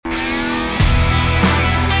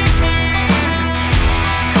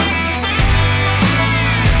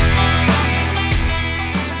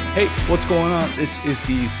Hey, what's going on? This is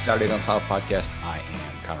the Saturday Down South podcast. I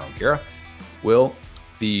am Connor O'Gara. Will,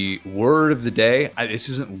 the word of the day, this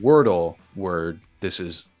isn't Wordle word, this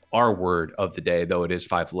is our word of the day, though it is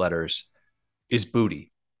 5 letters, is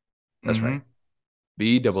booty. That's right.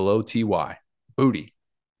 B-O-O-T-Y. Booty.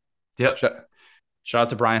 Yep. Shout out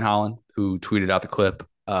to Brian Holland, who tweeted out the clip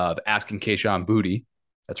of asking Kayshon Boutte,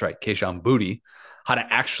 that's right, Kayshon Boutte, how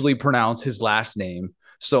to actually pronounce his last name.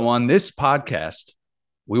 So on this podcast,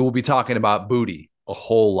 we will be talking about booty a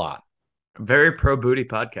whole lot. Very pro booty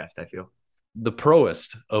podcast, I feel. The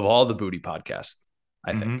proest of all the booty podcasts,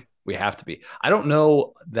 I think. We have to be. I don't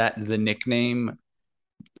know that the nickname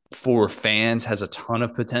for fans has a ton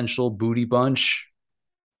of potential, Booty Bunch.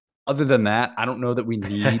 Other than that, I don't know that we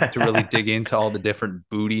need to really dig into all the different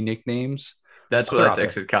booty nicknames. That's what I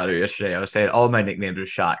texted Connor yesterday. I was saying all my nicknames were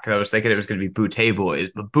shot because I was thinking it was going to be Booty Boys,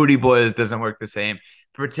 but Booty Boys doesn't work the same.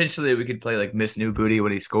 Potentially, we could play like Miss New Booty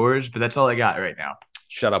when he scores, but that's all I got right now.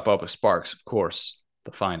 Shut up, Bubba Sparks, of course,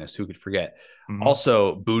 the finest. Who could forget?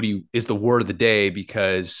 Also, booty is the word of the day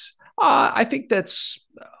because I think that's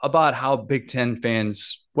about how Big Ten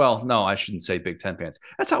fans, well, no, I shouldn't say Big Ten fans.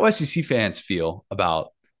 That's how SEC fans feel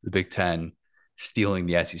about the Big Ten stealing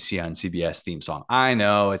the SEC on CBS theme song. I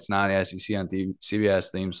know it's not an SEC on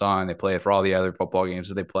CBS theme song. They play it for all the other football games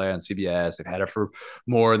that they play on CBS. They've had it for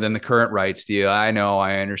more than the current rights deal. I know,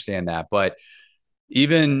 I understand that. But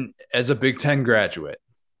even as a Big Ten graduate,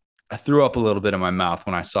 I threw up a little bit in my mouth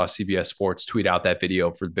when I saw CBS Sports tweet out that video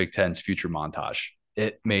for the Big Ten's future montage.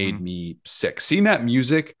 It made me sick. Seeing that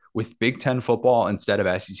music with Big Ten football instead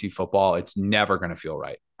of SEC football, it's never going to feel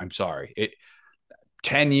right. I'm sorry.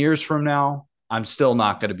 10 years from now, I'm still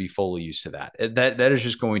not going to be fully used to that. That is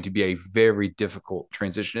just going to be a very difficult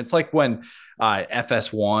transition. It's like when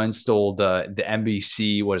FS1 stole the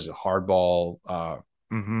NBC, what is it, Hardball? I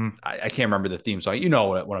can't remember the theme song. You know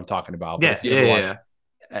what I'm talking about. But Yeah, if you ever watch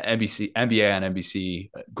yeah. NBA on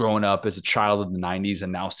NBC, growing up as a child in the 90s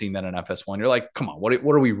and now seeing that on FS1, you're like, come on, what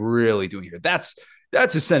are we really doing here? That's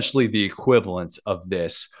essentially the equivalent of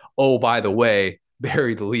this. Oh, by the way,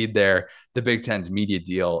 buried the lead there. The Big Ten's media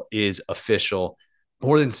deal is official.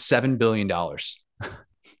 More than $7 billion.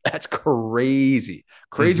 That's crazy.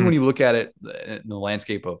 Crazy when you look at it in the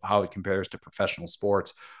landscape of how it compares to professional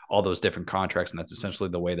sports, all those different contracts. And that's essentially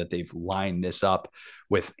the way that they've lined this up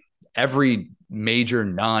with every major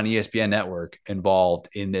non-ESPN network involved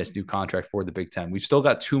in this new contract for the Big Ten. We've still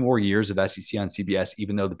got 2 more years of SEC on CBS,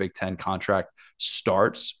 even though the Big Ten contract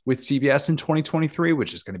starts with CBS in 2023,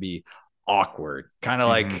 which is going to be awkward. Kind of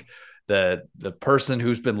like the person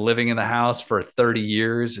who's been living in the house for 30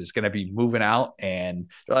 years is going to be moving out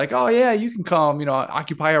and they're like, oh yeah, you can come,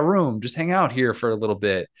 occupy a room, just hang out here for a little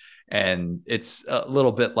bit. And it's a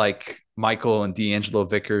little bit like Michael and D'Angelo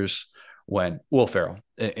Vickers when Will Ferrell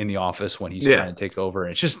in The Office, when he's trying to take over.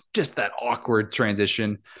 And it's just that awkward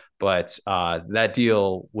transition. But that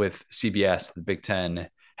deal with CBS, the Big Ten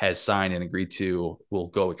has signed and agreed to, will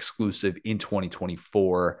go exclusive in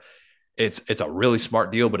 2024. It's a really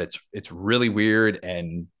smart deal, but it's really weird.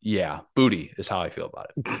 And yeah, booty is how I feel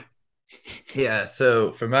about it. Yeah.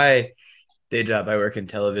 So for my day job, I work in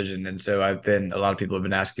television. And so a lot of people have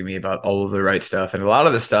been asking me about all of the right stuff. And a lot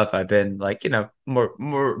of the stuff I've been like,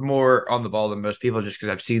 more on the ball than most people just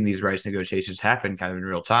because I've seen these rights negotiations happen kind of in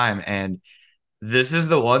real time. And this is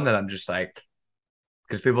the one that I'm just like,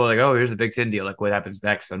 because people are like, oh, here's the Big Ten deal. Like, what happens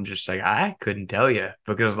next? I'm just like, I couldn't tell you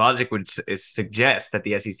because logic would suggest that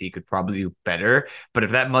the SEC could probably do better. But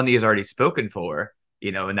if that money is already spoken for,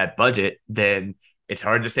 in that budget, then it's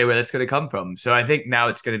hard to say where that's going to come from. So I think now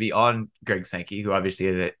it's going to be on Greg Sankey, who obviously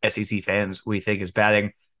is a SEC fans we think is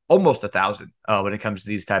batting almost 1,000 when it comes to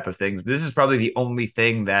these type of things. But this is probably the only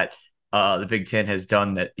thing that the Big Ten has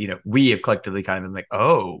done that we have collectively kind of been like,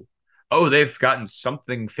 oh, they've gotten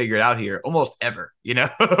something figured out here almost ever, Yeah.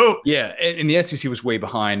 And the SEC was way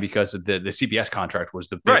behind because of the CBS contract was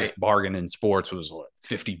the biggest bargain in sports, was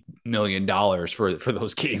 $50 million for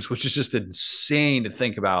those games, which is just insane to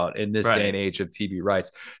think about in this day and age of TV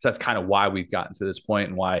rights. So that's kind of why we've gotten to this point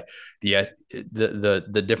and why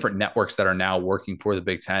the different networks that are now working for the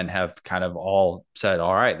Big Ten have kind of all said,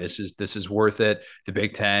 all right, this is worth it. The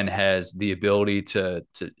Big Ten has the ability to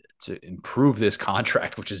improve this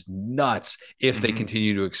contract, which is nuts if they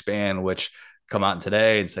continue to expand, which come out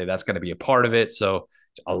today and say that's going to be a part of it. So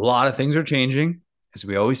a lot of things are changing. As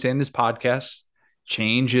we always say in this podcast,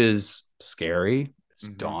 change is scary. It's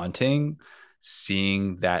daunting.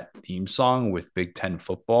 Seeing that theme song with Big Ten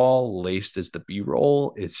football laced as the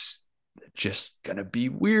B-roll is just going to be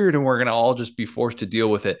weird. And we're going to all just be forced to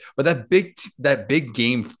deal with it. But that big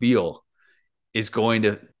game feel is going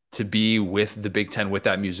to to be with the Big Ten with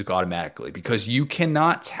that music automatically, because you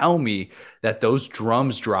cannot tell me that those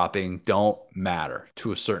drums dropping don't matter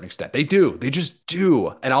to a certain extent. They do. They just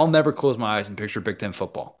do. And I'll never close my eyes and picture Big Ten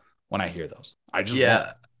football when I hear those. I just won't.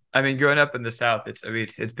 Yeah. I mean, growing up in the South,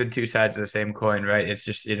 it's been two sides of the same coin, right? It's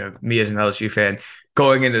just, me as an LSU fan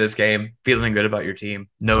going into this game, feeling good about your team,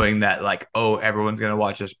 knowing that like, oh, everyone's gonna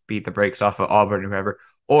watch us beat the brakes off of Auburn or whoever.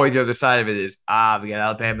 Or the other side of it is, we got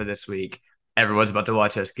Alabama this week. Everyone's about to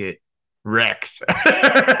watch us get wrecked.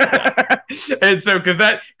 Yeah. And so because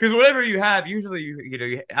whatever you have,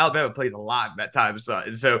 usually Alabama plays a lot in that time slot.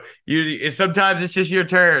 And so sometimes it's just your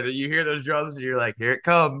turn and you hear those drums and you're like, here it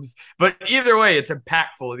comes. But either way, it's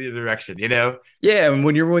impactful in either direction. Yeah, and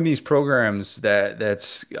when you're in these programs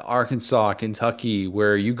that's Arkansas, Kentucky,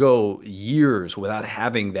 where you go years without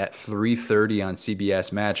having that 3:30 on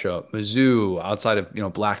CBS matchup, Mizzou outside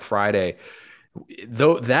of Black Friday,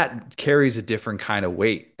 though that carries a different kind of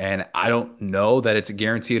weight. And I don't know that it's a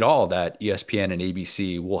guarantee at all that ESPN and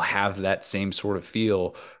ABC will have that same sort of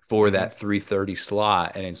feel for Mm-hmm. that 3:30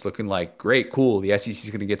 slot. And it's looking like great, cool. The SEC is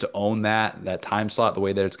going to get to own that time slot, the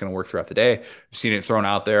way that it's going to work throughout the day. We've seen it thrown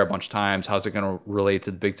out there a bunch of times. How's it going to relate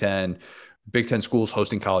to the Big Ten? Big Ten schools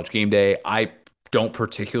hosting College game day. I don't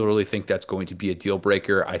particularly think that's going to be a deal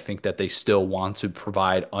breaker. I think that they still want to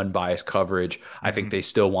provide unbiased coverage. I think Mm-hmm. they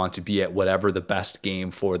still want to be at whatever the best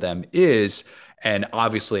game for them is. And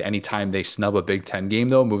obviously, anytime they snub a Big Ten game,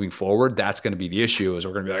 though, moving forward, that's going to be the issue. Is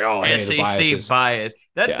we're going to be like, oh, hey, the bias SEC is. bias.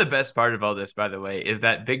 That's Yeah, the best part of all this, by the way, is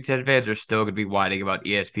that Big Ten fans are still going to be whining about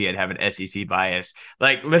ESPN having SEC bias.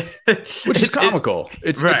 Like, which is comical.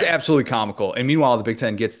 It's right, absolutely comical. And meanwhile, the Big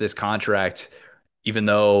Ten gets this contract, even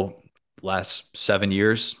though last 7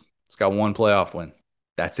 years, it's got one playoff win.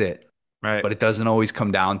 That's it. right. But it doesn't always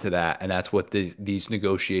come down to that. And that's what these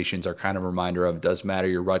negotiations are kind of a reminder of. It does matter.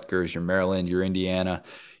 Your Rutgers, your Maryland, your Indiana,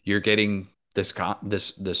 you're getting this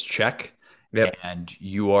check, Yep. and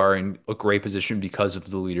you are in a great position because of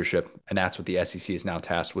the leadership. And that's what the SEC is now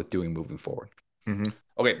tasked with doing moving forward. Mm-hmm.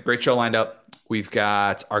 Okay, great show lined up. We've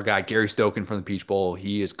got our guy Gary Stokan from the Peach Bowl.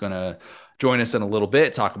 He is going to join us in a little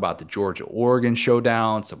bit, talk about the Georgia-Oregon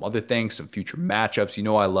showdown, some other things, some future matchups.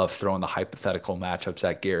 I love throwing the hypothetical matchups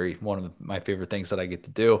at Gary, one of my favorite things that I get to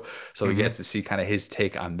do. So we get Mm-hmm. to see kind of his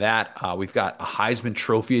take on that. We've got a Heisman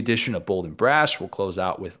Trophy edition of Bold and Brash. We'll close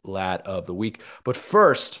out with Lad of the Week. But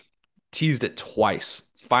first, teased it twice.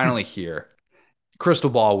 It's finally here. Crystal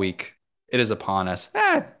Ball Week. It is upon us.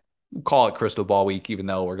 We'll call it Crystal Ball Week, even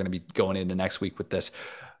though we're going to be going into next week with this.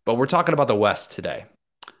 But we're talking about the West today.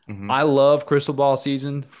 Mm-hmm. I love Crystal Ball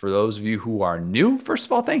season. For those of you who are new, first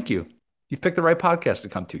of all, thank you. You've picked the right podcast to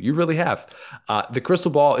come to. You really have. The Crystal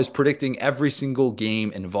Ball is predicting every single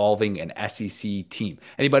game involving an SEC team.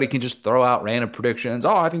 Anybody can just throw out random predictions.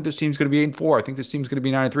 Oh, I think this team's going to be 8-4. I think this team's going to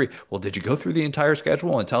be 9-3. Well, did you go through the entire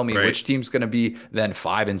schedule and tell me Right. which team's going to be then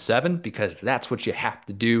 5-7? Because that's what you have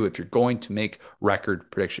to do if you're going to make record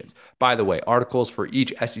predictions. By the way, articles for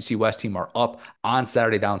each SEC West team are up on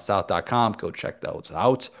SaturdayDownSouth.com. Go check those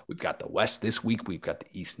out. We've got the West this week. We've got the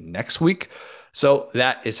East next week. So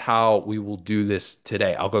that is how we will do this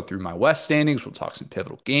today. I'll go through my West standings. We'll talk some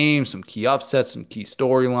pivotal games, some key upsets, some key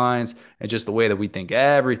storylines, and just the way that we think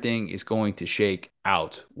everything is going to shake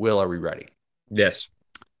out. Will, are we ready? Yes.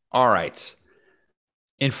 All right.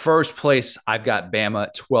 In first place, I've got Bama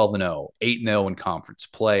 12-0, 8-0 in conference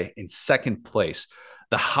play. In second place,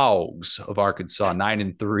 the Hogs of Arkansas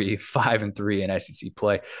 9-3, 5-3 in SEC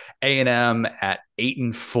play. A&M at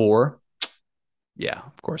 8-4. Yeah,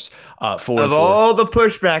 of course. 4-4. Of all the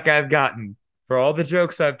pushback I've gotten for all the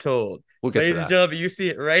jokes I've told, We'll get to ladies and that. gentlemen, you see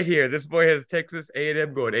it right here. This boy has Texas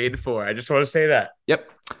A&M going 8-4. I just want to say that.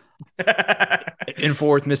 Yep. In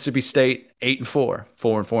fourth, Mississippi State 8-4,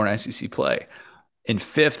 4-4 in SEC play. In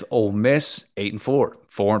fifth, Ole Miss 8-4,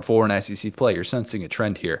 4-4 in SEC play. You're sensing a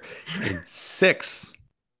trend here. In sixth,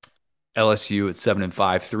 LSU at 7-5,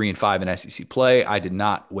 3-5 in SEC play. I did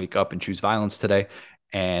not wake up and choose violence today.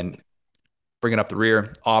 And bringing up the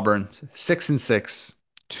rear, Auburn 6-6,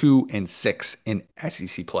 2-6 in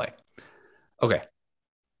SEC play. Okay.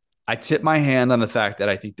 I tip my hand on the fact that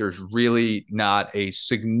I think there's really not a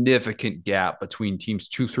significant gap between teams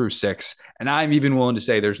 2-6. And I'm even willing to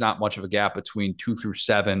say there's not much of a gap between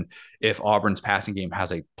 2-7 if Auburn's passing game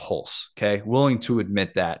has a pulse. Okay. Willing to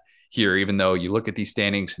admit that here, even though you look at these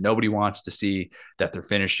standings, nobody wants to see that they're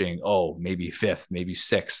finishing, maybe fifth, maybe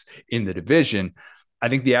sixth in the division. I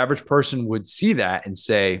think the average person would see that and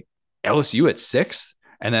say, LSU at sixth.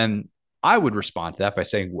 And then I would respond to that by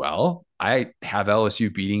saying, well, I have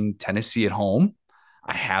LSU beating Tennessee at home.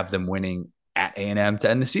 I have them winning at A&M to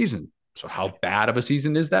end the season. So how bad of a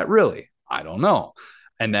season is that really? I don't know.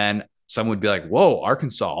 And then some would be like, whoa,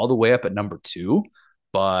 Arkansas all the way up at number 2.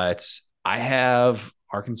 But I have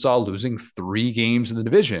Arkansas losing 3 games in the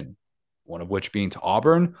division, one of which being to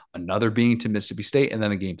Auburn, another being to Mississippi State, and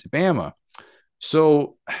then a game to Bama.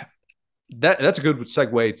 So that's a good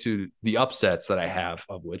segue to the upsets that I have,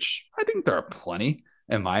 of which I think there are plenty,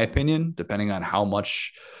 in my opinion, depending on how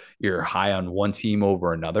much you're high on one team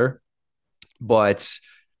over another. But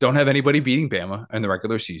don't have anybody beating Bama in the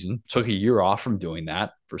regular season. Took a year off from doing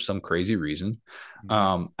that for some crazy reason.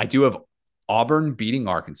 I do have Auburn beating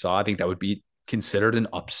Arkansas. I think that would be considered an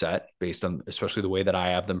upset based on especially the way that I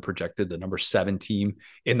have them projected, the number 7 team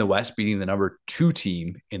in the West beating the number 2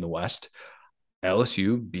 team in the West.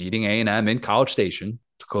 LSU beating A&M in College Station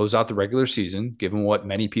to close out the regular season, given what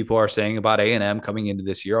many people are saying about A&M coming into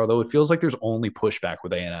this year, although it feels like there's only pushback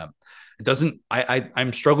with A&M. It doesn't,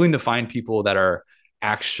 I'm struggling to find people that are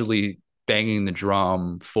actually banging the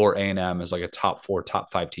drum for A&M as like a top 4,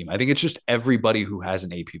 top 5 team. I think it's just everybody who has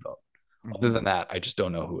an AP vote. Other than that, I just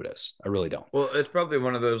don't know who it is. I really don't. Well, it's probably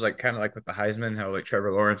one of those like kind of like with the Heisman, how like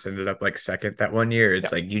Trevor Lawrence ended up like second that one year.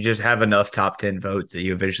 It's like you just have enough top 10 votes that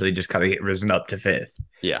you eventually just kind of get risen up to 5th.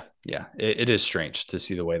 Yeah. It is strange to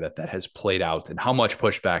see the way that has played out and how much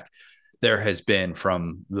pushback there has been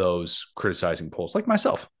from those criticizing polls like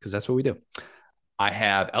myself, because that's what we do. I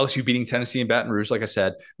have LSU beating Tennessee and Baton Rouge. Like I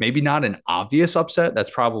said, maybe not an obvious upset.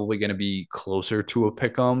 That's probably going to be closer to a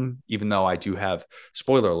pick 'em, even though I do have,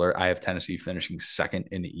 spoiler alert, I have Tennessee finishing second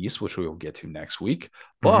in the East, which we will get to next week.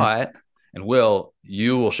 But, and Will,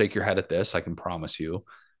 you will shake your head at this, I can promise you.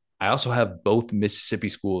 I also have both Mississippi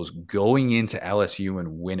schools going into LSU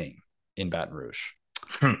and winning in Baton Rouge.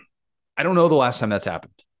 I don't know the last time that's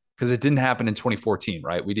happened because it didn't happen in 2014,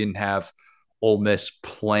 right? We didn't have Ole Miss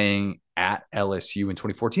playing at LSU in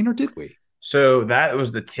 2014, or did we? So that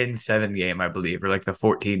was the 10-7 game, I believe, or like the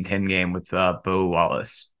 14-10 game with Bo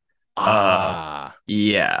Wallace.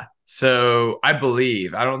 Yeah. So I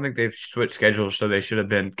believe, I don't think they've switched schedules, so they should have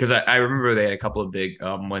been, because I remember they had a couple of big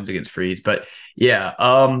wins against Freeze. But yeah,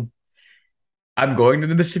 I'm going to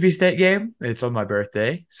the Mississippi State game. It's on my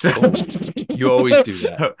birthday. So you always do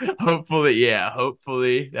that.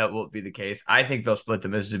 Hopefully that won't be the case. I think they'll split the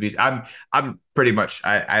Mississippi's. I'm pretty much,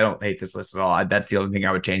 I don't hate this list at all. That's the only thing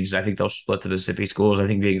I would change is I think they'll split the Mississippi schools. I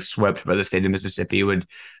think being swept by the state of Mississippi would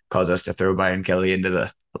cause us to throw Brian Kelly into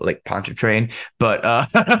the like Pontchartrain. But I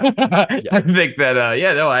think that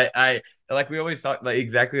I like we always talk like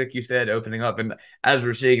exactly like you said, opening up, and as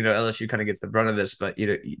we're seeing, LSU kind of gets the brunt of this, but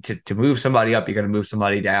to move somebody up, you're going to move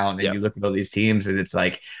somebody down, and you look at all these teams, and it's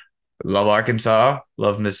like love Arkansas,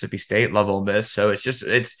 love Mississippi State, love Ole Miss. So it's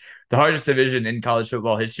the hardest division in college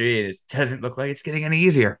football history, and it doesn't look like it's getting any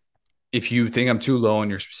easier. If you think I'm too low on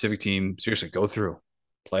your specific team, seriously, go through,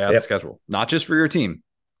 play out the schedule, not just for your team,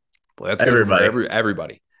 play out the schedule for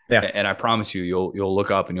everybody. Yeah, and I promise you'll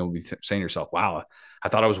look up and you'll be saying to yourself, "Wow, I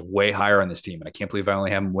thought I was way higher on this team, and I can't believe I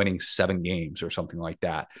only have them winning 7 games or something like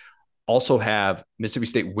that." Also have Mississippi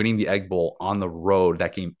State winning the Egg Bowl on the road,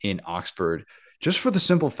 that game in Oxford, just for the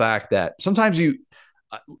simple fact that sometimes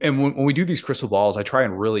and when we do these crystal balls, I try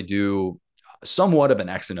and really do somewhat of an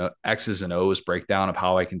X's and O's breakdown of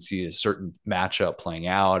how I can see a certain matchup playing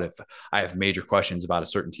out. If I have major questions about a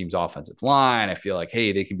certain team's offensive line, I feel like,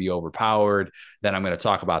 hey, they can be overpowered. Then I'm going to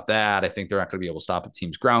talk about that. I think they're not going to be able to stop a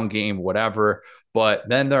team's ground game, whatever. But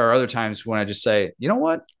then there are other times when I just say, you know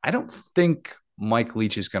what? I don't think Mike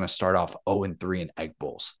Leach is going to start off 0-3 in Egg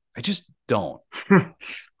Bowls. I just don't.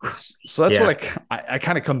 So that's what I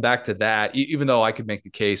kind of come back to that, even though I could make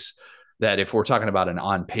the case that if we're talking about an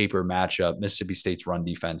on-paper matchup, Mississippi State's run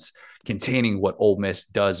defense containing what Ole Miss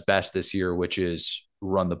does best this year, which is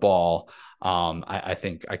run the ball, I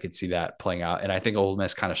think I could see that playing out. And I think Ole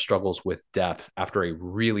Miss kind of struggles with depth after a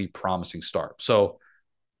really promising start. So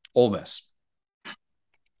Ole Miss,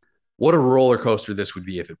 what a roller coaster this would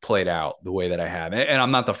be if it played out the way that I have. And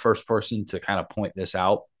I'm not the first person to kind of point this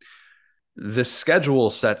out. The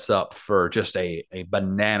schedule sets up for just a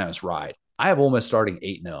bananas ride. I have Ole Miss starting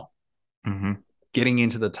 8-0. Getting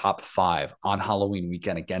into the top 5 on Halloween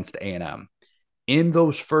weekend against A&M. In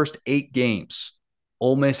those first 8 games,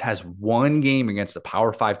 Ole Miss has 1 game against a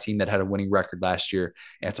Power 5 team that had a winning record last year,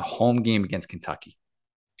 and it's a home game against Kentucky.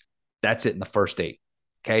 That's it in the first 8.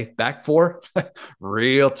 Okay, back 4,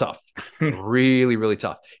 real tough. Really, really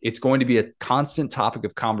tough. It's going to be a constant topic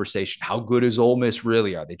of conversation. How good is Ole Miss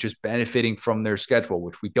really? Are they just benefiting from their schedule,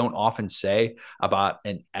 which we don't often say about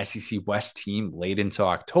an SEC West team late into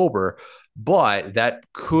October, but that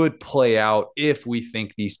could play out if we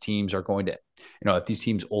think these teams are going to, if these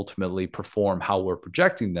teams ultimately perform how we're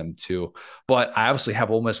projecting them to. But I obviously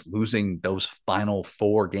have Ole Miss losing those final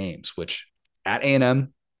 4 games, which at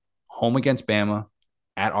A&M, home against Bama,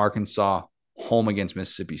 at Arkansas, home against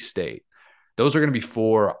Mississippi State. Those are going to be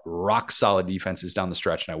 4 rock solid defenses down the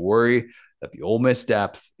stretch. And I worry that the Ole Miss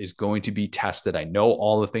depth is going to be tested. I know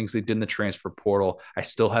all the things they did in the transfer portal. I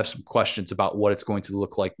still have some questions about what it's going to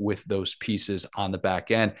look like with those pieces on the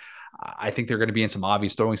back end. I think they're going to be in some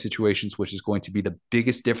obvious throwing situations, which is going to be the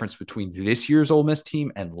biggest difference between this year's Ole Miss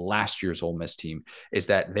team and last year's Ole Miss team, is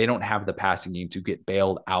that they don't have the passing game to get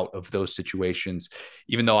bailed out of those situations.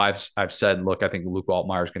 Even though I've said, look, I think Luke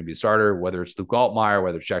Altmaier is going to be the starter, whether it's Luke Altmaier,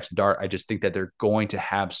 whether it's Jackson Dart, I just think that they're going to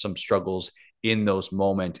have some struggles in those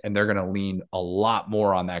moments, and they're going to lean a lot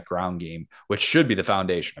more on that ground game, which should be the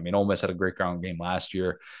foundation. I mean, Ole Miss had a great ground game last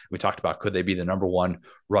year. We talked about, could they be the number 1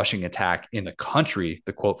 rushing attack in the country?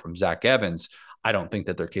 The quote from Zach Evans. I don't think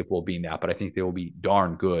that they're capable of being that, but I think they will be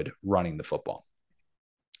darn good running the football.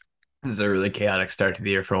 This is a really chaotic start to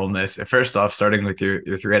the year for Ole Miss. First off, starting with your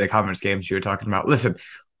 3 at a conference games, you were talking about, listen,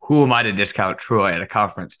 who am I to discount Troy at a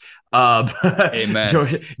conference? Amen.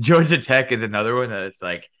 Georgia Tech is another one that it's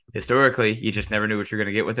like, historically, you just never knew what you're going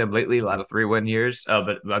to get with them. Lately, a lot of 3-win years.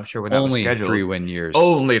 But I'm sure when that was scheduled, 3-win years.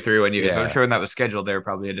 Only 3-win years. Yeah. But I'm sure when that was scheduled, they were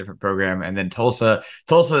probably a different program. And then Tulsa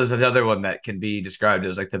is another one that can be described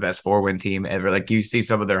as like the best 4-win team ever. Like, you see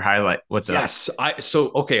some of their highlight. What's up? Yes.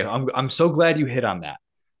 I'm so glad you hit on that.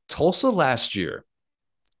 Tulsa last year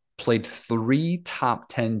played 3 top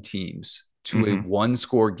 10 teams to a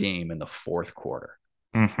 1-score game in the 4th quarter,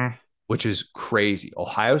 which is crazy.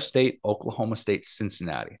 Ohio State, Oklahoma State,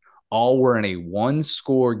 Cincinnati, all were in a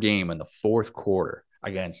 1-score game in the 4th quarter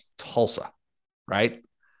against Tulsa, right?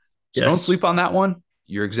 So Don't sleep on that one.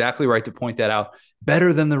 You're exactly right to point that out.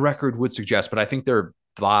 Better than the record would suggest, but I think they're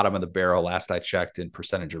bottom of the barrel last I checked in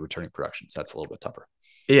percentage of returning productions. That's a little bit tougher.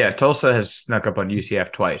 Yeah, Tulsa has snuck up on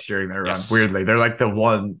UCF twice during their run. Weirdly, they're like the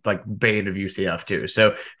one like bane of UCF too.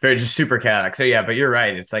 So very just super chaotic. So yeah, but you're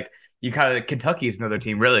right. It's like you kind of Kentucky is another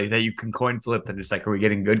team really that you can coin flip and it's like, are we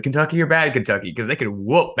getting good Kentucky or bad Kentucky? Because they could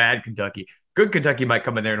whoop bad Kentucky. Good Kentucky might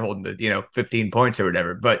come in there and hold the 15 points or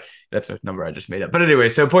whatever, but that's a number I just made up. But anyway,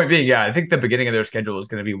 so point being, yeah, I think the beginning of their schedule is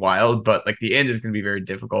going to be wild, but like the end is going to be very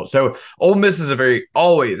difficult. So Ole Miss is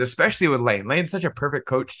especially with Lane. Lane's such a perfect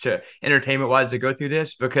coach to entertainment wise to go through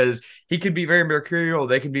this because he could be very mercurial.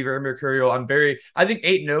 They could be very mercurial. I think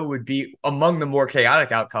 8-0 would be among the more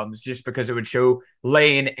chaotic outcomes just because it would show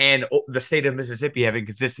Lane and the state of Mississippi having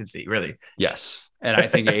consistency, really. Yes. And I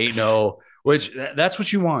think 8-0, which that's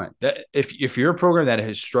what you want. That if you're a program that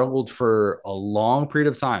has struggled for a long period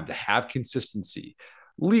of time to have consistency,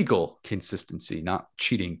 legal consistency, not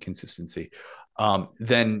cheating consistency,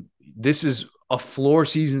 then this is a floor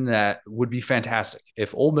season that would be fantastic.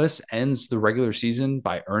 If Ole Miss ends the regular season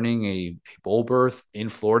by earning a bowl berth in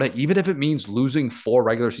Florida, even if it means losing 4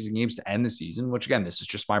 regular season games to end the season, which again, this is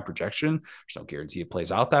just my projection. There's no guarantee it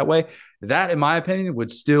plays out that way. That, in my opinion,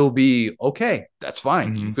 would still be okay. That's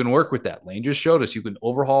fine. You can work with that. Lane just showed us you can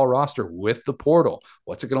overhaul a roster with the portal.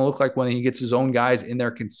 What's it going to look like when he gets his own guys in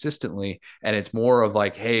there consistently? And it's more of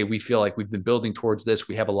like, hey, we feel like we've been building towards this.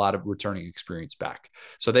 We have a lot of returning experience back.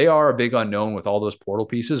 So they are a big unknown with all those portal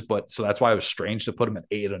pieces. But so that's why it was strange to put them at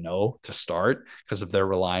 8-0 to start because of their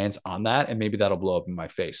reliance on that. And maybe that'll blow up in my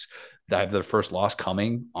face. They have their first loss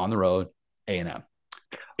coming on the road, A&M.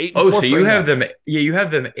 So you have them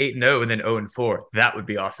 8-0 and then 0-4. That would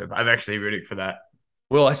be awesome. I'm actually rooting for that.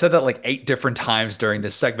 Well, I said that like 8 different times during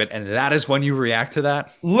this segment, and that is when you react to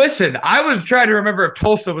that? Listen, I was trying to remember if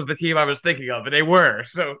Tulsa was the team I was thinking of, and they were.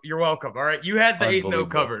 So you're welcome. All right. You had the 8-0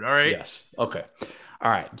 covered. All right. Yes. Okay.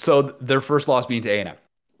 All right. So their first loss being to A&M.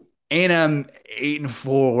 A&M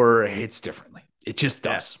 8-4 hits differently. It just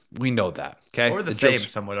does. Yeah. We know that. Okay. Or the same,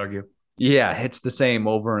 some would argue. Yeah, it's the same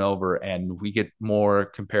over and over, and we get more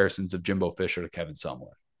comparisons of Jimbo Fisher to Kevin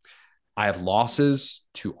Sumlin. I have losses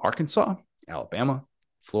to Arkansas, Alabama,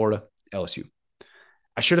 Florida, LSU.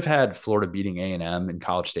 I should have had Florida beating A&M in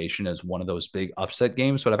College Station as one of those big upset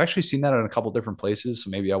games, but I've actually seen that in a couple different places,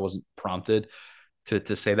 so maybe I wasn't prompted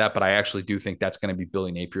to say that, but I actually do think that's going to be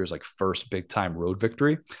Billy Napier's like first big-time road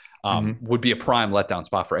victory. Would be a prime letdown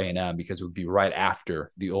spot for A&M because it would be right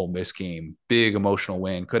after the Ole Miss game. Big emotional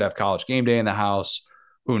win. Could have College game day in the house.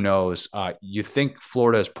 Who knows? You think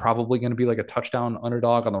Florida is probably going to be like a touchdown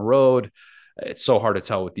underdog on the road. It's so hard to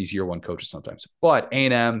tell with these year one coaches sometimes. But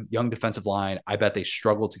A&M, young defensive line, I bet they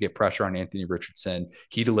struggle to get pressure on Anthony Richardson.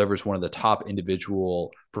 He delivers one of the top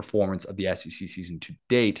individual performance of the SEC season to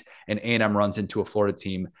date. And A&M runs into a Florida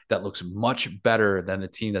team that looks much better than the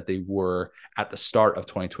team that they were at the start of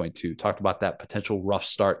 2022. Talked about that potential rough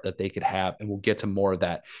start that they could have, and we'll get to more of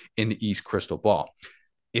that in the East crystal ball.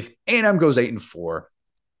 If A&M goes 8-4,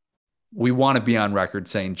 we want to be on record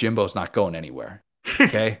saying Jimbo's not going anywhere.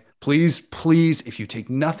 Okay. Please, please, if you take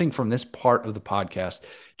nothing from this part of the podcast,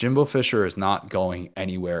 Jimbo Fisher is not going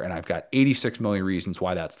anywhere. And I've got 86 million reasons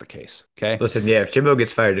why that's the case. Okay. Listen, yeah, if Jimbo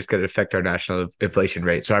gets fired, it's going to affect our national inflation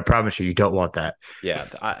rate. So I promise you, you don't want that. Yeah.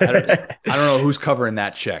 I don't know who's covering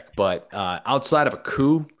that check, but outside of a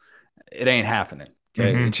coup, it ain't happening.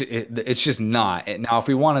 Okay. Hmm. It's just not. And now, if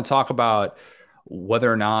we want to talk about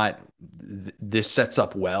whether or not this sets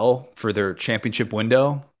up well for their championship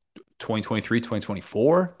window, 2023,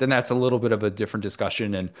 2024, then that's a little bit of a different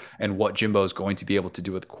discussion and what Jimbo is going to be able to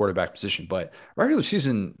do at the quarterback position. But regular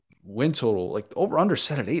season win total, like over under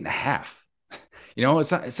set at 8.5.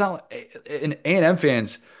 It's not, and A&M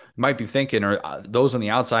fans might be thinking, or those on the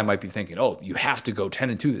outside might be thinking, oh, you have to go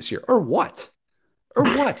 10-2 this year, or what? Or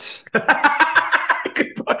what?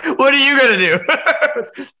 What are you going to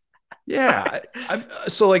do? Yeah.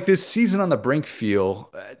 So like this season on the brink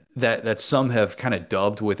feel that some have kind of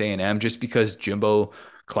dubbed with A&M just because Jimbo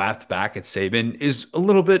clapped back at Saban is a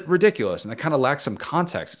little bit ridiculous. And that kind of lacks some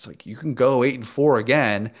context. It's like you can go 8-4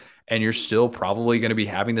 again, and you're still probably going to be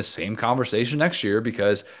having the same conversation next year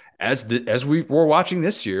because as we were watching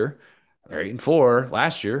this year, they're 8-4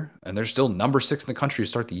 last year, and they're still number 6 in the country to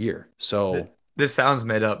start the year. So This sounds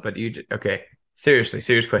made up, but okay. Seriously,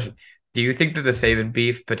 serious question. Do you think that the Saban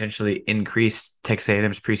beef potentially increased Texas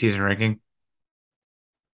A&M's preseason ranking?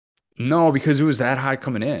 no, because it was that high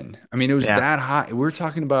coming in. I mean, it was Yeah. that high. We were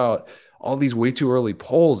talking about all these way too early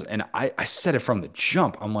polls, and I said it from the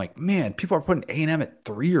jump. I'm like, man, people are putting A&M at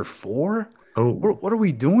 3 or 4. Oh. What are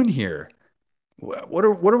we doing here? What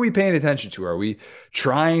are we paying attention to? Are we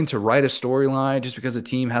trying to write a storyline just because a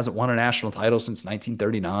team hasn't won a national title since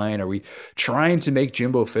 1939? Are we trying to make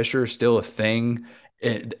Jimbo Fisher still a thing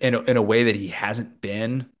in a way that he hasn't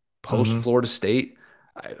been post Hmm. Florida State?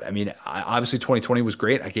 I mean, obviously 2020 was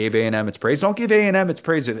great. I gave A&M its praise. Don't give A&M its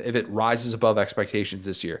praise if it rises above expectations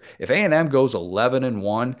this year. If A&M goes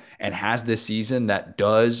 11-1 and has this season that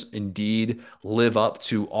does indeed live up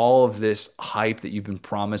to all of this hype that you've been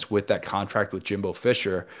promised with that contract with Jimbo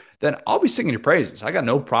Fisher, then I'll be singing your praises. I got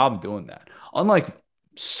no problem doing that. Unlike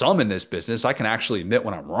some in this business, I can actually admit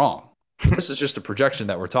when I'm wrong. But this is just a projection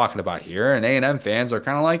that we're talking about here. And A&M fans are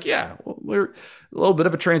kind of like, yeah, well, we're a little bit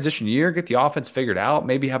of a transition year, get the offense figured out,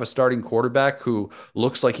 maybe have a starting quarterback who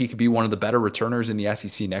looks like he could be one of the better returners in the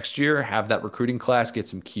SEC next year, have that recruiting class get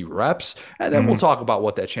some key reps, and then we'll Hmm. talk about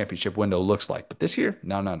what that championship window looks like. But this year,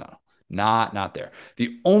 no, no, no, not there.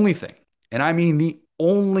 The only thing, and I mean the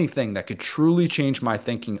only thing that could truly change my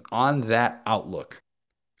thinking on that outlook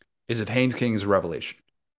is if Haynes King is a revelation.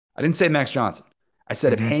 I didn't say Max Johnson. I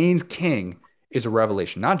said if Hmm. Haynes King is a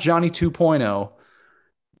revelation, not Johnny 2.0,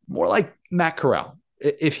 more like Matt Corral.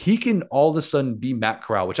 If he can all of a sudden be Matt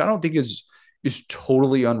Corral, which I don't think is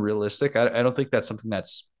totally unrealistic. I don't think that's something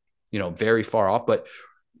that's very far off, but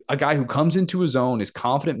a guy who comes into his own, is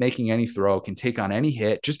confident making any throw, can take on any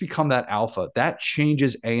hit, just become that alpha. That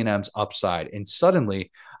changes A&M's upside. And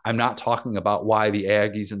suddenly, I'm not talking about why the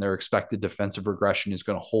Aggies and their expected defensive regression is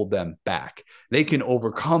going to hold them back. They can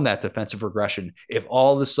overcome that defensive regression if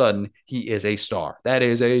all of a sudden he is a star. That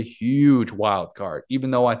is a huge wild card. Even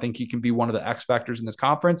though I think he can be one of the X factors in this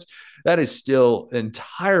conference, that is still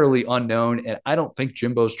entirely unknown. And I don't think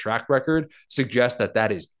Jimbo's track record suggests that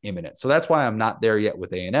that is imminent. So that's why I'm not there yet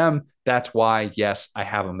with A&M. That's why, yes, I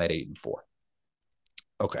have them at 8-4.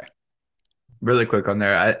 Okay. Really quick on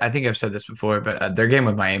there. I think I've said this before, but their game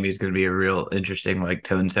with Miami is going to be a real interesting like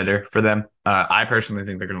tone setter for them. I personally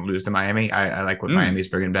think they're going to lose to Miami. I like what Mm. Miami's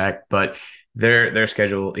bringing back, but their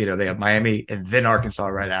schedule, they have Miami and then Arkansas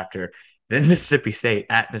right after, then Mississippi State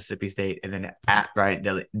at Mississippi State, and then at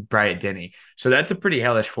Bryant Denny. So that's a pretty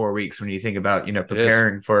hellish 4 weeks when you think about It is.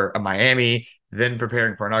 preparing for a Miami, then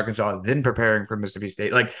preparing for an Arkansas, then preparing for Mississippi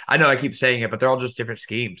State. Like I know I keep saying it, but they're all just different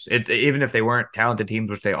schemes. It's even if they weren't talented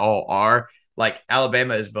teams, which they all are, like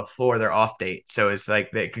Alabama is before their off date. So it's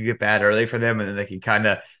like that could get bad early for them and then they can kind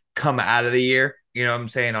of come out of the year, you know what I'm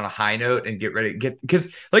saying, on a high note and get ready to get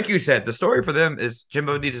because like you said, the story for them is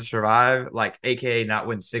Jimbo needs to survive, like aka not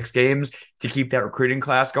win 6 games to keep that recruiting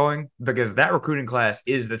class going, because that recruiting class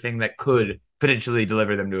is the thing that could potentially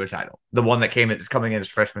deliver them to a title. The one that is coming in as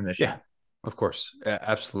freshman this Yeah, year. of course.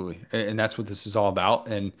 Absolutely. And that's what this is all about.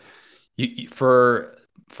 And for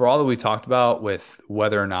all that we talked about with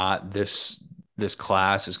whether or not this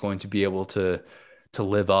class is going to be able to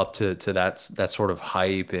live up to that sort of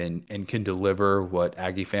hype and can deliver what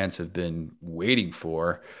Aggie fans have been waiting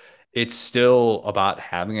for, it's still about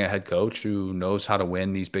having a head coach who knows how to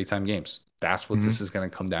win these big time games. That's what Mm-hmm. this is going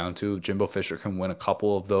to come down to. Jimbo Fisher can win a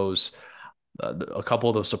couple of those a couple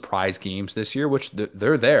of those surprise games this year, which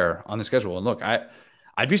they're there on the schedule. And look,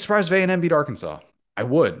 I'd be surprised if A&M beat Arkansas. I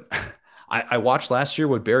would. I watched last year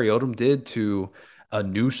what Barry Odom did to a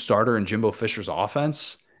new starter in Jimbo Fisher's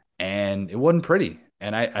offense, and it wasn't pretty.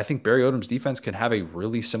 And I think Barry Odom's defense can have a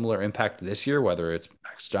really similar impact this year, whether it's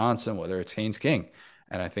Max Johnson, whether it's Haynes King.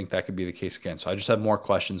 And I think that could be the case again. So I just have more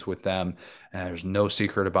questions with them. And there's no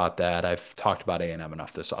secret about that. I've talked about A&M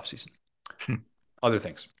enough this offseason. Other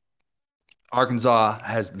things. Arkansas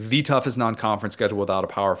has the toughest non-conference schedule without a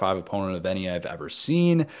Power Five opponent of any I've ever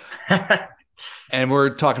seen. And we're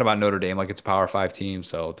talking about Notre Dame like it's a Power Five team,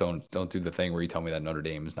 so don't do the thing where you tell me that Notre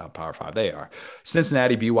Dame is not Power Five. They are.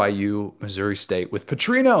 Cincinnati, BYU, Missouri State with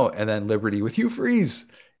Petrino, and then Liberty with Hugh Freeze.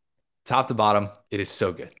 Top to bottom, it is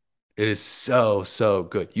so good. It is so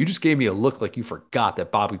good. You just gave me a look like you forgot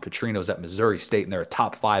that Bobby Petrino's at Missouri State and they're a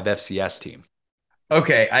top 5 FCS team.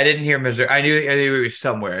 Okay, I didn't hear Missouri. I knew it was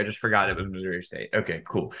somewhere. I just forgot it was Missouri State. Okay,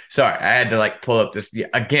 cool. Sorry, I had to like pull up this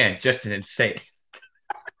again. Just an insane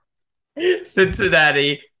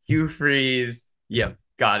Cincinnati, Hugh Freeze. Yep,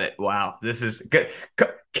 got it. Wow, this is good.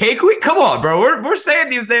 Cake Week. Come on, bro. We're saying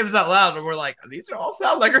these names out loud, and we're like, these are all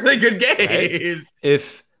sound like really good games. Right?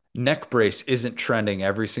 If neck brace isn't trending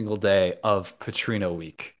every single day of Petrino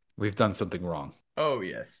week, we've done something wrong. Oh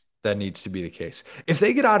yes. That needs to be the case. If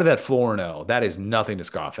they get out of that 4-0, that is nothing to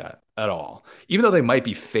scoff at all. Even though they might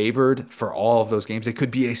be favored for all of those games, they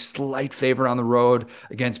could be a slight favorite on the road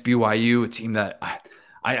against BYU, a team that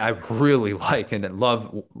I really like and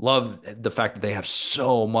love the fact that they have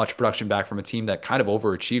so much production back from a team that kind of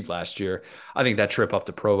overachieved last year. I think that trip up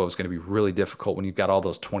to Provo is going to be really difficult when you've got all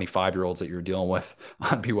those 25-year-olds that you're dealing with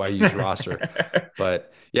on BYU's roster.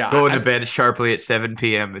 But yeah, going to bed sharply at 7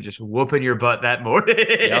 p.m. and just whooping your butt that morning.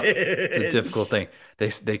 Yep, it's a difficult thing.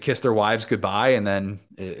 They kiss their wives goodbye and then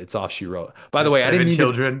it's off she wrote. By the way, I didn't mean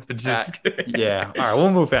children. Just yeah. All right,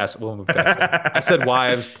 we'll move past that. I said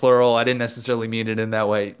wives plural. I didn't necessarily mean it in that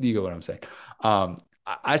way. You get what I'm saying.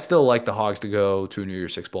 I still like the Hogs to go to a New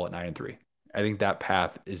Year's Six Bowl at 9-3. I think that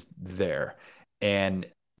path is there, and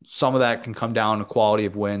some of that can come down to quality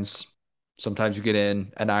of wins. Sometimes you get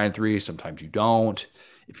in at 9-3, sometimes you don't.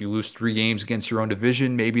 If you lose 3 games against your own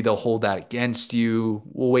division, maybe they'll hold that against you.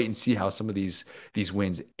 We'll wait and see how some of these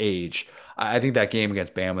wins age. I think that game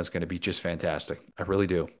against Bama is going to be just fantastic. I really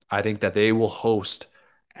do. I think that they will host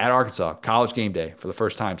at Arkansas College game day for the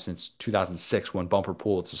first time since 2006 when Bumper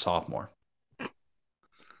Pool is a sophomore.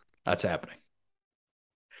 That's happening.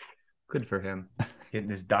 Good for him. Getting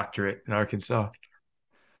his doctorate in Arkansas.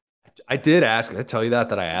 I did ask. I tell you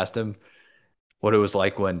that I asked him what it was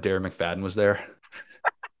like when Darren McFadden was there.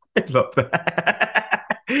 I love that.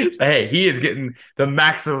 Hey, he is getting the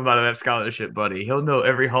maximum out of that scholarship, buddy. He'll know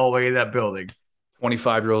every hallway in that building.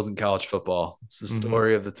 25-year-olds in college football. It's the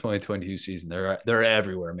story of the 2022 season. They're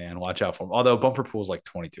everywhere, man. Watch out for them. Although Bumper Pool's like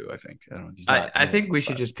 22, I think. I think we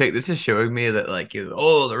should just pick. This is showing me that like,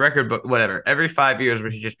 the record book, whatever. Every 5 years,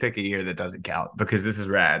 we should just pick a year that doesn't count because this is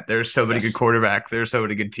rad. There's so many good quarterbacks. There's so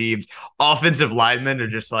many good teams. Offensive linemen are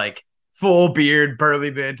just like full beard,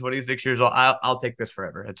 burly man, 26 years old. I'll take this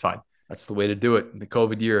forever. It's fine. That's the way to do it. The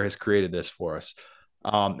COVID year has created this for us.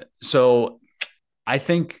 So I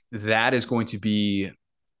think that is going to be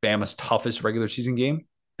Bama's toughest regular season game,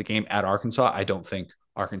 the game at Arkansas. I don't think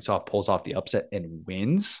Arkansas pulls off the upset and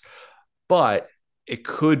wins, but it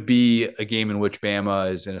could be a game in which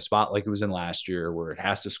Bama is in a spot like it was in last year where it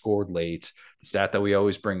has to score late. The stat that we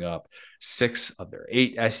always bring up, 6 of their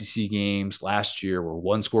 8 SEC games last year were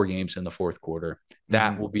 1-score games in the fourth quarter.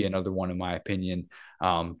 That will be another one, in my opinion.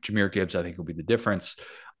 Jahmyr Gibbs, I think, will be the difference.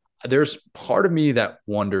 There's part of me that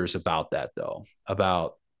wonders about that, though,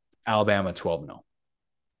 about Alabama 12-0.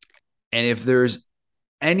 And if there's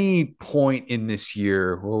any point in this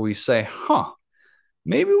year where we say,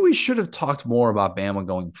 maybe we should have talked more about Bama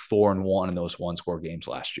going 4-1 in those 1-score games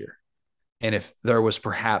last year. And if there was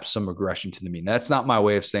perhaps some regression to the mean. That's not my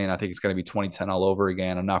way of saying I think it's going to be 2010 all over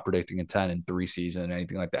again. I'm not predicting a 10-3 season or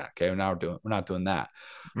anything like that. Okay, we're not doing that.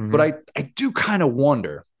 But I do kind of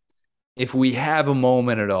wonder if we have a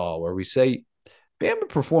moment at all where we say Bama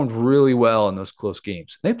performed really well in those close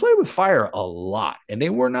games. They played with fire a lot, and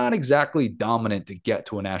they were not exactly dominant to get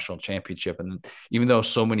to a national championship. And even though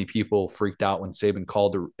so many people freaked out when Saban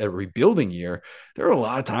called a rebuilding year, there were a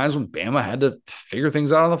lot of times when Bama had to figure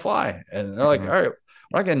things out on the fly. And they're like, all right,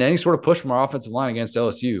 we're not getting any sort of push from our offensive line against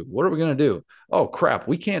LSU. What are we going to do? Oh, crap.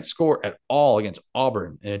 We can't score at all against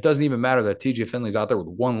Auburn. And it doesn't even matter that TJ Finley's out there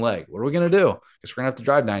with one leg. What are we going to do? Because we're going to have to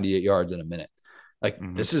drive 98 yards in a minute. Like,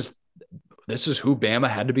 this is who Bama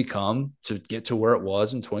had to become to get to where it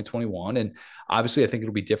was in 2021. And obviously, I think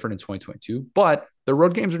it'll be different in 2022. But the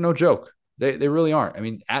road games are no joke. They really aren't. I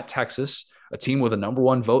mean, at Texas, a team with a number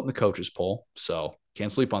one vote in the coaches poll, so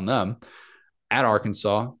can't sleep on them. At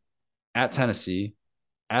Arkansas, at Tennessee,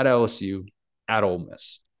 at LSU, at Ole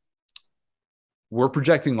Miss. We're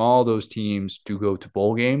projecting all those teams to go to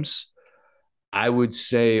bowl games. I would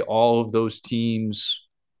say all of those teams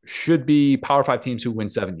should be Power 5 teams who win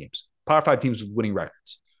 7 games. Power 5 teams with winning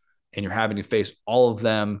records. And you're having to face all of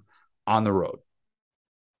them on the road.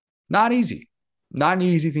 Not easy. Not an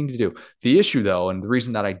easy thing to do. The issue, though, and the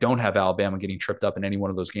reason that I don't have Alabama getting tripped up in any one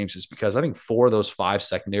of those games is because I think 4 of those 5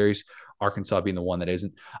 secondaries, Arkansas being the one that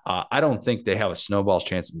isn't, I don't think they have a snowball's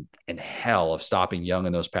chance in hell of stopping Young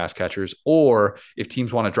and those pass catchers. Or if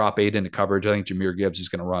teams want to drop 8 into coverage, I think Jahmyr Gibbs is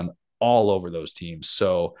going to run all over those teams.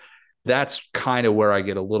 So that's kind of where I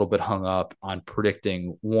get a little bit hung up on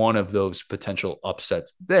predicting one of those potential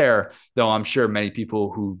upsets there, though I'm sure many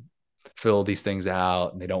people who fill these things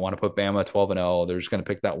out and they don't want to put Bama 12-0. They're just going to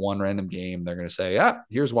pick that one random game. They're going to say,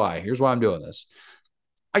 here's why I'm doing this.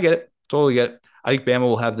 I get it. Totally get it. I think Bama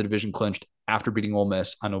will have the division clinched after beating Ole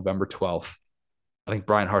Miss on November 12th. I think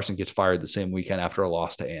Brian Harsin gets fired the same weekend after a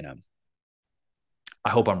loss to A&M. I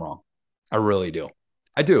hope I'm wrong. I really do.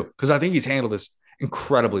 I do, because I think he's handled this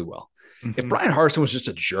incredibly well. Mm-hmm. If Brian Harsin was just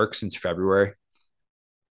a jerk since February,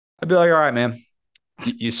 I'd be like, all right, man,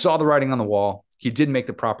 you saw the writing on the wall. He did make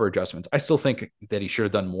the proper adjustments. I still think that he should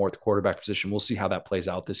have done more at the quarterback position. We'll see how that plays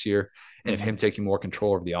out this year. And if him taking more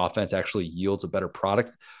control over the offense actually yields a better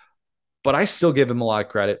product. But I still give him a lot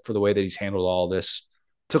of credit for the way that he's handled all this.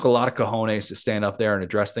 Took a lot of cojones to stand up there and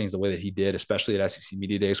address things the way that he did, especially at SEC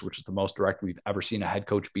Media Days, which is the most direct we've ever seen a head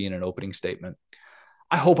coach be in an opening statement.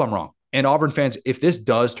 I hope I'm wrong. And Auburn fans, if this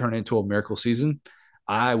does turn into a miracle season,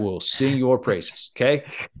 I will sing your praises. Okay.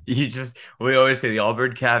 We always say the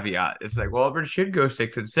Auburn caveat. It's like, well, Auburn should go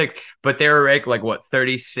 6-6, but they were ranked like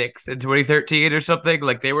 36 in 2013 or something.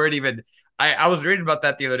 Like they weren't even, I was reading about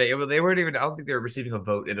that the other day. They weren't even, I don't think they were receiving a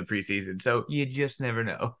vote in the preseason. So you just never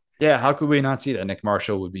know. Yeah. How could we not see that Nick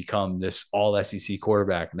Marshall would become this all SEC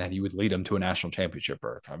quarterback and that he would lead them to a national championship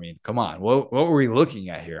berth? I mean, come on. What were we looking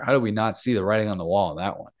at here? How did we not see the writing on the wall on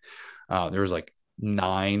that one? There was like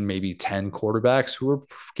 9, maybe 10 quarterbacks who were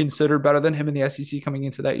considered better than him in the SEC coming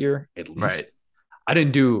into that year, at least. Right. I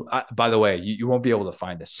didn't do, by the way, you won't be able to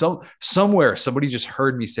find this. Somewhere somebody just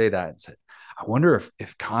heard me say that and said, I wonder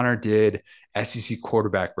if Connor did SEC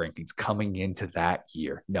quarterback rankings coming into that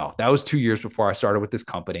year. No, that was 2 years before I started with this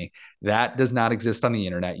company. That does not exist on the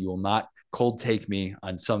internet. You will not cold take me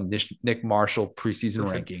on some Nick Marshall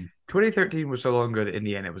preseason ranking. 2013 was so long ago that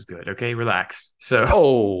Indiana was good. Okay, relax. So,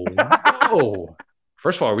 oh.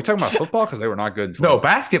 First of all, are we talking about football? Because they were not good. No,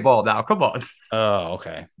 basketball now. Come on. Oh,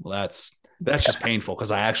 okay. Well, that's just painful because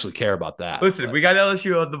I actually care about that. Listen, we got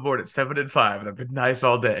LSU on the board at 7-5, and I've been nice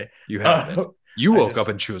all day. You have been. You woke up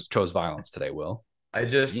and chose violence today, Will. On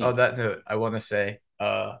that note, I want to say,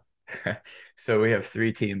 so we have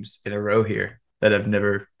 3 teams in a row here that have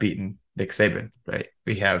never beaten Nick Saban, right?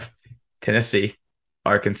 We have Tennessee,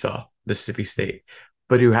 Arkansas, Mississippi State.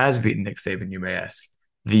 But who has beaten Nick Saban, you may ask?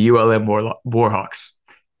 The ULM Warhawks.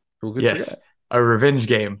 Yes, a revenge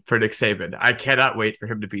game for Nick Saban. I cannot wait for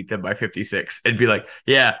him to beat them by 56 and be like,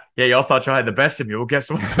 yeah, y'all thought y'all had the best of me. Well,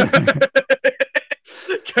 guess what?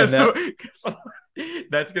 Guess what?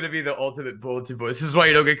 That's going to be the ultimate bulletin, boys. This is why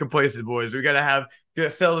you don't get complacent, boys. We got to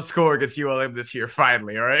sell the score against ULM this year,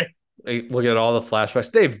 finally, all right? Look at all the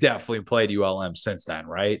flashbacks. They've definitely played ULM since then,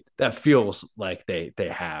 right? That feels like they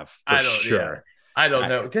have for sure. Yeah. I don't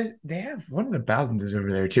know. They have one of the Bowdens is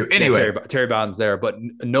over there too. Anyway, Terry Bowden's there, but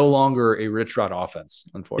no longer a Rich Rod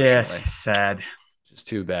offense, unfortunately. Yes, sad. Just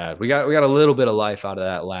too bad. We got a little bit of life out of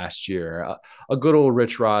that last year. A good old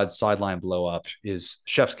Rich Rod sideline blow up is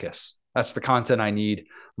chef's kiss. That's the content I need.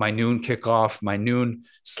 My noon kickoff, my noon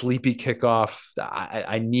sleepy kickoff.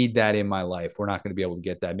 I need that in my life. We're not going to be able to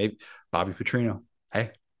get that. Maybe Bobby Petrino.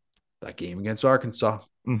 Hey, that game against Arkansas.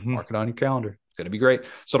 Mark it on your calendar. It's going to be great.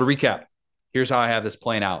 So to recap, here's how I have this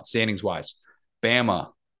playing out, standings-wise. Bama,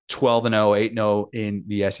 12-0, 8-0 in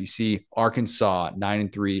the SEC. Arkansas,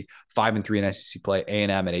 9-3, 5-3 in SEC play.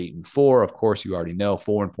 A&M at 8-4. Of course, you already know,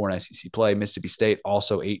 4-4 in SEC play. Mississippi State,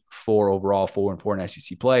 also 8-4 overall, 4-4 in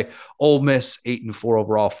SEC play. Ole Miss, 8-4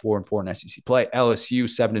 overall, 4-4 in SEC play. LSU,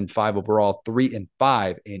 7-5 overall,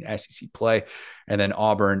 3-5 in SEC play. And then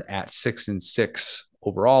Auburn at 6-6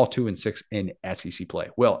 overall, 2-6 in SEC play.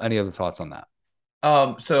 Will, any other thoughts on that?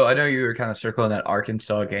 So I know you were kind of circling that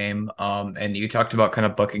Arkansas game, and you talked about kind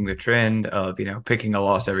of bucking the trend of, picking a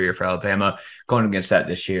loss every year for Alabama, going against that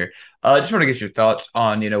this year. I just want to get your thoughts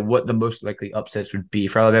on, what the most likely upsets would be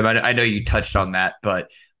for Alabama. I know you touched on that,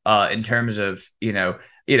 but in terms of,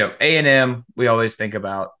 A&M, we always think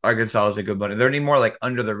about. Arkansas is a good one. Are there any more like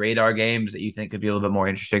under the radar games that you think could be a little bit more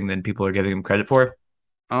interesting than people are giving them credit for?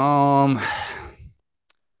 Um,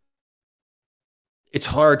 it's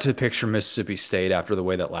hard to picture Mississippi State after the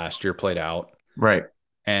way that last year played out. Right.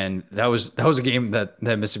 And that was a game that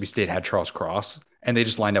Mississippi State had Charles Cross, and they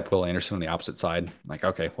just lined up Will Anderson on the opposite side. Like,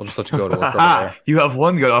 okay, we'll just let you go to work over there. You have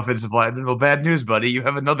one good offensive lineman. Well, bad news, buddy. You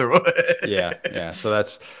have another one. Yeah, yeah. So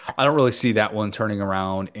I don't really see that one turning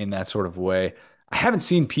around in that sort of way. I haven't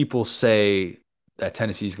seen people say that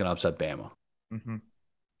Tennessee's going to upset Bama. hmm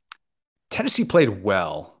Tennessee played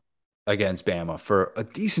well against Bama for a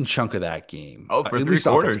decent chunk of that game, Oh, for at three least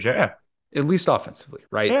quarters, offensively. yeah. At least offensively,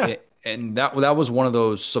 right? Yeah. And that was one of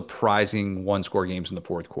those surprising one-score games in the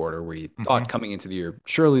fourth quarter where you thought hmm coming into the year,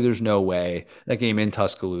 surely there's no way that game in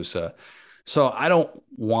Tuscaloosa. So I don't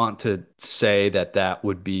want to say that that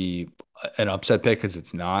would be an upset pick because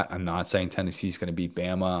it's not. I'm not saying Tennessee's going to beat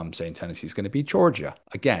Bama. I'm saying Tennessee's going to beat Georgia.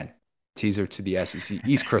 Again, teaser to the SEC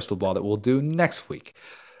East crystal ball that we'll do next week.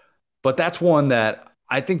 But that's one that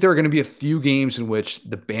I think there are going to be a few games in which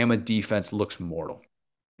the Bama defense looks mortal.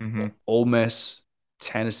 hmm Ole Miss,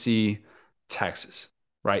 Tennessee, Texas,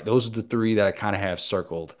 right? Those are the three that I kind of have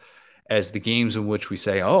circled as the games in which we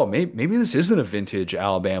say, oh, maybe this isn't a vintage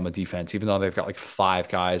Alabama defense, even though they've got like five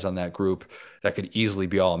guys on that group that could easily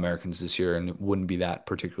be all Americans this year, and it wouldn't be that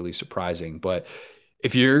particularly surprising. But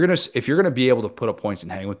if you're gonna be able to put up points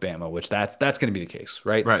and hang with Bama, which that's gonna be the case,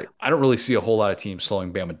 right? Right. I don't really see a whole lot of teams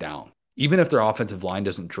slowing Bama down. Even if their offensive line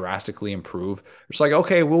doesn't drastically improve, it's like,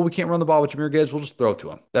 okay, well, we can't run the ball with Jahmyr Gibbs. We'll just throw it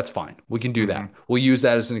to him. That's fine. We can do that. hmm We'll use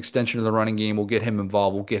that as an extension of the running game. We'll get him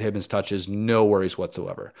involved. We'll get him his touches. No worries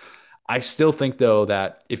whatsoever. I still think, though,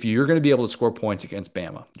 that if you're going to be able to score points against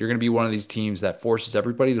Bama, you're going to be one of these teams that forces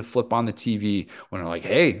everybody to flip on the TV when they're like,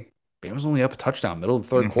 hey, Bama's only up a touchdown, middle of the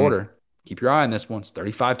third hmm quarter. Keep your eye on this one. It's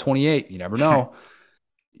 35-28. You never know.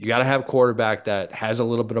 You got to have a quarterback that has a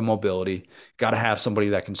little bit of mobility. Got to have somebody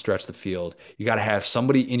that can stretch the field. You got to have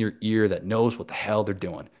somebody in your ear that knows what the hell they're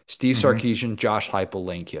doing. Steve hmm Sarkisian, Josh Heupel,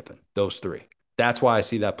 Lane Kiffin, those three. That's why I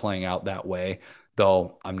see that playing out that way,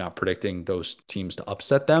 though I'm not predicting those teams to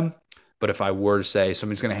upset them. But if I were to say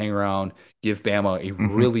somebody's going to hang around, give Bama a hmm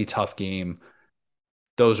really tough game,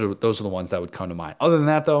 those are the ones that would come to mind. Other than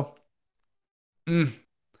that, though,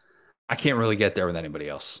 I can't really get there with anybody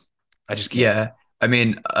else. I just can't. Yeah. I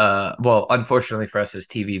mean, well, unfortunately for us as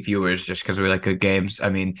TV viewers, just because we like good games, I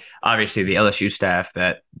mean, obviously the LSU staff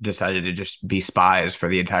that decided to just be spies for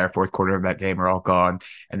the entire fourth quarter of that game are all gone.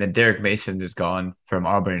 And then Derek Mason is gone from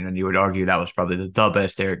Auburn. And you would argue that was probably the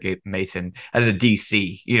best Derek Mason as a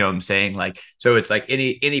DC. You know what I'm saying? Like, so it's like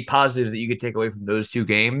any positives that you could take away from those two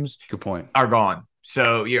games Good point. are gone.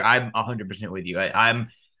 So I'm 100% with you. I'm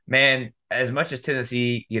man, as much as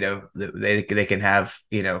Tennessee, they can have,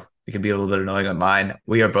 it can be a little bit annoying on mine.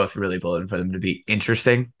 We are both really bullish for them to be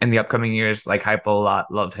interesting in the upcoming years. Like Hype a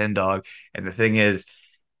lot, love Hen Dog, and the thing is,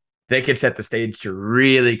 they could set the stage to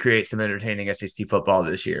really create some entertaining SEC football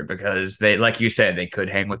this year because they, like you said, they could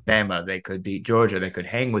hang with Bama, they could beat Georgia, they could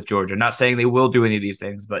hang with Georgia. Not saying they will do any of these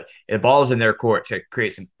things, but the ball's in their court to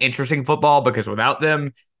create some interesting football because without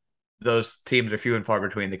them, those teams are few and far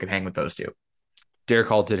between that could hang with those two. Derek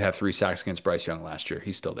Hall did have 3 sacks against Bryce Young last year.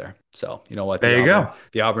 He's still there. So you know what? The There you Auburn, go.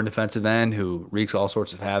 the Auburn defensive end who wreaks all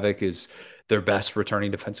sorts of havoc is their best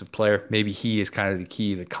returning defensive player. Maybe he is kind of the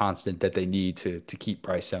key, the constant that they need to keep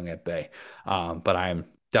Bryce Young at bay. But I'm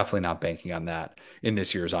definitely not banking on that in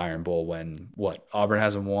this year's Iron Bowl when what Auburn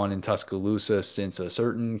hasn't won in Tuscaloosa since a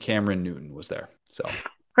certain Cameron Newton was there. So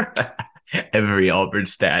Every Auburn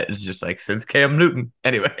stat is just like since Cam Newton.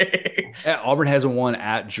 Anyway, yeah, Auburn hasn't won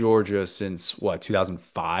at Georgia since what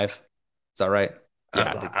 2005. Is that right?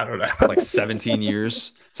 Yeah, I don't know. like 17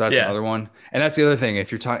 years. So that's Yeah, another one. And that's the other thing.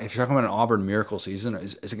 If you're talking about an Auburn miracle season,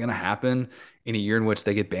 is it going to happen in a year in which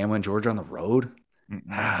they get Bama and Georgia on the road?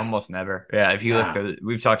 almost never. Yeah, if you look, Yeah.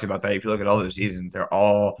 we've talked about that. If you look at all those seasons, they're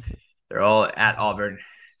all at Auburn.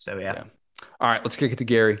 So yeah. Yeah. All right, let's kick it to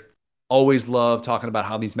Gary. Always love talking about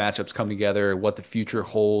how these matchups come together, what the future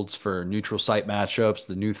holds for neutral site matchups,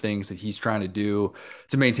 the new things that he's trying to do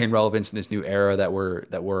to maintain relevance in this new era that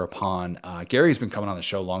we're upon. Gary's been coming on the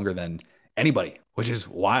show longer than anybody, which is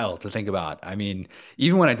wild to think about. I mean,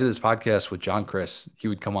 even when I did this podcast with John Chris, he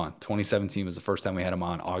would come on. 2017 was the first time we had him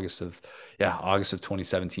on. August of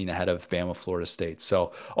 2017 ahead of Bama, Florida State.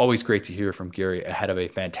 So always great to hear from Gary ahead of a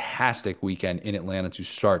fantastic weekend in Atlanta to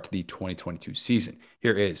start the 2022 season.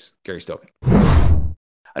 Here is Gary Stokan.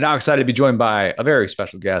 I'm now excited to be joined by a very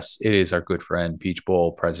special guest. It is our good friend, Peach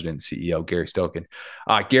Bowl President and CEO Gary Stokan.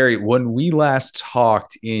 Gary, when we last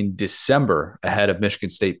talked in December ahead of Michigan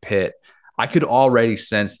State Pitt, I could already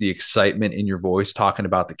sense the excitement in your voice talking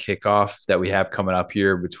about the kickoff that we have coming up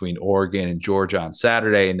here between Oregon and Georgia on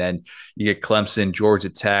Saturday. And then you get Clemson, Georgia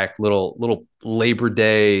Tech, little Labor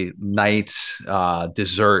Day night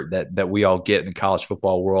dessert that we all get in the college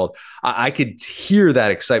football world. I could hear that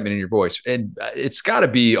excitement in your voice. And it's got to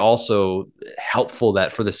be also helpful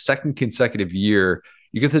that for the second consecutive year,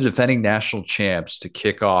 you get the defending national champs to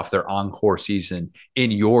kick off their encore season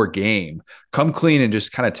in your game. Come clean and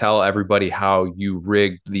just kind of tell everybody how you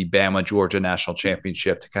rigged the Bama Georgia national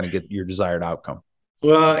championship to kind of get your desired outcome.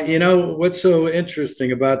 Well, what's so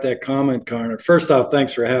interesting about that comment, Connor? First off,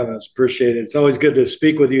 thanks for having us. Appreciate it. It's always good to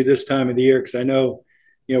speak with you this time of the year because I know,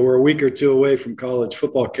 we're a week or two away from college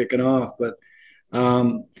football kicking off. But,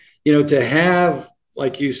 to have,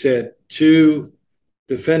 like you said, two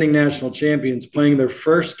defending national champions playing their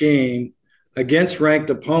first game against ranked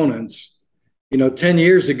opponents, 10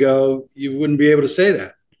 years ago, you wouldn't be able to say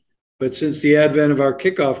that. But since the advent of our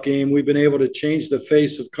kickoff game, we've been able to change the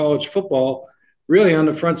face of college football really on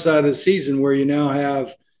the front side of the season, where you now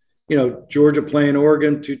have, Georgia playing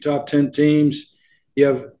Oregon, two top 10 teams. You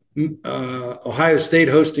have Ohio State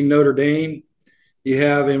hosting Notre Dame. You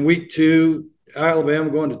have in week 2, Alabama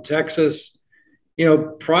going to Texas.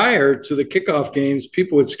 Prior to the kickoff games,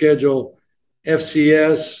 people would schedule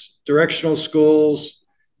FCS, directional schools,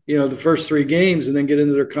 the first 3 games and then get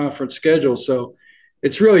into their conference schedule. So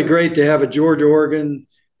it's really great to have a Georgia, Oregon.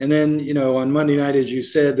 And then, on Monday night, as you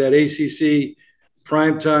said, that ACC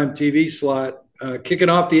primetime TV slot, kicking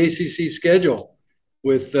off the ACC schedule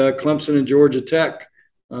with Clemson and Georgia Tech.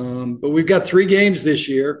 But we've got 3 games this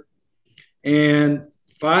year, and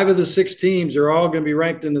 5 of the 6 teams are all going to be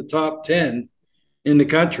ranked in the top 10 in the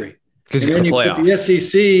country. Because then you put the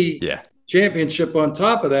SEC championship on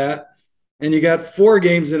top of that, and you got 4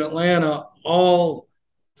 games in Atlanta. All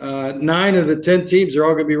 9 of the 10 teams are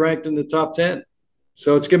all going to be ranked in the top 10.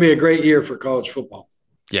 So it's going to be a great year for college football.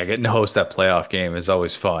 Yeah, getting to host that playoff game is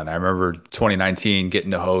always fun. I remember 2019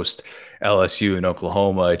 getting to host LSU in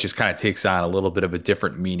Oklahoma. It just kind of takes on a little bit of a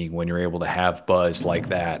different meaning when you're able to have buzz like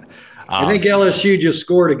that. I think LSU just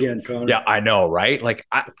scored again, Connor. Yeah, I know, right? Like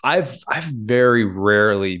I've very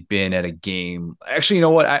rarely been at a game. Actually, you know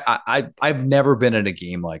what? I've never been at a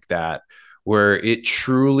game like that where it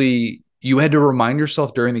truly, you had to remind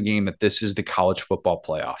yourself during the game that this is the college football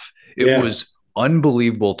playoff. It was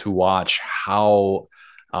unbelievable to watch how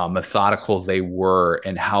methodical they were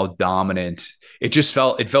and how dominant it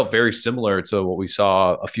felt very similar to what we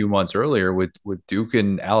saw a few months earlier with Duke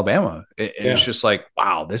and Alabama. And it's just like,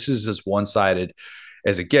 wow, this is as one-sided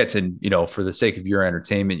as it gets. And, for the sake of your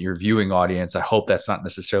entertainment, your viewing audience, I hope that's not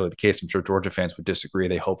necessarily the case. I'm sure Georgia fans would disagree.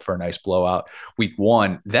 They hope for a nice blowout. Week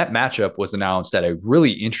 1, that matchup was announced at a really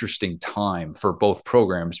interesting time for both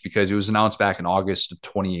programs because it was announced back in August of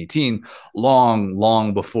 2018,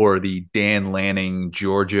 long before the Dan Lanning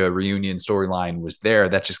Georgia reunion storyline was there.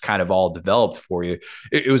 That just kind of all developed for you.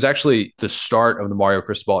 It was actually the start of the Mario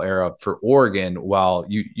Cristobal era for Oregon, while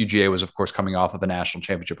UGA was, of course, coming off of a national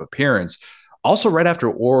championship appearance. Also, right after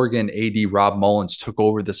Oregon AD Rob Mullins took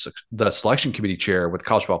over the selection committee chair with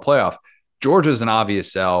college football playoff, Georgia's an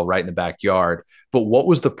obvious sell right in the backyard. But what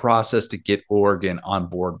was the process to get Oregon on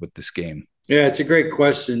board with this game? Yeah, it's a great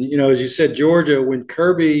question. As you said, Georgia, when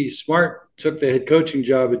Kirby Smart took the head coaching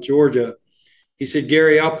job at Georgia, he said,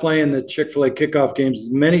 Gary, I'll play in the Chick-fil-A Kickoff Games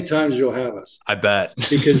as many times as you'll have us. I bet.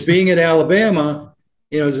 Because being at Alabama,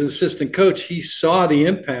 as an assistant coach, he saw the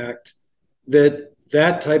impact that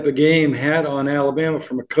type of game had on Alabama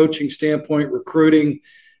from a coaching standpoint, recruiting,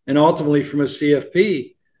 and ultimately from a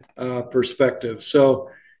CFP perspective. So,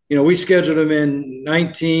 we scheduled them in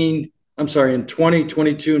 20,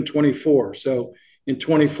 22, and 24. So in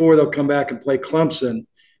 24, they'll come back and play Clemson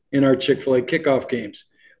in our Chick-fil-A Kickoff Games.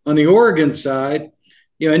 On the Oregon side,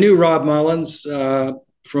 I knew Rob Mullins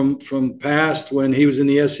from past when he was in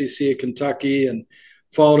the SEC at Kentucky and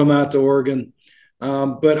followed him out to Oregon.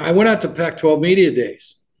 But I went out to Pac-12 Media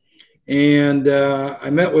Days, and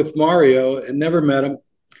I met with Mario and never met him,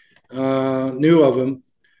 knew of him.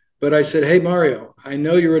 But I said, hey, Mario, I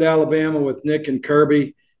know you're at Alabama with Nick and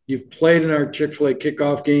Kirby. You've played in our Chick-fil-A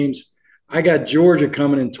Kickoff Games. I got Georgia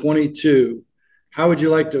coming in 22. How would you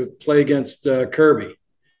like to play against Kirby?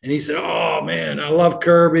 And he said, oh, man, I love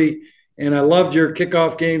Kirby, and I loved your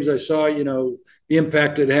kickoff games. I saw, the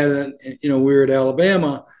impact it had, we were at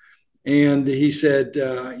Alabama. And he said,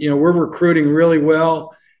 we're recruiting really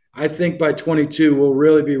well. I think by 22, we'll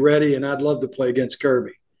really be ready, and I'd love to play against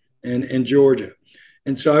Kirby and Georgia.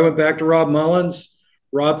 And so I went back to Rob Mullins.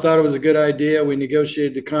 Rob thought it was a good idea. We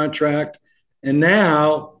negotiated the contract. And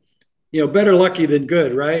now better lucky than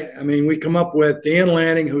good, right? I mean, we come up with Dan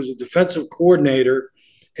Lanning, who's a defensive coordinator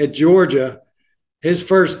at Georgia. His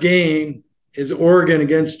first game is Oregon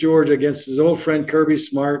against Georgia against his old friend Kirby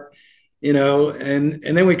Smart, and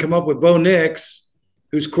then we come up with Bo Nix,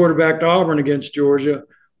 who's quarterbacked Auburn against Georgia,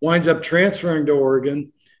 winds up transferring to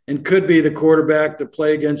Oregon and could be the quarterback to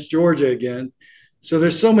play against Georgia again. So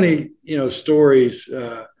there's so many, stories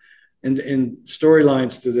and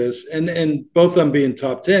storylines to this, and both of them being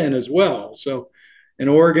top 10 as well. So in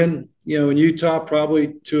Oregon, in Utah,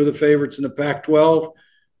 probably two of the favorites in the Pac-12.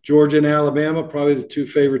 Georgia and Alabama, probably the two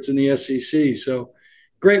favorites in the SEC. So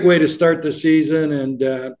great way to start the season and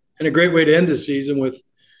a great way to end the season with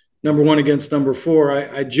number one against number four.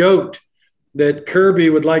 I joked that Kirby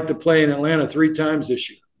would like to play in Atlanta 3 times this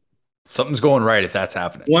year. Something's going right if that's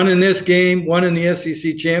happening. One in this game, one in the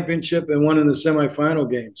SEC championship, and one in the semifinal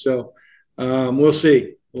game. So we'll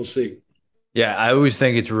see. We'll see. Yeah, I always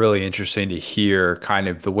think it's really interesting to hear kind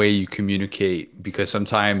of the way you communicate, because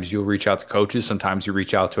sometimes you'll reach out to coaches, sometimes you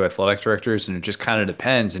reach out to athletic directors, and it just kind of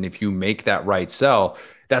depends. And if you make that right sell,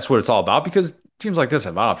 that's what it's all about, because teams like this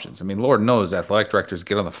have options. I mean, Lord knows athletic directors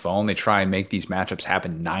get on the phone, they try and make these matchups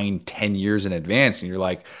happen 9-10 years in advance. And you're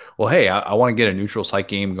like, well, hey, I want to get a neutral site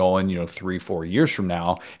game going, 3-4 years from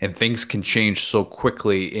now. And things can change so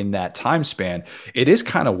quickly in that time span. It is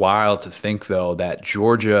kind of wild to think, though, that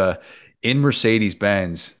Georgia in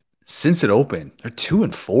Mercedes-Benz, since it opened, they're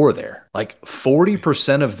 2-4 there. Like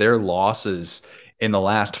 40% of their losses in the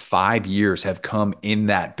last 5 years have come in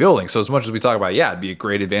that building. So as much as we talk about, yeah, it'd be a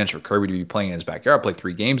great advantage for Kirby to be playing in his backyard, play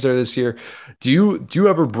 3 games there this year. Do you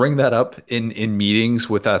ever bring that up in meetings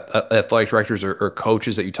with athletic directors or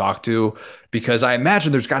coaches that you talk to? Because I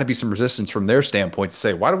imagine there's got to be some resistance from their standpoint to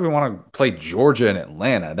say, why do we want to play Georgia and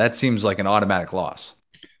Atlanta? That seems like an automatic loss.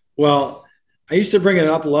 Well, I used to bring it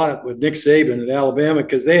up a lot with Nick Saban at Alabama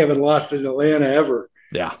because they haven't lost in Atlanta ever.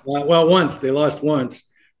 Yeah. Well, once. They lost once.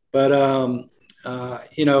 But,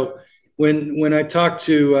 when I talked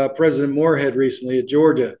to President Moorhead recently at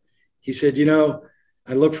Georgia, he said,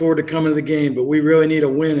 I look forward to coming to the game, but we really need a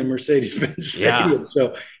win in Mercedes-Benz Stadium. Yeah.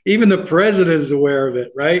 So even the president is aware of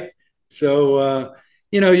it, right? So,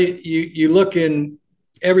 you look in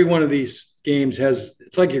every one of these games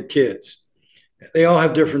it's like your kids. They all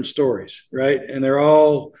have different stories, right? And they're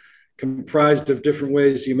all comprised of different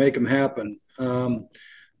ways you make them happen.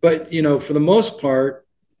 But, for the most part,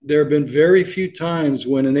 there have been very few times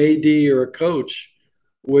when an AD or a coach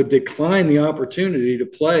would decline the opportunity to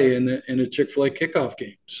play in a Chick-fil-A kickoff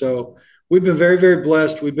game. So we've been very, very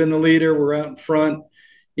blessed. We've been the leader. We're out in front.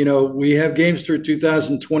 We have games through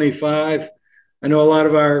 2025. I know a lot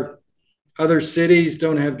of our other cities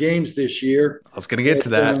don't have games this year. I was going to get to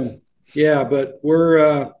that. Yeah, but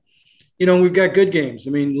we're, we've got good games. I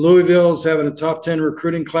mean, Louisville's having a top 10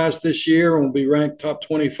 recruiting class this year and will be ranked top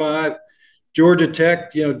 25. Georgia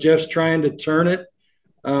Tech, Jeff's trying to turn it.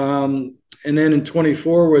 And then in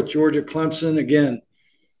 24 with Georgia Clemson, again,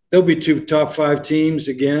 there'll be 2 top 5 teams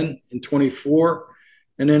again in 24.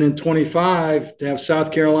 And then in 25 to have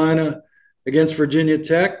South Carolina against Virginia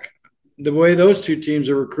Tech. The way those 2 teams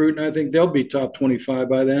are recruiting, I think they'll be top 25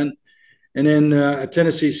 by then. And then a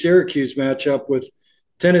Tennessee-Syracuse matchup with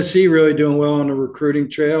Tennessee really doing well on the recruiting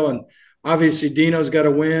trail. And obviously Dino's got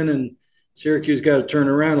to win and Syracuse got to turn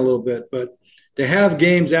around a little bit. But to have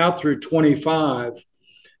games out through 25,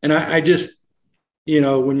 and I just,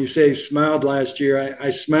 when you say smiled last year, I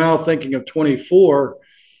smile thinking of 24,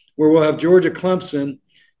 where we'll have Georgia Clemson,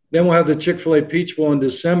 then we'll have the Chick-fil-A Peach Bowl in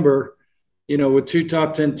December, with 2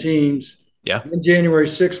 top 10 teams. Yeah. Then January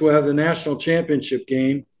 6th, we'll have the national championship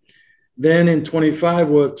game. Then in 25,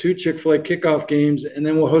 we'll have 2 Chick-fil-A kickoff games, and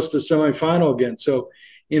then we'll host the semifinal again. So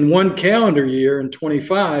in one calendar year, in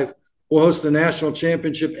 25, we'll host the national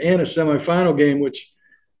championship and a semifinal game, which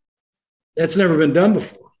that's never been done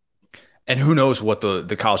before. And who knows what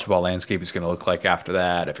the college football landscape is going to look like after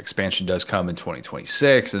that, if expansion does come in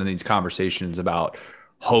 2026, and then these conversations about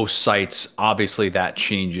host sites, obviously that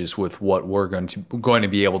changes with what we're going to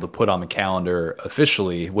be able to put on the calendar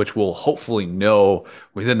officially, which we'll hopefully know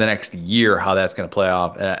within the next year how that's going to play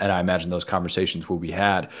off. And I imagine those conversations will be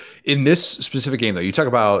had. In this specific game, though, you talk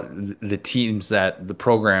about the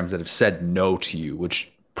programs that have said no to you,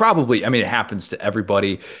 which probably, it happens to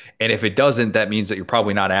everybody. And if it doesn't, that means that you're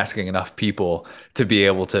probably not asking enough people to be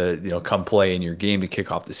able to, come play in your game to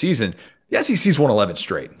kick off the season. The SEC's won 11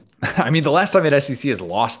 straight. The last time that SEC has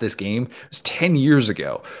lost this game was 10 years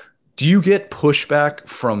ago. Do you get pushback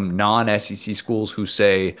from non-SEC schools who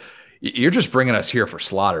say, you're just bringing us here for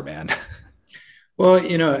slaughter, man? Well,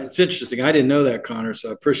 it's interesting. I didn't know that, Connor,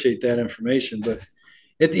 so I appreciate that information. But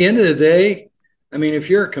at the end of the day, I mean, if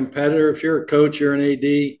you're a competitor, if you're a coach, you're an AD,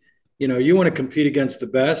 you want to compete against the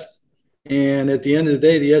best. And at the end of the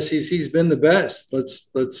day, the SEC's been the best.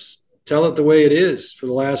 Let's tell it the way it is. For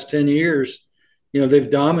the last 10 years, they've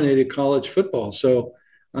dominated college football. So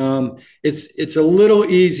it's a little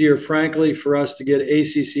easier, frankly, for us to get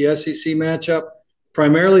ACC SEC matchup,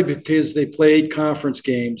 primarily because they played conference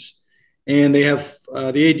games, and they have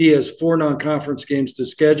the AD has 4 non-conference games to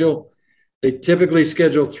schedule. They typically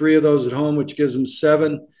schedule 3 of those at home, which gives them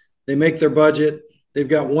 7. They make their budget. They've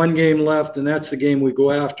got 1 game left, and that's the game we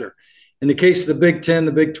go after. In the case of the Big Ten,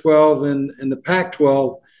 the Big 12, and the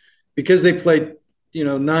Pac-12, because they played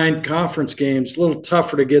 9 conference games, a little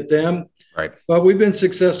tougher to get them. Right. But we've been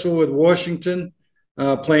successful with Washington,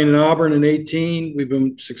 playing in Auburn in 2018. We've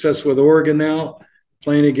been successful with Oregon now,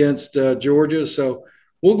 playing against Georgia. So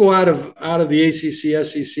we'll go out of the ACC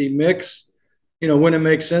SEC mix, when it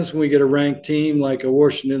makes sense, when we get a ranked team like a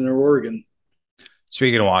Washington or Oregon.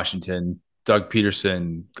 Speaking of Washington, Doug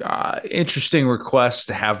Peterson, interesting request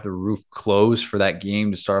to have the roof closed for that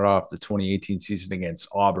game to start off the 2018 season against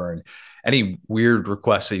Auburn. Any weird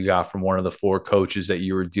requests that you got from one of the 4 coaches that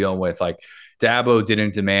you were dealing with? Like Dabo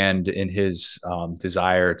didn't demand in his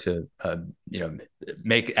desire to,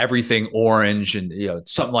 make everything orange and,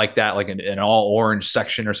 something like that, like an all orange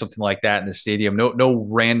section or something like that in the stadium. No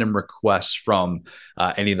random requests from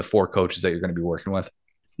any of the 4 coaches that you're going to be working with.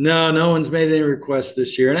 No one's made any requests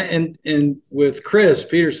this year, and with Chris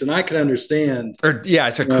Peterson, I can understand. I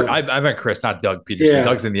said I meant Chris, not Doug Peterson. Yeah.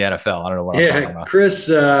 Doug's in the NFL. I don't know what I'm talking about. Chris,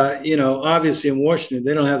 obviously in Washington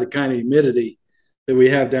they don't have the kind of humidity that we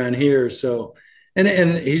have down here. So, and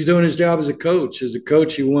he's doing his job as a coach. As a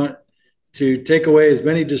coach, you want to take away as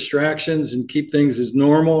many distractions and keep things as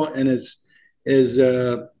normal and as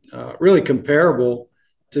really comparable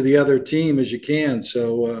to the other team as you can.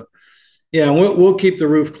 So. We'll keep the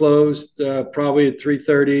roof closed probably at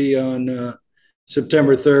 3:30 on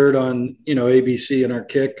September 3rd on ABC and our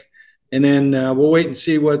kick, and then we'll wait and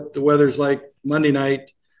see what the weather's like Monday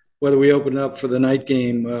night, whether we open it up for the night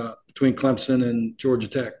game between Clemson and Georgia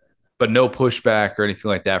Tech. But no pushback or anything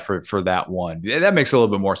like that for that one. That makes a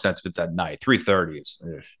little bit more sense if it's at night. 3:30 is.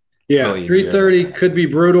 Really 3:30 could be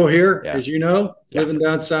brutal here, as you know, living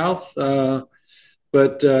down south.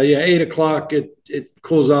 But 8 o'clock, it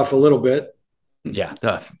cools off a little bit. Yeah,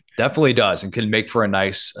 definitely does, and can make for a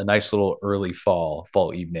nice little early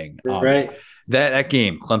fall evening. Right. That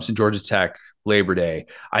game, Clemson-Georgia Tech, Labor Day.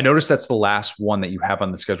 I noticed that's the last one that you have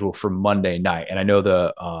on the schedule for Monday night, and I know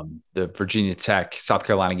the Virginia Tech South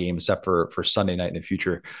Carolina game is set for Sunday night in the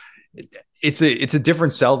future. It's a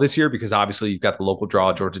different sell this year because obviously you've got the local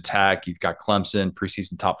draw, Georgia Tech, you've got Clemson,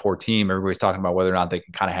 preseason top 4 team. Everybody's talking about whether or not they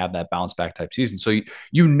can kind of have that bounce back type season. So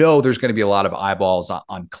there's going to be a lot of eyeballs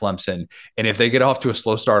on Clemson. And if they get off to a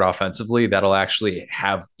slow start offensively, that'll actually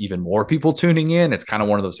have even more people tuning in. It's kind of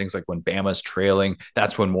one of those things like when Bama's trailing,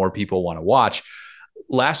 that's when more people want to watch.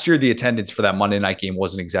 Last year, the attendance for that Monday night game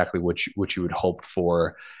wasn't exactly what you would hope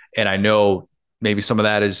for. And I know maybe some of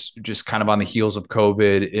that is just kind of on the heels of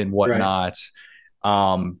COVID and whatnot.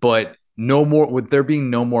 Right. But no more, with there being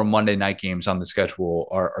no more Monday night games on the schedule,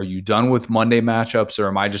 are you done with Monday matchups, or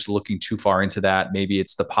am I just looking too far into that? Maybe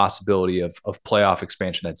it's the possibility of playoff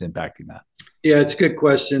expansion that's impacting that. Yeah, it's a good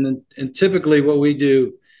question. And typically what we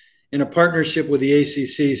do in a partnership with the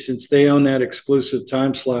ACC, since they own that exclusive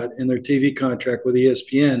time slot in their TV contract with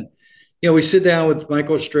ESPN, we sit down with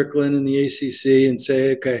Michael Strickland and the ACC and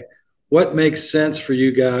say, okay, what makes sense for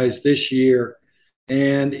you guys this year?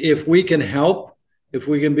 And if we can help, if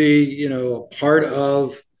we can be, a part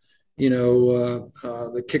of,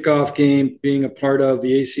 the kickoff game, being a part of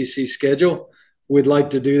the ACC schedule, we'd like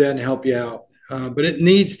to do that and help you out. But it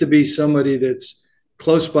needs to be somebody that's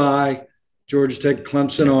close by. Georgia Tech,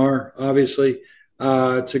 Clemson are, obviously.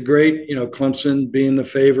 It's a great, Clemson being the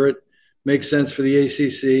favorite, makes sense for the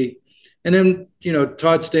ACC. And then,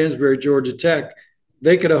 Todd Stansbury, Georgia Tech,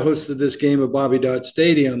 they could have hosted this game at Bobby Dodd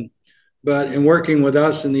Stadium, but in working with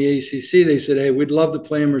us in the ACC, they said, hey, we'd love to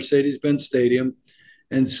play in Mercedes-Benz Stadium.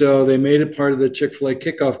 And so they made it part of the Chick-fil-A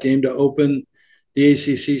Kickoff Game to open the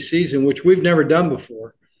ACC season, which we've never done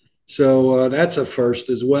before. So that's a first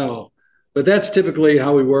as well. But that's typically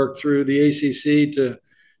how we work through the ACC to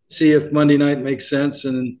see if Monday night makes sense.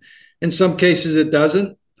 And in some cases it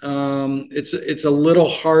doesn't. It's a little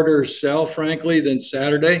harder sell, frankly, than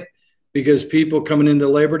Saturday, because people coming into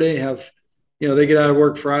Labor Day have, they get out of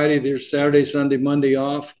work Friday, there's Saturday, Sunday, Monday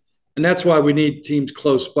off. And that's why we need teams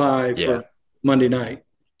close by for Monday night.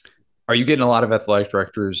 Are you getting a lot of athletic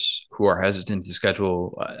directors who are hesitant to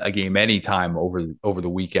schedule a game anytime over the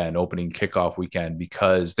weekend, opening kickoff weekend,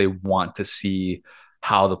 because they want to see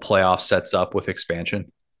how the playoff sets up with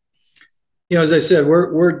expansion? As I said,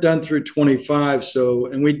 we're done through 25. So,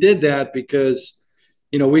 and we did that because,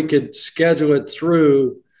 we could schedule it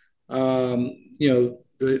through,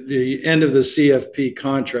 the end of the CFP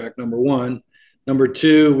contract, number one. Number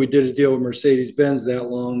two, we did a deal with Mercedes-Benz that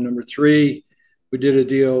long. Number three, we did a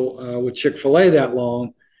deal with Chick-fil-A that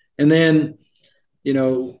long. And then,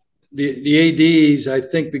 the ADs, I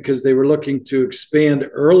think because they were looking to expand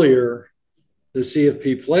earlier the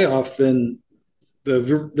CFP playoff than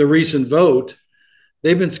the recent vote,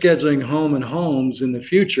 they've been scheduling home and homes in the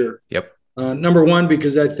future. Yep. Number one,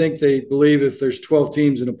 because I think they believe if there's 12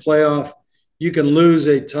 teams in a playoff, you can lose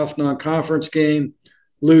a tough non-conference game,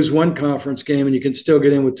 lose one conference game, and you can still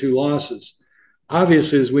get in with 2 losses.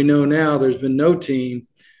 Obviously, as we know now, there's been no team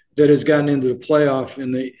that has gotten into the playoff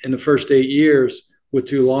in the first 8 years with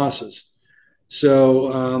 2 losses.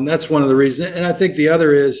 So that's one of the reasons. And I think the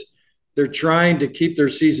other is they're trying to keep their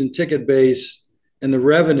season ticket base and the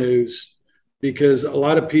revenues, because a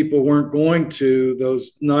lot of people weren't going to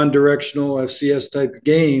those non-directional FCS type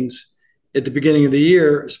games at the beginning of the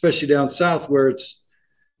year, especially down south where it's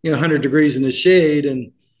 100 degrees in the shade,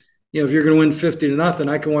 and if you're going to win 50-0,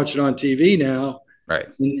 I can watch it on TV now, right?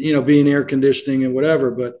 And be in air conditioning and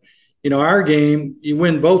whatever. But our game, you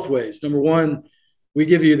win both ways. Number one, we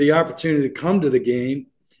give you the opportunity to come to the game.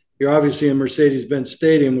 You're obviously in Mercedes-Benz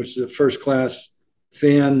Stadium, which is a first-class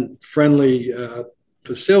fan-friendly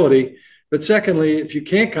facility. But secondly, if you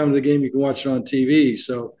can't come to the game, you can watch it on TV.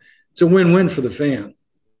 So it's a win-win for the fan.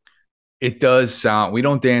 It does sound, we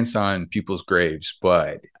don't dance on people's graves,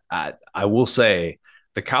 but I will say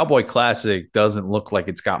the Cowboy Classic doesn't look like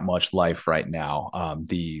it's got much life right now.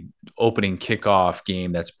 The opening kickoff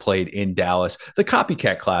game that's played in Dallas, the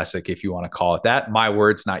Copycat Classic, if you want to call it that, my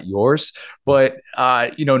words, not yours, but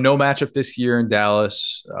no matchup this year in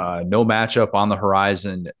Dallas, no matchup on the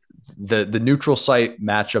horizon. The neutral site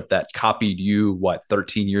matchup that copied you,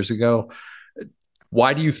 13 years ago?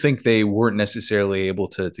 Why do you think they weren't necessarily able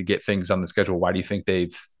to get things on the schedule? Why do you think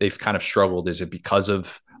they've kind of struggled? Is it because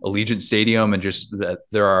of Allegiant Stadium and just that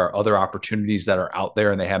there are other opportunities that are out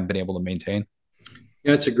there and they haven't been able to maintain?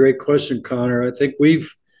 Yeah, that's a great question, Connor. I think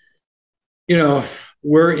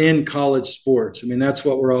we're in college sports. I mean, that's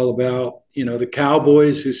what we're all about. The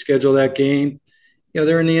Cowboys who schedule that game,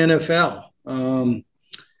 they're in the NFL.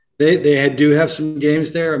 They do have some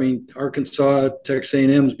games there. I mean, Arkansas, Texas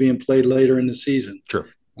A&M is being played later in the season. Sure.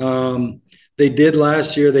 They did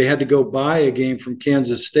last year. They had to go buy a game from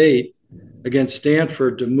Kansas State against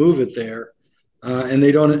Stanford to move it there. And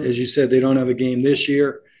they don't, as you said, they don't have a game this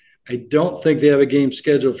year. I don't think they have a game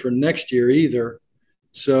scheduled for next year either.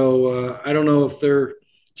 So I don't know if they're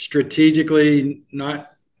strategically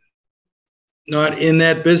not in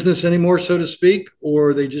that business anymore, so to speak,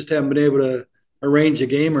 or they just haven't been able to arrange a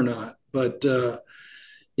game or not. But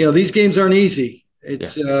these games aren't easy.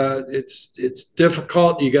 It's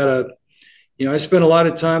difficult. You got to, I spent a lot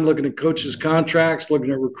of time looking at coaches' contracts,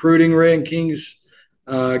 looking at recruiting rankings,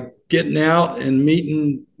 getting out and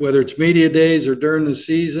meeting, whether it's media days or during the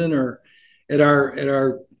season or at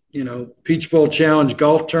our Peach Bowl Challenge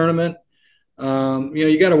golf tournament.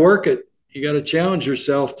 You got to work it. You got to challenge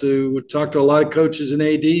yourself to talk to a lot of coaches and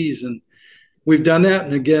ADs, and we've done that.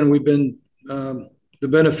 And again, we've been the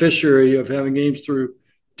beneficiary of having games through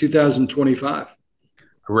 2025.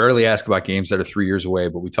 I rarely ask about games that are 3 years away,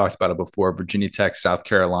 but we talked about it before. Virginia Tech, South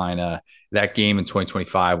Carolina. That game in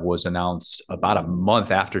 2025 was announced about a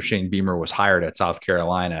month after Shane Beamer was hired at South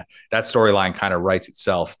Carolina. That storyline kind of writes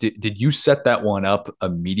itself. Did you set that one up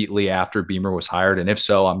immediately after Beamer was hired? And if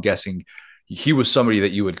so, I'm guessing he was somebody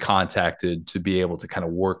that you had contacted to be able to kind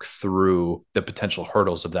of work through the potential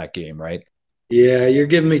hurdles of that game, right? Yeah, you're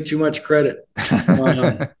giving me too much credit.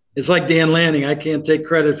 It's like Dan Lanning. I can't take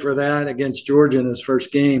credit for that against Georgia in his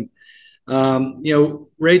first game.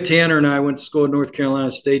 Ray Tanner and I went to school at North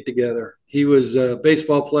Carolina State together. He was a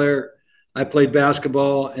baseball player. I played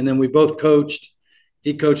basketball, and then we both coached.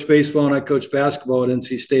 He coached baseball, and I coached basketball at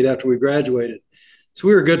NC State after we graduated. So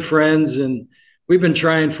we were good friends, and we've been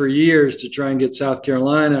trying for years to try and get South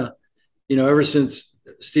Carolina, ever since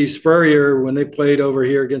Steve Spurrier, when they played over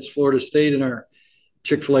here against Florida State in our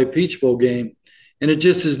Chick-fil-A Peach Bowl game. And it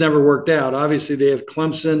just has never worked out. Obviously, they have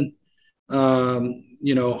Clemson,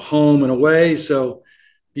 home and away. So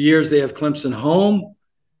the years they have Clemson home,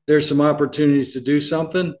 there's some opportunities to do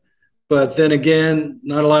something. But then again,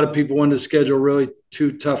 not a lot of people wanted to schedule really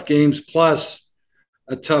 2 tough games plus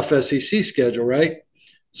a tough SEC schedule, right?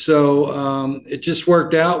 So it just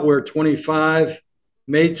worked out where 25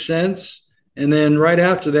 made sense. And then right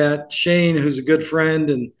after that, Shane, who's a good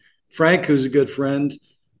friend, and Frank, who's a good friend,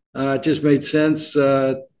 It just made sense,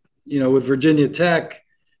 with Virginia Tech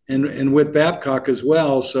and Whit Babcock as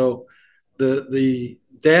well. So the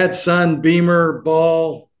dad son Beamer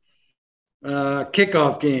ball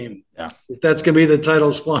kickoff game. Yeah. If that's going to be the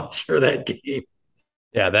title sponsor of that game.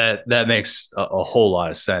 Yeah, that makes a whole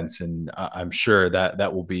lot of sense. And I'm sure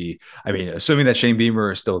that will be, I mean, assuming that Shane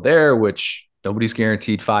Beamer is still there, which nobody's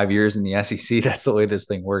guaranteed 5 years in the SEC. That's the way this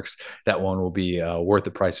thing works. That one will be worth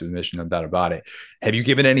the price of admission, no doubt about it. Have you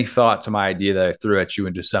given any thought to my idea that I threw at you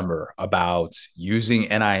in December about using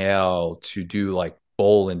NIL to do like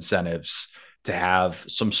bowl incentives, to have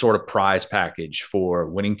some sort of prize package for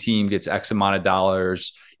winning team gets X amount of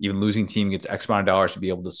dollars, even losing team gets X amount of dollars, to be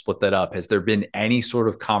able to split that up? Has there been any sort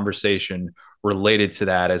of conversation related to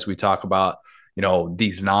that as we talk about,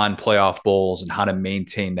 these non-playoff bowls and how to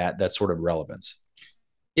maintain that sort of relevance?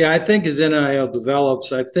 Yeah, I think as NIL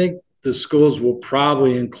develops, I think the schools will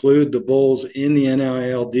probably include the bowls in the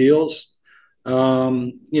NIL deals.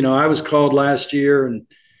 I was called last year and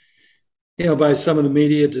by some of the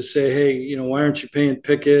media to say, hey, why aren't you paying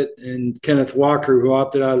Pickett and Kenneth Walker, who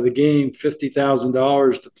opted out of the game,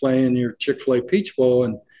 $50,000 to play in your Chick-fil-A Peach Bowl?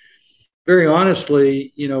 And very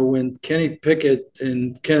honestly, when Kenny Pickett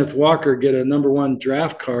and Kenneth Walker get a number one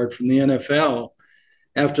draft card from the NFL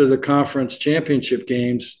after the conference championship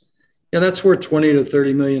games, that's worth $20 to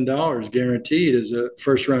 $30 million guaranteed as a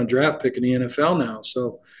first round draft pick in the NFL now.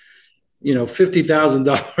 So,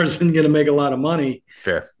 $50,000 isn't going to make a lot of money.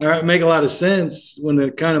 Fair. All right, make a lot of sense when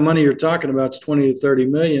the kind of money you're talking about is 20 to 30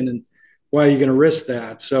 million, and why are you going to risk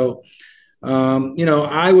that? So,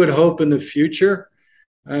 I would hope in the future,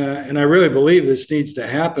 and I really believe this needs to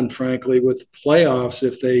happen, frankly, with playoffs,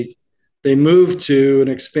 if they move to an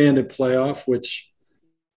expanded playoff, which,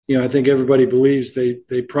 I think everybody believes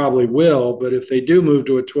they probably will. But if they do move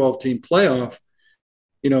to a 12-team playoff,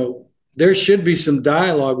 there should be some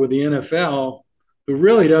dialogue with the NFL, who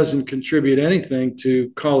really doesn't contribute anything to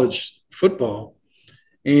college football.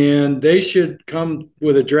 And they should come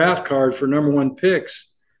with a draft card for number one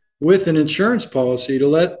picks with an insurance policy to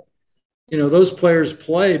let, those players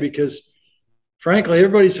play, because frankly,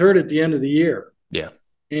 everybody's hurt at the end of the year. Yeah.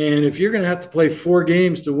 And if you're going to have to play 4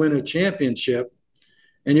 games to win a championship,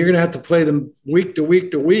 and you're going to have to play them week to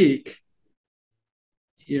week to week,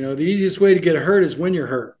 the easiest way to get hurt is when you're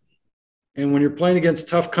hurt. And when you're playing against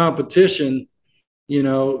tough competition,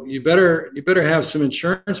 you better have some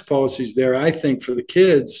insurance policies there, I think, for the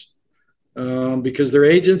kids, because their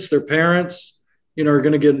agents, their parents, are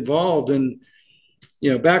going to get involved. And,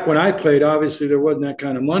 back when I played, obviously there wasn't that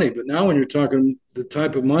kind of money. But now when you're talking the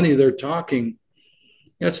type of money they're talking,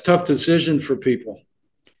 that's a tough decision for people.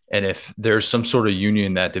 And if there's some sort of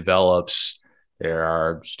union that develops, there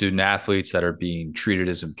are student athletes that are being treated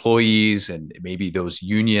as employees, and maybe those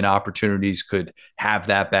union opportunities could have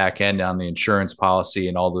that back end on the insurance policy,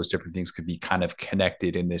 and all those different things could be kind of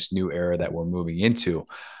connected in this new era that we're moving into.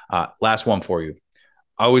 Last one for you.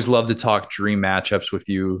 I always love to talk dream matchups with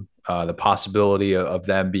you, the possibility of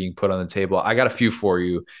them being put on the table. I got a few for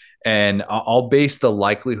you, and I'll base the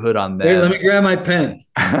likelihood on them. Wait, let me grab my pen.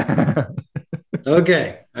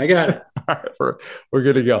 Okay, I got it. All right, we're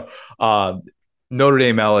good to go. Notre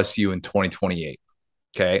Dame LSU in 2028.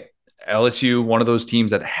 Okay. LSU, one of those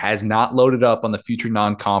teams that has not loaded up on the future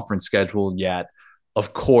non-conference schedule yet.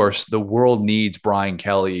 Of course, the world needs Brian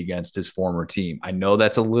Kelly against his former team. I know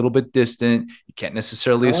that's a little bit distant. You can't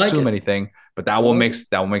necessarily assume anything, but that one makes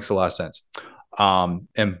a lot of sense.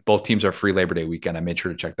 And both teams are free Labor Day weekend. I made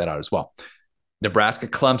sure to check that out as well. Nebraska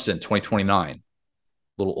Clemson 2029. A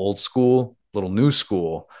little old school, little new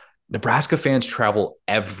school. Nebraska fans travel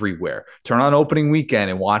everywhere. Turn on opening weekend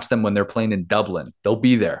and watch them when they're playing in Dublin. They'll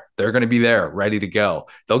be there. They're going to be there, ready to go.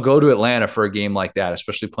 They'll go to Atlanta for a game like that,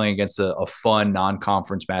 especially playing against a fun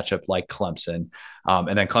non-conference matchup like Clemson.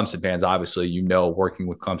 And then Clemson fans, obviously, working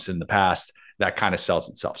with Clemson in the past, that kind of sells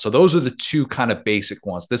itself. So those are the two kind of basic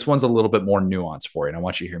ones. This one's a little bit more nuanced for you, and I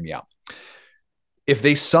want you to hear me out. If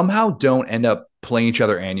they somehow don't end up playing each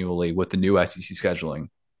other annually with the new SEC scheduling,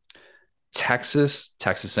 Texas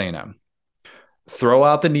A&M. Throw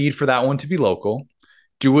out the need for that one to be local.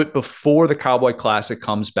 Do it before the Cowboy Classic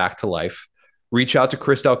comes back to life. Reach out to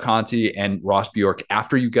Chris Del Conte and Ross Bjork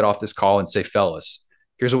after you get off this call and say, fellas,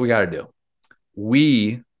 here's what we got to do.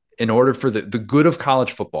 We, in order for the good of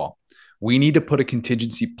college football, we need to put a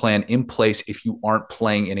contingency plan in place if you aren't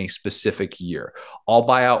playing in a specific year. I'll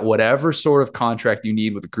buy out whatever sort of contract you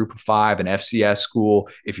need with a group of 5, an FCS school.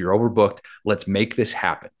 If you're overbooked, let's make this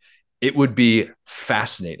happen. It would be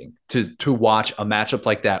fascinating to watch a matchup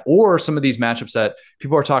like that, or some of these matchups that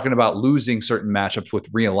people are talking about losing certain matchups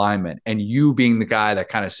with realignment, and you being the guy that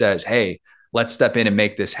kind of says, hey, let's step in and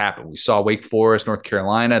make this happen. We saw Wake Forest, North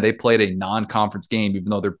Carolina. They played a non-conference game, even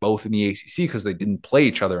though they're both in the ACC because they didn't play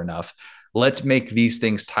each other enough. Let's make these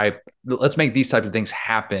types of things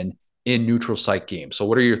happen in neutral site games. So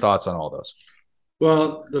what are your thoughts on all those?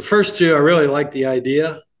 Well, the first two, I really like the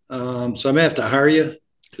idea. So I may have to hire you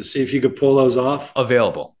to see if you could pull those off.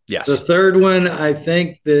 Available, yes. The third one, I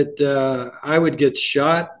think that I would get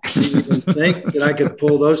shot to even think that I could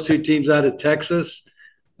pull those two teams out of Texas.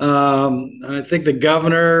 I think the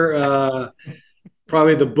governor,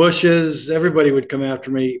 probably the Bushes, everybody would come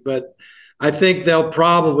after me. But I think they'll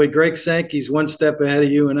probably, Greg Sankey's one step ahead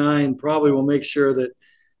of you and I, and probably will make sure that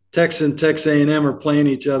Texas and Texas A&M are playing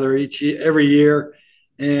each other every year.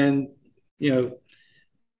 And,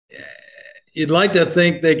 you'd like to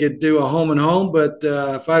think they could do a home and home, but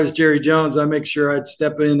if I was Jerry Jones, I'd make sure I'd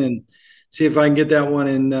step in and see if I can get that one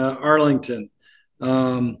in Arlington.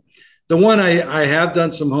 The one I have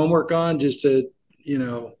done some homework on just to,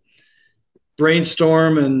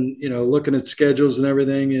 brainstorm and, looking at schedules and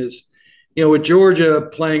everything is, with Georgia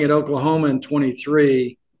playing at Oklahoma in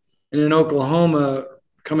 23 and in Oklahoma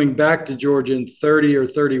coming back to Georgia in 30 or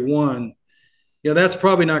 31, that's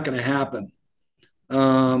probably not going to happen.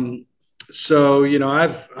 So,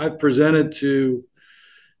 I've presented to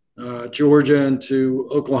Georgia and to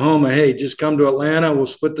Oklahoma, hey, just come to Atlanta. We'll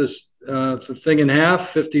split this thing in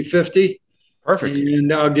half, 50-50. Perfect.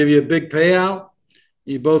 And I'll give you a big payout.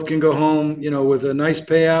 You both can go home, with a nice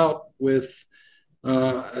payout, with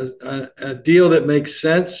a deal that makes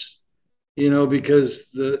sense,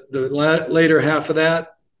 because the later half of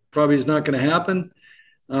that probably is not going to happen.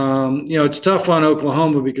 It's tough on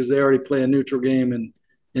Oklahoma because they already play a neutral game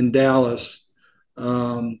in Dallas.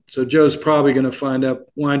 So Joe's probably going to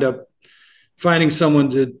wind up finding someone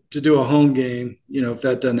to do a home game, if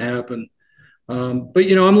that doesn't happen. But,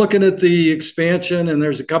 I'm looking at the expansion, and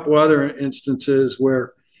there's a couple other instances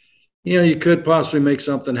where, you could possibly make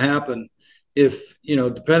something happen if,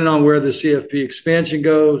 depending on where the CFP expansion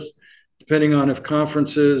goes, depending on if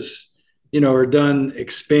conferences, are done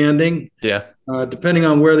expanding. Yeah. Depending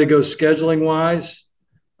on where they go scheduling wise.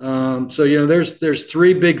 So, there's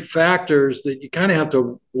three big factors that you kind of have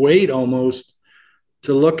to wait almost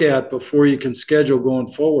to look at before you can schedule going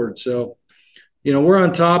forward. So, we're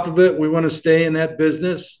on top of it. We want to stay in that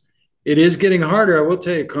business. It is getting harder. I will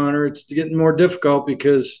tell you, Connor, it's getting more difficult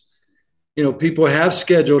because, people have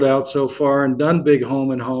scheduled out so far and done big home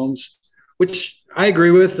and homes, which I agree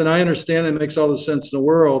with. And I understand it makes all the sense in the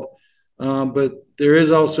world. But there is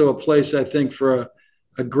also a place, I think, for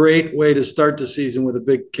a great way to start the season with a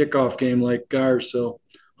big kickoff game like ours. So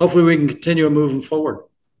hopefully we can continue moving forward.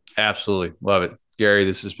 Absolutely. Love it. Gary,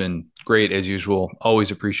 this has been great as usual.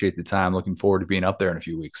 Always appreciate the time. Looking forward to being up there in a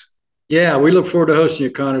few weeks. Yeah, we look forward to hosting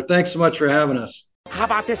you, Connor. Thanks so much for having us. How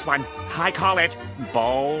about this one? I call it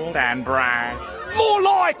Bold and Brash. More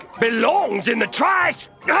like belongs in the trash.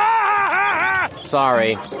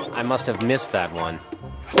 Sorry, I must have missed that one.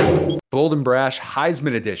 Bold and Brash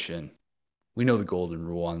Heisman edition. We know the golden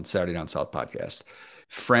rule on Saturday Down South podcast.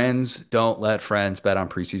 Friends don't let friends bet on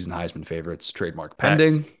preseason Heisman favorites. Trademark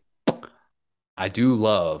pending. I do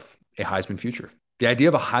love a Heisman future. The idea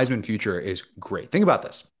of a Heisman future is great. Think about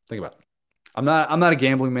this. Think about it. I'm not a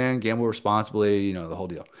gambling man. Gamble responsibly, the whole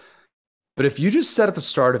deal. But if you just said at the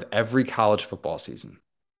start of every college football season,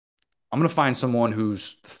 I'm going to find someone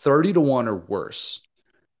who's 30-1 or worse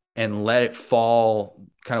and let it fall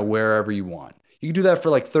kind of wherever you want. You can do that for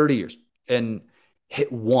like 30 years and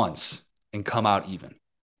hit once and come out even,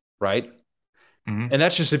 right? Mm-hmm. And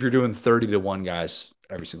that's just if you're doing 30-1 guys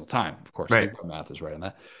every single time. Of course, right. The math is right on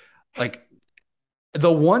that. Like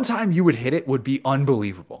the one time you would hit it would be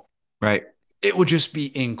unbelievable. Right. It would just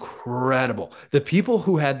be incredible. The people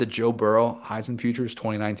who had the Joe Burrow Heisman futures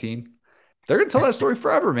 2019, they're going to tell that story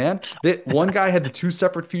forever, man. That one guy had the two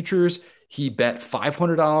separate futures. He bet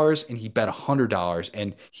 $500 and he bet $100,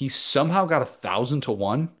 and he somehow got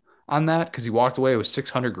 1,000-1 on that because he walked away with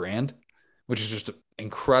 $600,000, which is just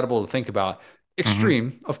incredible to think about.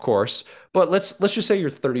 Extreme, of course, but let's just say you're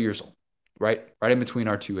 30 years old, right? Right in between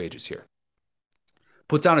our two ages here.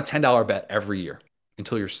 Put down a $10 bet every year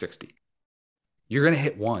until you're 60. You're going to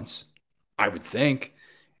hit once, I would think.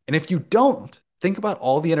 And if you don't, think about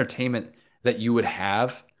all the entertainment that you would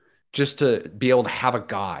have just to be able to have a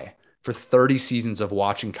guy for 30 seasons of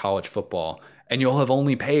watching college football, and you'll have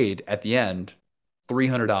only paid at the end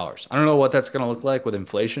 $300. I don't know what that's going to look like with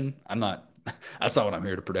inflation. That's not what I'm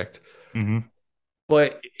here to predict. Mm-hmm.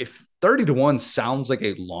 But if 30-1 sounds like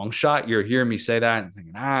a long shot, you're hearing me say that and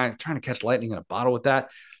thinking, trying to catch lightning in a bottle with that.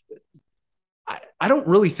 I don't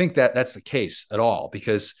really think that that's the case at all,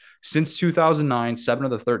 because since 2009, 7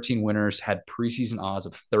 of the 13 winners had preseason odds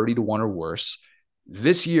of 30-1 or worse.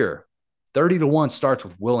 This year, 30-1 starts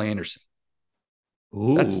with Will Anderson.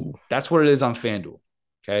 Ooh. That's what it is on FanDuel.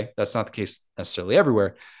 Okay. That's not the case necessarily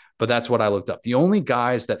everywhere, but that's what I looked up. The only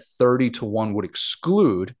guys that 30-1 would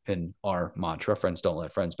exclude in our mantra, friends don't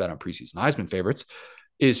let friends bet on preseason Heisman favorites,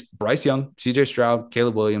 is Bryce Young, CJ Stroud,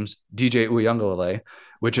 Caleb Williams, DJ Uiagalelei,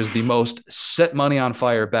 which is the most set money on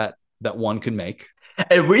fire bet that one can make.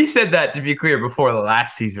 And we said that, to be clear, before the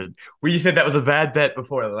last season. We said that was a bad bet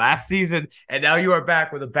before the last season, and now you are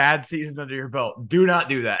back with a bad season under your belt. Do not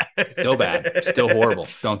do that. Still bad. Still horrible.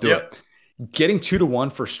 Don't do it. Getting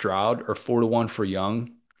 2-1 for Stroud or 4-1 for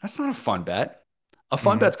Young, that's not a fun bet. A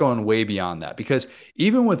fun bet's going way beyond that, because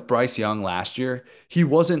even with Bryce Young last year, he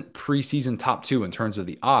wasn't preseason top 2 in terms of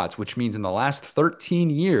the odds, which means in the last 13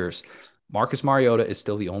 years, Marcus Mariota is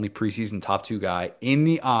still the only preseason top 2 guy in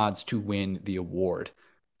the odds to win the award.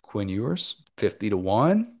 Quinn Ewers,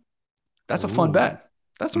 50-1. That's a fun bet.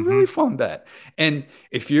 That's a really fun bet. And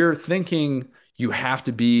if you're thinking you have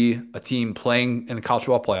to be a team playing in the college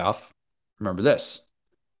football playoff, remember this.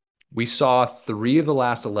 We saw 3 of the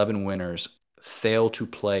last 11 winners fail to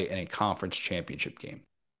play in a conference championship game.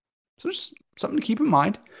 So there's something to keep in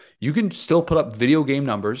mind. You can still put up video game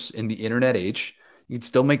numbers in the internet age. You can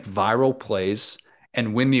still make viral plays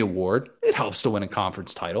and win the award. It helps to win a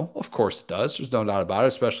conference title. Of course it does. There's no doubt about it,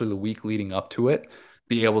 especially the week leading up to it.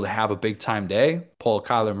 Be able to have a big time day, pull a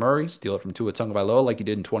Kyler Murray, steal it from Tua Tagovailoa like you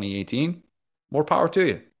did in 2018. More power to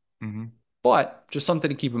you. But just something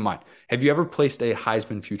to keep in mind. Have you ever placed a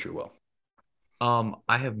Heisman future, Will?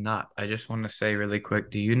 I have not. I just want to say really quick,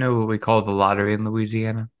 do you know what we call the lottery in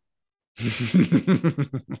Louisiana? This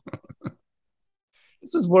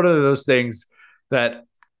is one of those things that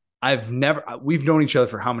we've known each other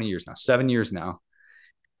for how many years now? 7 years now.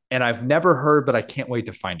 And I've never heard, but I can't wait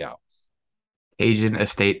to find out. Cajun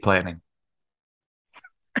estate planning.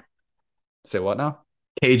 Say what now?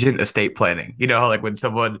 Cajun estate planning. You know how like when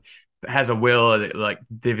someone has a will and it like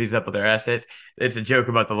divvies up with their assets, it's a joke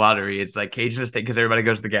about the lottery. It's like Cajun estate because everybody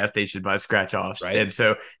goes to the gas station, buys scratch offs. Right. And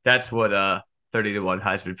so that's what 30-1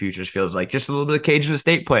 Heisman futures feels like. Just a little bit of Cajun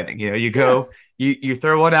estate planning. You know, you go, you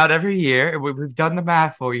throw one out every year. We've done the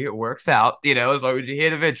math for you. It works out, you know, as long as you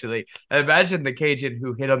hit eventually. And imagine the Cajun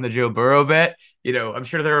who hit on the Joe Burrow bet. You know, I'm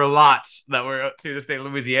sure there are lots that were through the state of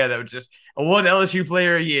Louisiana that was just a one LSU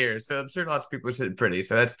player a year. So I'm sure lots of people are sitting pretty.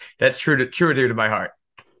 So that's true and dear to my heart.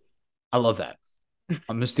 I love that. I'm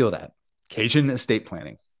going to steal that. Cajun estate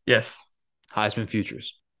planning. Yes. Heisman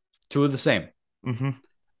futures. 2 of the same. Mm-hmm.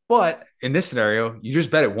 But in this scenario, you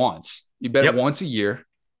just bet it once. You bet it once a year.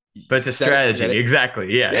 But it's a strategy.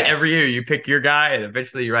 Exactly. Yeah. Every year you pick your guy and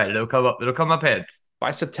eventually you're right. It'll come up heads.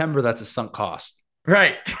 By September, that's a sunk cost.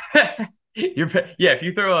 Right. If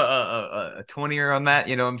you throw a 20er on that,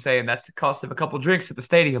 you know what I'm saying? That's the cost of a couple drinks at the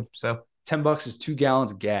stadium. So $10 is 2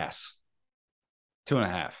 gallons of gas.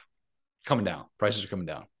 2.5. Coming down. Prices are coming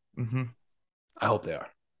down. Mm-hmm. I hope they are.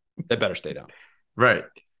 They better stay down. Right.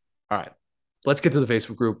 All right. Let's get to the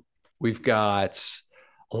Facebook group. We've got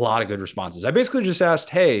a lot of good responses. I basically just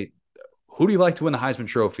asked, hey, who do you like to win the Heisman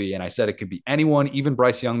Trophy? And I said it could be anyone, even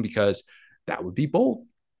Bryce Young, because that would be bold.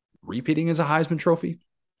 Repeating as a Heisman Trophy,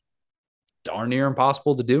 darn near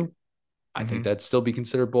impossible to do. I think that'd still be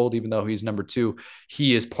considered bold, even though he's number 2.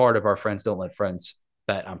 He is part of our friends don't let friends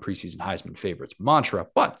bet on preseason Heisman favorites mantra,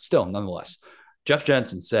 but still, nonetheless. Jeff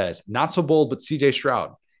Jensen says, not so bold, but CJ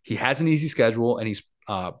Stroud. He has an easy schedule, and he's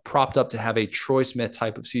propped up to have a Troy Smith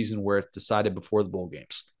type of season where it's decided before the bowl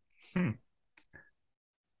games.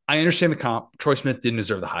 I understand the comp. Troy Smith didn't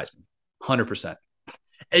deserve the Heisman. 100%.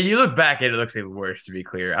 And you look back and it looks even worse, to be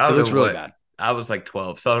clear. It looks really bad. I was like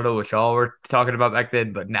 12, so I don't know what y'all were talking about back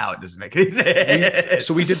then, but now it doesn't make any sense.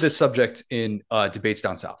 So we did this subject in debates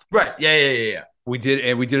down south. Right. Yeah. We did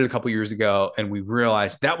it a couple years ago, and we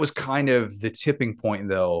realized that was kind of the tipping point,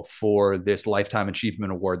 though, for this Lifetime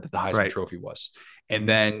Achievement Award that the Heisman Trophy was. And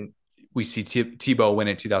then we see Tebow win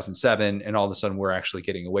in 2007, and all of a sudden we're actually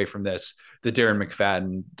getting away from this. The Darren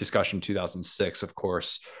McFadden discussion in 2006, of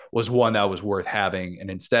course, was one that was worth having. And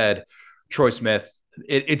instead, Troy Smith,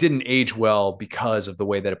 it didn't age well because of the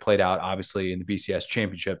way that it played out, obviously, in the BCS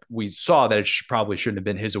championship. We saw that it probably shouldn't have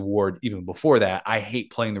been his award even before that. I hate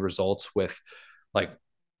playing the results with,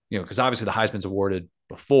 because obviously the Heisman's awarded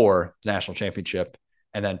before the national championship.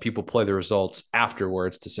 And then people play the results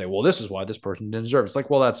afterwards to say, well, this is why this person didn't deserve it. It's like,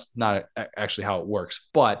 well, that's not actually how it works.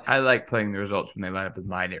 But I like playing the results when they line up with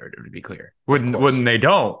my narrative, to be clear. When they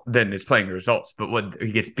don't, then it's playing the results. But when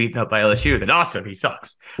he gets beaten up by LSU, then awesome, he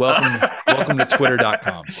sucks. Welcome to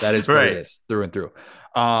Twitter.com. That is what right. it is, through and through.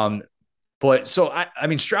 But so, I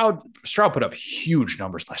mean, Stroud put up huge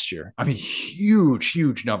numbers last year. I mean,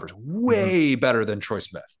 huge numbers, way better than Troy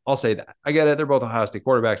Smith. I'll say that. I get it. They're both Ohio State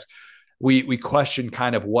quarterbacks. We question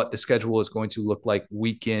kind of what the schedule is going to look like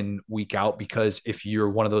week in, week out, because if you're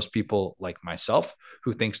one of those people like myself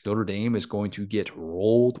who thinks Notre Dame is going to get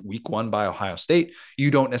rolled week 1 by Ohio State,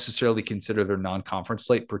 you don't necessarily consider their non-conference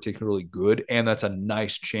slate particularly good. And that's a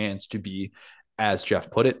nice chance to be, as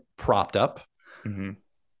Jeff put it, propped up. Mm-hmm.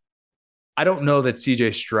 I don't know that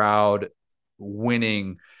CJ Stroud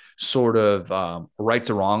winning sort of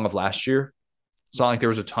rights a wrong of last year. It's not like there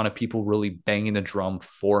was a ton of people really banging the drum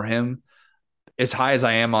for him. As high as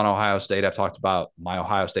I am on Ohio State, I've talked about my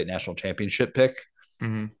Ohio State national championship pick.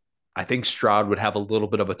 Mm-hmm. I think Stroud would have a little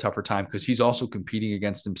bit of a tougher time because he's also competing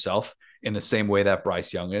against himself in the same way that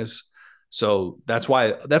Bryce Young is. So that's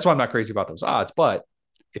why I'm not crazy about those odds. But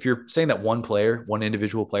if you're saying that one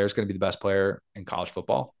individual player is going to be the best player in college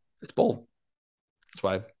football, it's bold. That's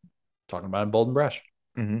why I'm talking about it, bold and brash.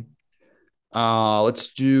 Mm-hmm.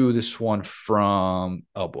 Let's do this one from,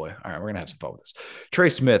 oh boy. All right, we're going to have some fun with this. Trey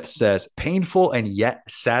Smith says, painful and yet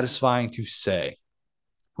satisfying to say.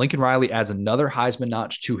 Lincoln Riley adds another Heisman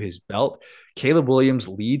notch to his belt. Caleb Williams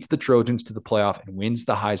leads the Trojans to the playoff and wins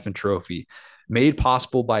the Heisman Trophy, made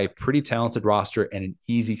possible by a pretty talented roster and an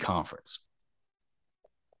easy conference.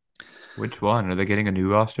 Which one? Are they getting a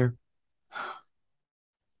new roster?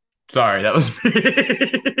 Sorry, that was me.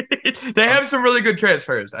 They have some really good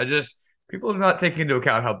transfers. People are not taking into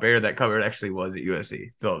account how bare that cupboard actually was at USC.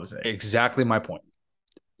 That's all I'm saying. Exactly my point.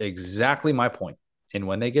 And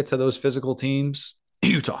when they get to those physical teams,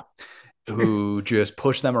 Utah, who just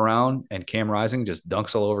push them around, and Cam Rising just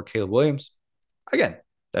dunks all over Caleb Williams. Again,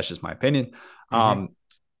 that's just my opinion. Mm-hmm.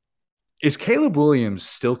 Is Caleb Williams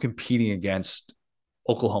still competing against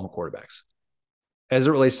Oklahoma quarterbacks as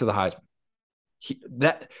it relates to the Heisman?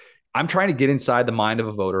 I'm trying to get inside the mind of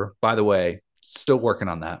a voter. By the way, still working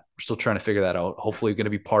on that. We're still trying to figure that out. Hopefully going to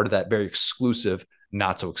be part of that very exclusive,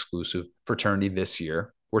 not so exclusive fraternity this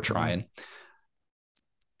year. We're trying.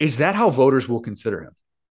 Mm-hmm. Is that how voters will consider him?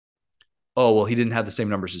 Oh, well, he didn't have the same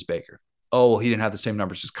numbers as Baker. Oh, well, he didn't have the same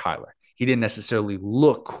numbers as Kyler. He didn't necessarily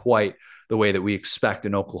look quite the way that we expect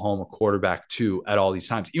an Oklahoma quarterback to at all these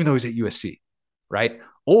times, even though he's at USC, right?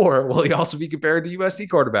 Or will he also be compared to USC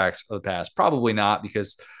quarterbacks of the past? Probably not,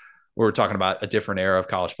 because we're talking about a different era of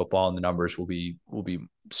college football, and the numbers will be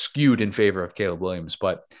skewed in favor of Caleb Williams.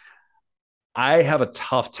 But I have a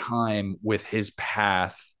tough time with his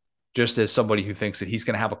path, just as somebody who thinks that he's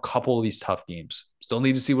going to have a couple of these tough games. Still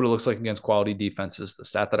need to see what it looks like against quality defenses. The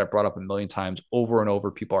stat that I brought up a million times over and over,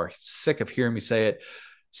 people are sick of hearing me say it,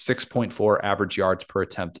 6.4 average yards per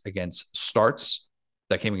attempt against starts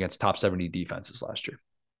that came against top 70 defenses last year.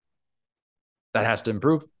 That has to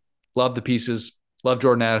improve. Love the pieces. Love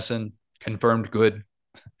Jordan Addison. Confirmed good.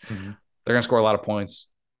 Mm-hmm. They're going to score a lot of points.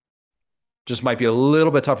 Just might be a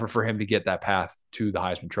little bit tougher for him to get that path to the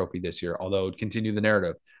Heisman Trophy this year, although it would continue the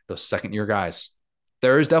narrative. Those second-year guys.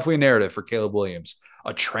 There is definitely a narrative for Caleb Williams,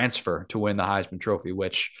 a transfer to win the Heisman Trophy,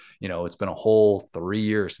 which, it's been a whole 3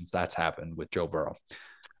 years since that's happened with Joe Burrow.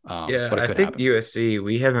 But I think happen. USC,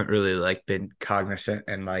 we haven't really been cognizant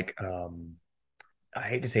and I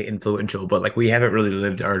hate to say influential, but we haven't really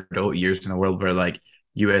lived our adult years in a world where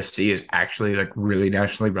USC is actually really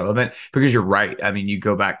nationally relevant, because you're right. I mean, you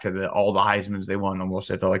go back to all the Heismans they won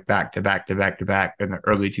almost, I felt back to back in the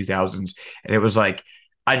early 2000s. And it was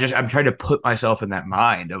I'm trying to put myself in that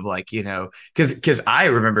mind of because I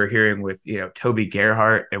remember hearing with, Toby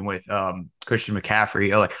Gerhart and with Christian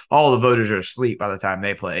McCaffrey, all the voters are asleep by the time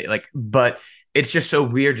they play. But it's just so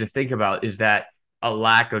weird to think about, is that a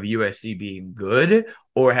lack of USC being good,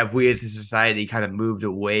 or have we as a society kind of moved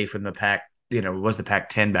away from the Pac? Was the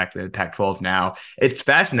Pac-10 back then, Pac-12 now? It's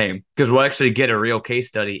fascinating because we'll actually get a real case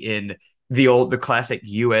study in the classic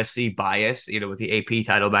USC bias, with the AP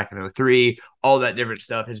title back in 2003, all that different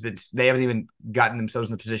stuff they haven't even gotten themselves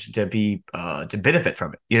in the position to be, to benefit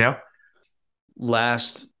from it,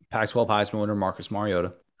 Last Pac-12 Heisman winner, Marcus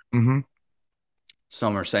Mariota. Mm-hmm.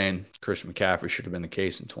 Some are saying Christian McCaffrey should have been the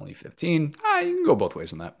case in 2015. You can go both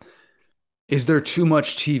ways on that. Is there too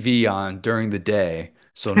much TV on during the day?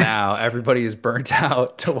 So now everybody is burnt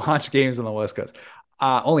out to watch games on the West Coast.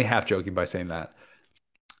 Only half joking by saying that.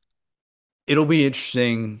 It'll be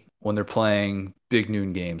interesting when they're playing big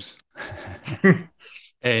noon games.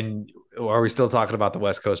 And are we still talking about the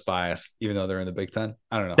West Coast bias, even though they're in the Big Ten?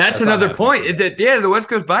 I don't know. That's another point. The West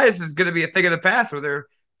Coast bias is going to be a thing of the past where they're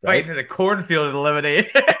fighting in a cornfield at 11 a.m.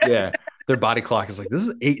 Yeah. Their body clock is like, this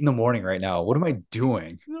is 8 a.m. right now. What am I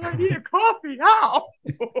doing? I need a coffee. How?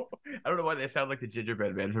 I don't know why they sound like the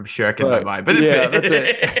gingerbread man from Shrek in my mind, but yeah, that's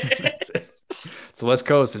it. It's the West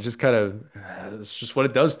Coast. It just kind of, it's just what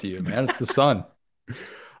it does to you, man. It's the sun.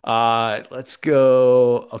 Let's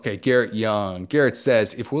go. Okay, Garrett Young. Garrett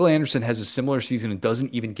says, if Will Anderson has a similar season and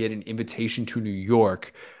doesn't even get an invitation to New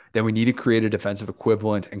York, then we need to create a defensive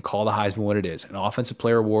equivalent and call the Heisman what it is, an offensive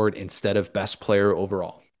player award instead of best player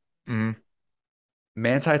overall. Mm-hmm.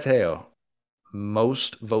 Manti Te'o,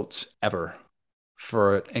 most votes ever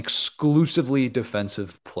for an exclusively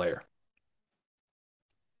defensive player.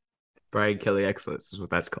 Brian Kelly excellence is what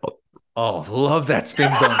that's called. Oh, love that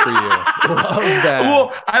spin zone for you. Love that.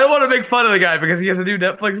 Well, I don't want to make fun of the guy because he has a new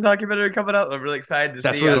Netflix documentary coming out. I'm really excited to see.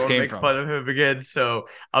 That's where this came make from. Fun of him again, so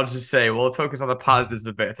I'll just say we'll focus on the positives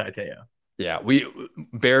of Manti Te'o. Yeah,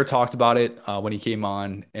 Bear talked about it when he came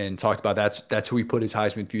on and talked about that's who he put his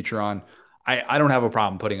Heisman future on. I don't have a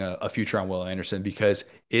problem putting a future on Will Anderson because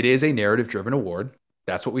it is a narrative-driven award.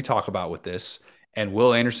 That's what we talk about with this. And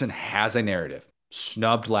Will Anderson has a narrative.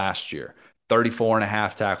 Snubbed last year,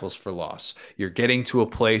 34.5 tackles for loss. You're getting to a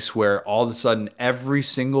place where all of a sudden every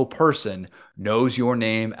single person knows your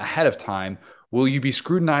name ahead of time. Will you be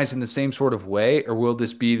scrutinized in the same sort of way, or will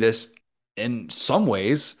this be this, in some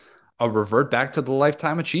ways, a revert back to the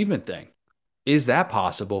lifetime achievement thing? Is that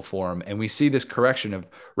possible for him? And we see this correction of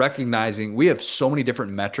recognizing we have so many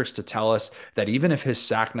different metrics to tell us that even if his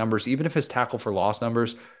sack numbers, even if his tackle for loss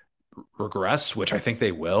numbers regress, which I think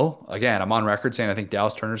they will. Again, I'm on record saying I think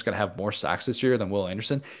Dallas Turner's going to have more sacks this year than Will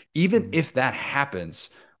Anderson. Even if that happens,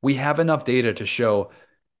 we have enough data to show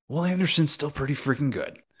Will Anderson's still pretty freaking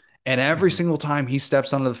good. And every single time he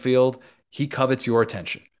steps onto the field, he covets your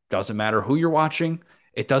attention. Doesn't matter who you're watching.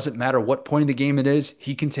 It doesn't matter what point of the game it is.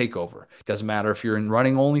 He can take over. Doesn't matter if you're in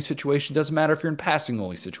running only situations. Doesn't matter if you're in passing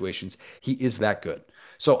only situations. He is that good.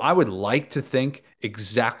 So I would like to think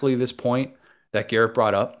exactly this point that Garrett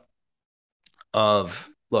brought up of,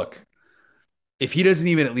 look, if he doesn't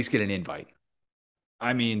even at least get an invite,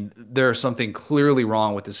 I mean, there's something clearly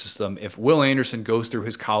wrong with the system. If Will Anderson goes through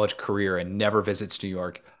his college career and never visits New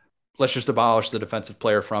York, let's just abolish the defensive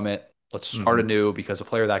player from it. Let's start anew because a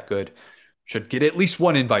player that good should get at least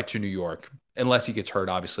one invite to New York, unless he gets hurt,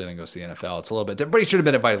 obviously, then goes to the NFL. It's a little bit different, but he should have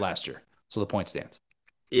been invited last year. So the point stands.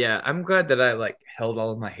 Yeah, I'm glad that I held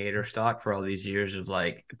all of my hater stock for all these years of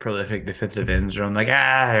prolific defensive ends where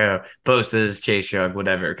I'm Bosa's, Chase Young,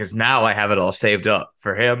 whatever. Because now I have it all saved up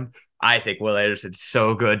for him. I think Will Anderson's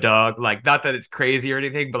so good, dog. Not that it's crazy or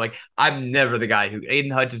anything, but I'm never the guy who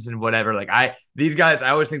Aiden Hutchinson, whatever. These guys, I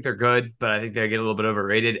always think they're good, but I think they get a little bit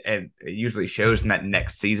overrated, and it usually shows in that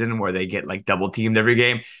next season where they get double teamed every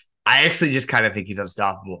game. I actually just kind of think he's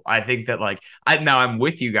unstoppable. I think that I'm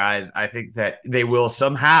with you guys. I think that they will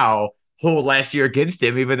somehow hold last year against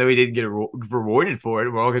him, even though he didn't get rewarded for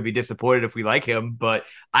it. We're all going to be disappointed if we like him, but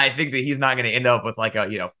I think that he's not going to end up with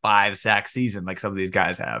a 5-sack season like some of these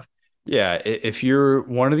guys have. Yeah, if you're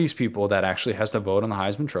one of these people that actually has to vote on the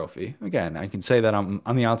Heisman Trophy, again, I can say that I'm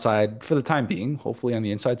on the outside for the time being, hopefully on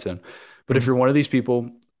the inside soon. But if you're one of these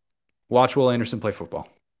people, watch Will Anderson play football.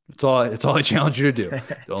 It's all I challenge you to do.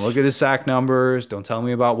 Don't look at his sack numbers. Don't tell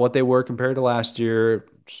me about what they were compared to last year.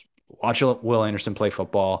 Just watch Will Anderson play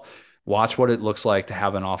football. Watch what it looks like to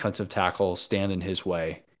have an offensive tackle stand in his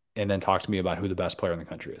way, and then talk to me about who the best player in the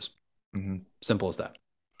country is. Simple as that.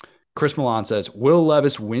 Chris Milan says, Will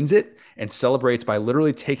Levis wins it and celebrates by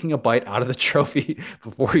literally taking a bite out of the trophy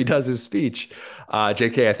before he does his speech.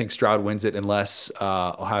 JK, I think Stroud wins it unless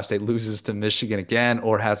Ohio State loses to Michigan again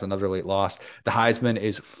or has another late loss. The Heisman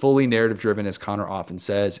is fully narrative driven, as Connor often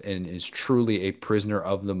says, and is truly a prisoner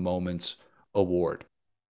of the moment award.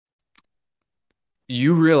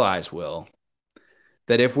 You realize, Will,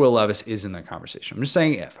 that if Will Levis is in that conversation, I'm just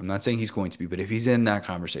saying if, I'm not saying he's going to be, but if he's in that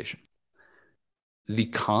conversation, the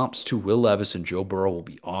comps to Will Levis and Joe Burrow will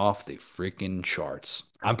be off the freaking charts.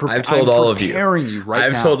 I've told all of you.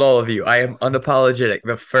 I've told all of you. I am unapologetic.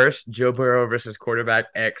 The first Joe Burrow versus quarterback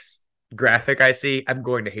X graphic I see, I'm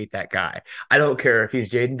going to hate that guy. I don't care if he's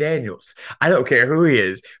Jaden Daniels. I don't care who he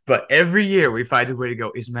is. But every year we find a way to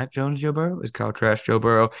go, is Mac Jones Joe Burrow? Is Kyle Trask Joe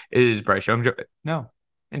Burrow? Is Bryce Young Joe? No.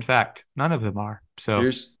 In fact, none of them are. So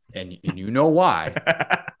and you know why.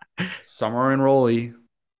 Summer enrollee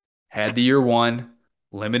had the year one.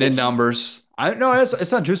 Limited numbers.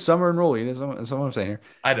 It's not just summer enrollee. That's what I'm saying here.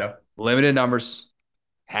 I know. Limited numbers.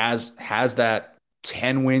 Has that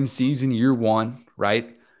 10-win season year one,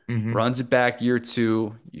 right? runs it back year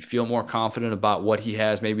 2. You feel more confident about what he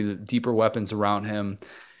has, maybe the deeper weapons around him.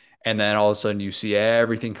 And then all of a sudden you see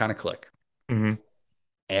everything kind of click.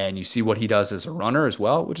 And you see what he does as a runner as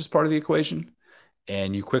well, which is part of the equation.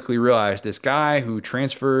 And you quickly realize this guy who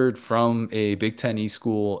transferred from a Big Ten East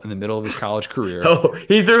school in the middle of his college career. Oh,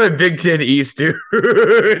 he threw a Big Ten East, dude.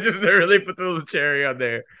 Just to really put the little cherry on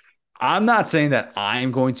there. I'm not saying that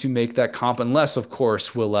I'm going to make that comp unless, of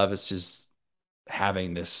course, Will Levis is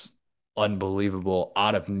having this unbelievable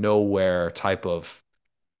out of nowhere type of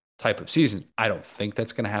season. I don't think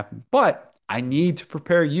that's going to happen, but I need to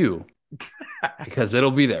prepare you because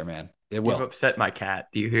it'll be there, man. It will. You've upset my cat.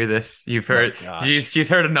 Do you hear this? You've heard. She's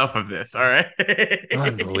heard enough of this. All right.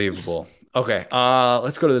 Unbelievable. Okay.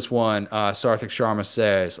 Let's go to this one. Sarthik Sharma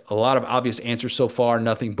says, a lot of obvious answers so far.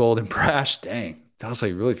 Nothing bold and brash. Dang. That's how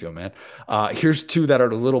you really feel, man. Here's 2 that are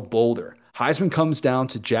a little bolder. Heisman comes down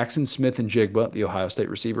to Jackson Smith-Njigba, the Ohio State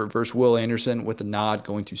receiver, versus Will Anderson, with the nod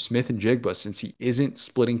going to Smith-Njigba since he isn't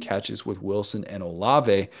splitting catches with Wilson and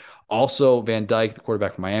Olave. Also, Van Dyke, the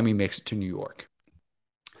quarterback from Miami, makes it to New York.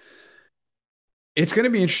 It's going to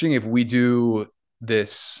be interesting if we do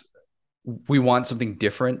this. We want something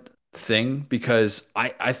different thing, because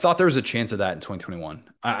I thought there was a chance of that in 2021.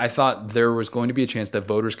 I thought there was going to be a chance that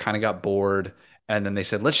voters kind of got bored and then they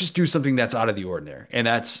said, let's just do something that's out of the ordinary. And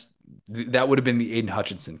that would have been the Aiden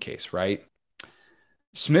Hutchinson case, right?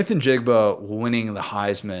 Smith-Njigba winning the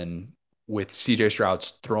Heisman with CJ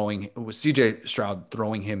Stroud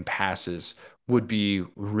throwing him passes would be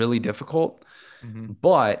really difficult.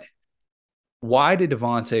 But why did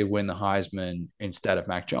Devontae win the Heisman instead of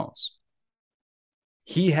Mac Jones?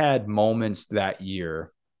 He had moments that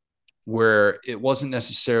year where it wasn't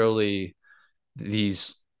necessarily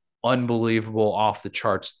these unbelievable off the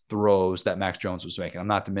charts throws that Mac Jones was making. I'm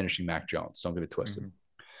not diminishing Mac Jones. Don't get it twisted.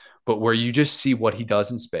 But where you just see what he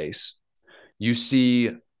does in space, you see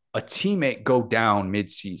a teammate go down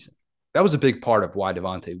mid-season. That was a big part of why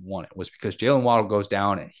Devontae won it, was because Jalen Waddle goes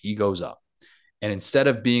down and he goes up. And instead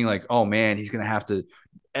of being like, oh man, he's going to have to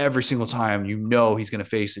every single time, he's going to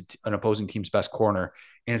face an opposing team's best corner.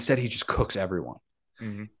 And instead he just cooks everyone.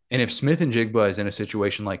 And if Smith-Njigba is in a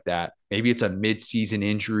situation like that, maybe it's a mid-season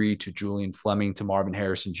injury to Julian Fleming, to Marvin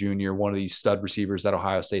Harrison Jr., one of these stud receivers that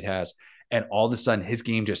Ohio State has, and all of a sudden his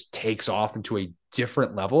game just takes off into a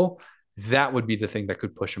different level, that would be the thing that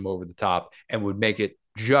could push him over the top and would make it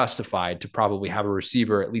justified to probably have a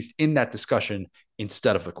receiver, at least in that discussion,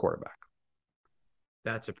 instead of the quarterback.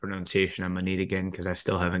 That's a pronunciation I'm going to need again because I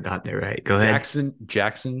still haven't gotten it right. Go ahead.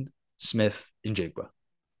 Jackson Smith-Njigba.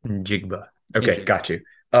 Njigba. Okay, got you.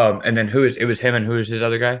 And then it was him, and who was his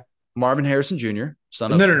other guy? Marvin Harrison Jr.,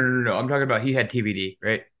 son of... No. I'm talking about he had TBD,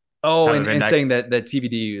 right? Oh, and saying that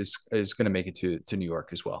TBD is going to make it to New York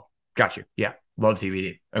as well. Got you. Yeah, love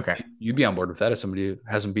TBD. Okay. You'd be on board with that as somebody who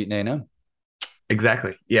hasn't beaten A&M.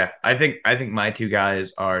 Exactly. Yeah, I think my 2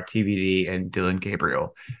 guys are TBD and Dylan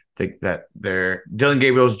Gabriel. I think that Dylan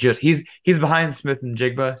Gabriel's he's behind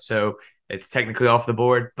Smith-Njigba, so it's technically off the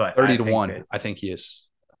board, but 30-1. I think he is.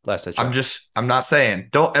 Last I checked. I'm not saying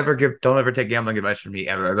don't ever take gambling advice from me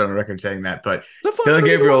ever. I don't reckon saying that, but Dylan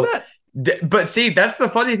Gabriel. But see, that's the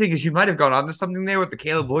funny thing is you might have gone on to something there with the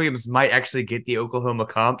Caleb Williams might actually get the Oklahoma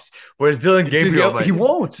comps, whereas Dylan Gabriel he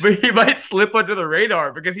won't. But he might slip under the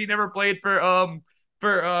radar because he never played for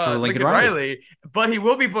Lincoln Riley, but he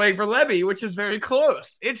will be playing for Levy, which is very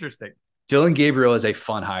close. Interesting. Dylan Gabriel is a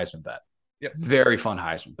fun Heisman bet. Yep. Very fun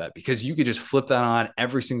Heisman bet because you could just flip that on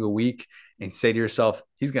every single week and say to yourself,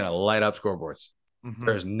 he's going to light up scoreboards.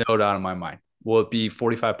 There's no doubt in my mind. Will it be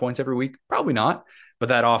 45 points every week? Probably not. But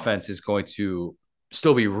that offense is going to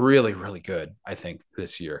still be really, really good, I think,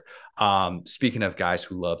 this year. Speaking of guys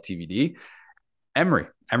who love TVD,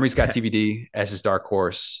 Emory's got TVD as his dark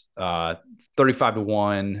horse,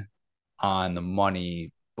 35-1 on the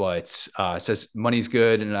money, but says money's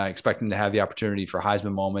good, and I expect him to have the opportunity for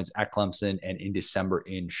Heisman moments at Clemson and in December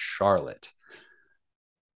in Charlotte.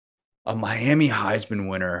 A Miami Heisman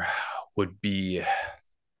winner would be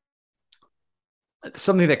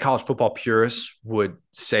something that college football purists would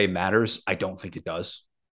say matters. I don't think it does.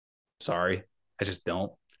 Sorry. I just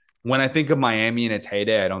don't. When I think of Miami in its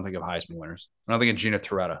heyday, I don't think of Heisman winners. I don't think of Gina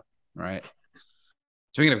Toretta, right?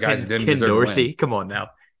 Speaking of guys who didn't deserve Dorsey, to win. come on now.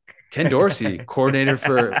 Ken Dorsey, offensive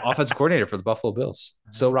coordinator for the Buffalo Bills.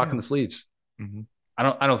 Still rocking the sleeves. Mm-hmm.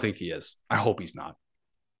 I don't think he is. I hope he's not.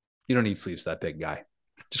 You don't need sleeves, that big guy.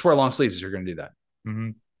 Just wear long sleeves if you're going to do that.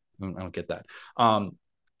 Mm-hmm. I don't get that.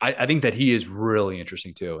 I think that he is really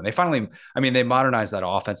interesting too. And they modernized that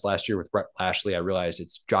offense last year with Brett Lashley. I realized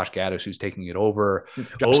it's Josh Gaddis who's taking it over.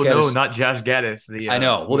 No, not Josh Gaddis. I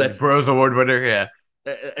know. Well, that's Burroughs Award winner. Yeah.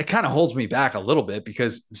 it kind of holds me back a little bit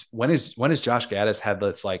because when is Josh Gaddis had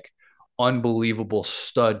this like unbelievable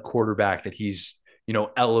stud quarterback that he's,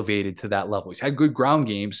 elevated to that level? He's had good ground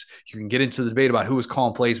games. You can get into the debate about who was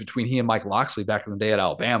calling plays between he and Mike Locksley back in the day at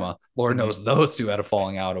Alabama. Lord knows those two had a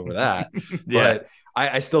falling out over that. Yeah. But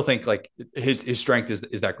I still think like his strength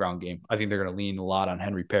is that ground game. I think they're going to lean a lot on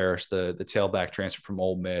Henry Parrish, the tailback transfer from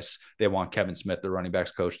Ole Miss. They want Kevin Smith, the running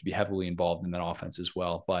backs coach, to be heavily involved in that offense as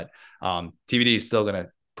well. But TBD is still going to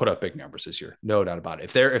put up big numbers this year, no doubt about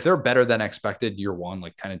it. If they're better than expected year one,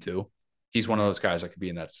 like 10-2, he's one of those guys that could be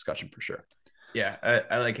in that discussion for sure. Yeah,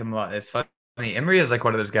 I like him a lot. It's funny. Emory is like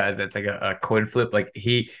one of those guys that's like a coin flip. Like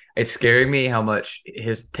it's scaring me how much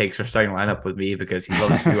his takes are starting to line up with me because he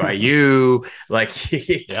loves BYU. Like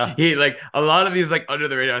he like a lot of these like under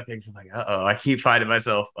the radar things. I'm like, I keep finding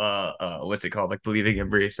myself what's it called? Like believing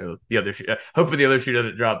Emory. So the other shoe, hopefully the other shoe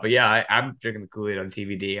doesn't drop. But yeah, I'm drinking the Kool-Aid on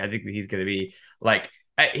TVD. I think that he's gonna be like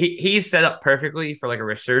he's set up perfectly for like a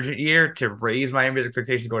resurgent year to raise Miami's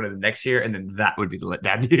expectations going into the next year, and then that would be the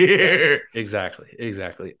letdown year. Yes,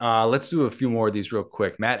 exactly. Let's do a few more of these real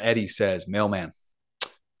quick. Matt Eddy says, mailman,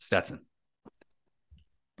 Stetson.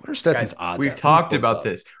 What are Stetson's odds? We've talked about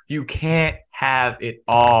this. You can't have it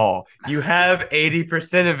all. You have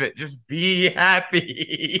 80% of it. Just be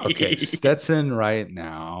happy. Okay, Stetson right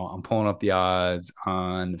now. I'm pulling up the odds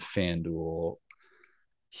on FanDuel.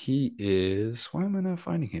 He is, why am I not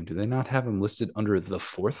finding him? Do they not have him listed under the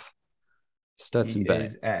fourth? Stetson Bennett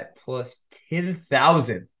is at plus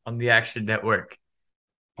 10,000 on the Action Network.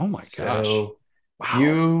 Oh my gosh. Wow. If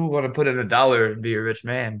you want to put in $1 and be a rich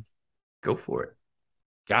man, go for it.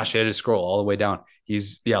 Gosh, I had to scroll all the way down.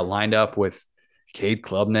 He's lined up with Cade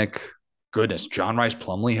Klubnik. Goodness, John Rice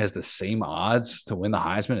Plumlee has the same odds to win the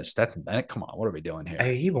Heisman as Stetson Bennett. Come on, what are we doing here?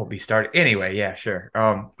 Hey, he won't be starting anyway. Yeah, sure.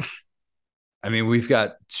 I mean, we've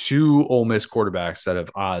got two Ole Miss quarterbacks that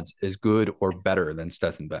have odds as good or better than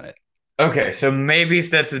Stetson Bennett. Okay, so maybe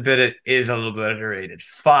Stetson Bennett is a little bit underrated.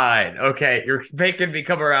 Fine. Okay, you're making me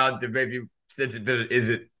come around to maybe Stetson Bennett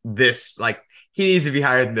isn't this, like, he needs to be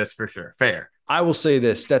higher than this for sure. Fair. I will say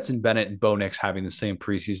this, Stetson Bennett and Bo Nix having the same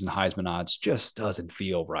preseason Heisman odds just doesn't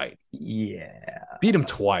feel right. Yeah. Beat him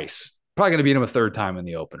twice. Probably going to beat him a third time in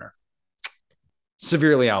the opener.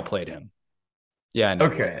 Severely outplayed him. Yeah. No,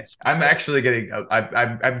 okay. I'm actually getting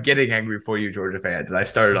I'm getting angry for you, Georgia fans. And I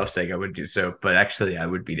started off saying I would do so, but actually I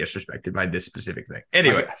would be disrespected by this specific thing.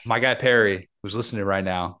 Anyway, my guy Perry, who's listening right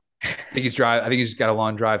now, I think he's got a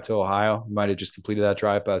long drive to Ohio. He might have just completed that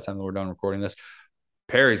drive by the time that we're done recording this.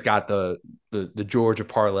 Perry's got the Georgia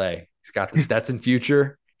parlay. He's got the Stetson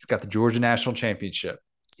future. He's got the Georgia national championship.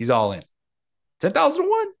 He's all in. 10,000 to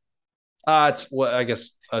 1. It's what I guess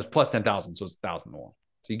plus 10,000, so it's 1,000 to 1.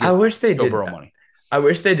 So you get I wish they did money. I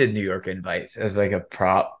wish they did New York invites as like a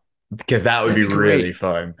prop because that would be really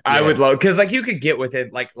fun. Yeah. I would love because like you could get with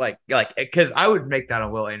it like because I would make that on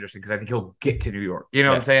Will Anderson because I think he'll get to New York. You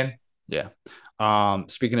know what I'm saying? Yeah.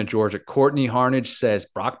 Speaking of Georgia, Courtney Harnage says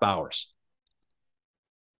Brock Bowers.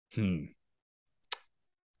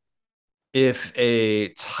 If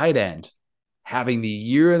a tight end having the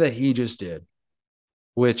year that he just did,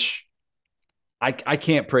 which I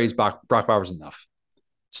can't praise Brock Bowers enough.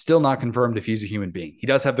 Still not confirmed if he's a human being. He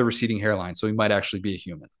does have the receding hairline, so he might actually be a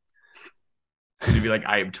human. It's going to be like,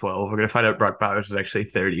 I am 12. We're going to find out Brock Bowers is actually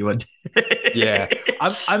 30 one day. Yeah.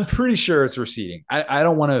 I'm pretty sure it's receding. I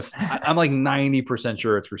don't want to – I'm like 90%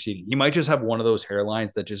 sure it's receding. He might just have one of those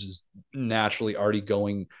hairlines that just is naturally already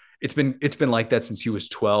going – It's been like that since he was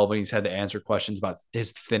 12 and he's had to answer questions about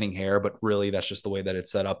his thinning hair, but really that's just the way that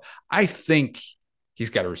it's set up. I think he's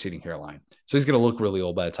got a receding hairline. So he's going to look really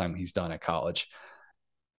old by the time he's done at college.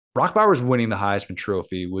 Brock Bowers winning the Heisman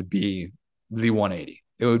Trophy would be the 180.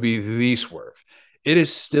 It would be the swerve. It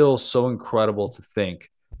is still so incredible to think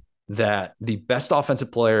that the best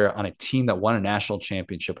offensive player on a team that won a national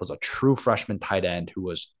championship was a true freshman tight end who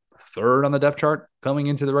was third on the depth chart coming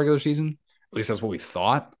into the regular season. At least that's what we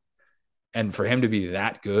thought. And for him to be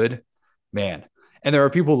that good, man. And there are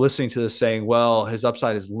people listening to this saying, well, his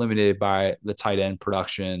upside is limited by the tight end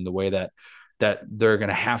production, the way that they're going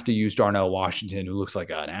to have to use Darnell Washington, who looks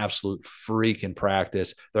like an absolute freak in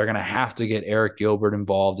practice. They're going to have to get Eric Gilbert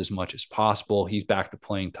involved as much as possible. He's back to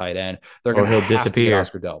playing tight end. They're going to have disappear. To get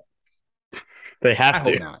Oscar Delp. They have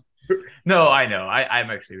to. Not. No, I know.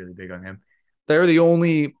 I'm actually really big on him. They're the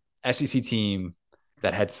only SEC team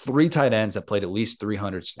that had 3 tight ends that played at least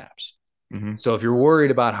 300 snaps. Mm-hmm. So if you're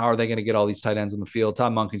worried about how are they going to get all these tight ends on the field,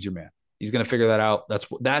 Todd Monken's your man. He's going to figure that out.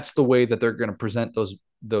 That's the way that they're going to present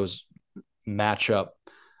those matchup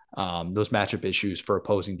those matchup issues for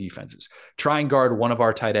opposing defenses. Try and guard one of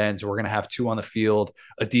our tight ends. We're going to have 2 on the field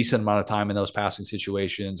a decent amount of time in those passing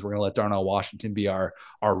situations. We're going to let Darnell Washington be our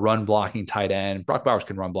run blocking tight end. Brock Bowers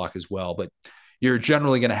can run block as well, but you're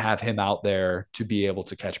generally going to have him out there to be able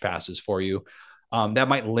to catch passes for you. That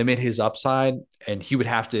might limit his upside, and he would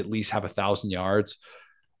have to at least have 1,000 yards.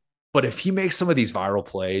 But if he makes some of these viral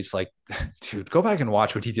plays, like, dude, go back and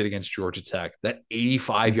watch what he did against Georgia Tech. That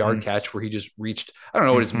 85-yard catch where he just reached, I don't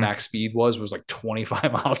know what his max speed was like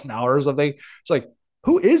 25 miles an hour or something. It's like,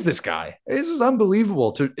 who is this guy? This is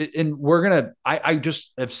unbelievable. And we're going to, I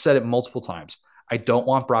just have said it multiple times. I don't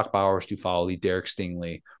want Brock Bowers to follow the Derek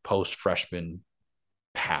Stingley post-freshman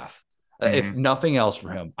path. If nothing else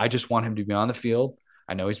for him, I just want him to be on the field.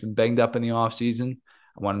 I know he's been banged up in the offseason.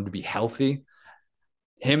 I want him to be healthy.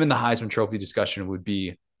 Him in the Heisman Trophy discussion would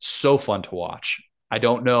be so fun to watch. I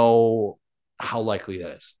don't know how likely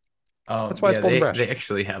that is. That's why it's Bold Brash. They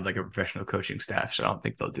actually have like a professional coaching staff, so I don't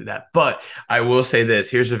think they'll do that. But I will say this.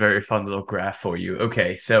 Here's a very fun little graph for you.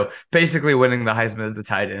 Okay, so basically winning the Heisman as the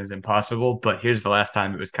tight end is impossible, but here's the last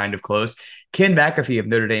time it was kind of close. Ken McAfee of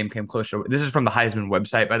Notre Dame came closer. This is from the Heisman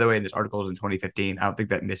website, by the way, and this article is in 2015. I don't think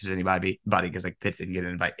that misses anybody because like Pitts didn't get an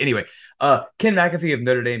invite. Anyway, Ken McAfee of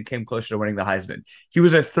Notre Dame came closer to winning the Heisman. He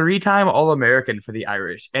was a 3-time All-American for the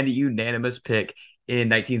Irish and a unanimous pick in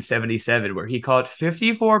 1977, where he caught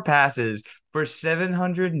 54 passes for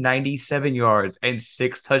 797 yards and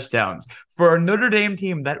 6 touchdowns for a Notre Dame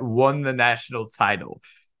team that won the national title.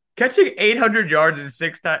 Catching 800 yards and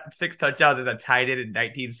 6 touchdowns as a tight end in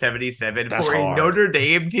 1977 That's for hard. a Notre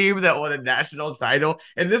Dame team that won a national title.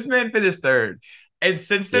 And this man finished 3rd. And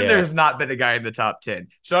since then, there's not been a guy in the top 10.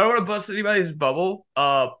 So I don't want to bust anybody's bubble,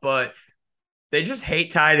 but they just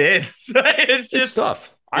hate tight ends. It's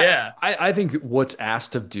tough. Yeah. I think what's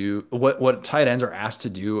asked to do, what tight ends are asked to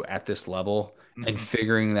do at this level and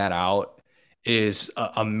figuring that out is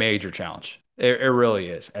a major challenge. It really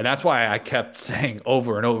is. And that's why I kept saying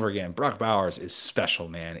over and over again, Brock Bowers is special,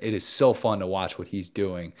 man. It is so fun to watch what he's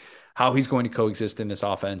doing, how he's going to coexist in this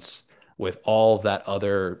offense with all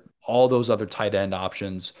those other tight end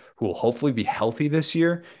options who will hopefully be healthy this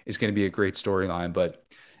year is going to be a great storyline. But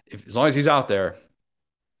as long as he's out there,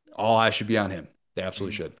 all eyes should be on him. They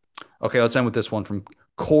absolutely should. Okay, let's end with this one from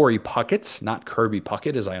Corey Puckett, not Kirby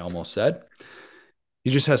Puckett, as I almost said. He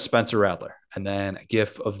just has Spencer Rattler, and then a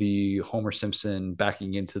gif of the Homer Simpson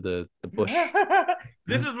backing into the bush.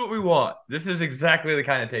 This is what we want. This is exactly the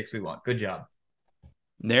kind of takes we want. Good job.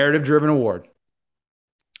 Narrative-driven award.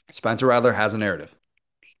 Spencer Rattler has a narrative.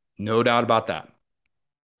 No doubt about that.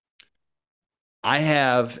 I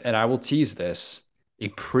have, and I will tease this, a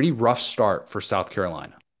pretty rough start for South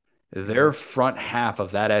Carolina. Their front half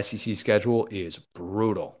of that SEC schedule is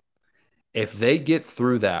brutal. If they get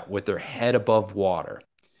through that with their head above water,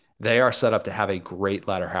 they are set up to have a great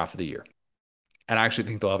latter half of the year. And I actually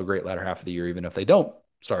think they'll have a great latter half of the year, even if they don't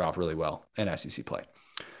start off really well in SEC play.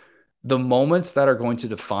 The moments that are going to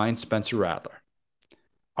define Spencer Rattler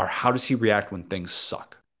are how does he react when things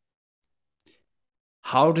suck?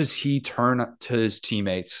 How does he turn to his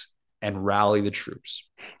teammates and rally the troops?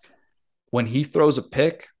 When he throws a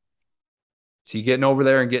pick, is he getting over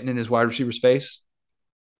there and getting in his wide receiver's face?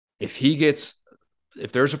 If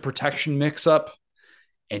there's a protection mix-up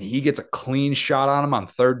and he gets a clean shot on him on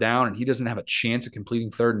 3rd down and he doesn't have a chance of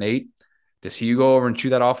completing 3rd and 8, does he go over and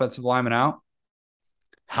chew that offensive lineman out?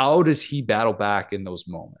 How does he battle back in those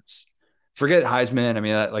moments? Forget Heisman. I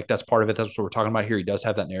mean, that's part of it. That's what we're talking about here. He does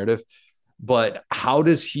have that narrative. But how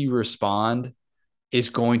does he respond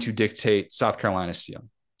is going to dictate South Carolina's ceiling.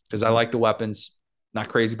 Because I like the weapons. Not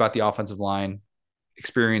crazy about the offensive line.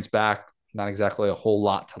 Experience back. Not exactly a whole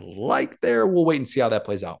lot to like there. We'll wait and see how that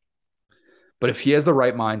plays out. But if he has the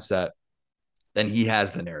right mindset, then he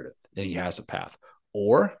has the narrative. Then he has a path.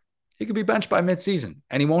 Or he could be benched by midseason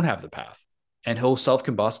and he won't have the path. And he'll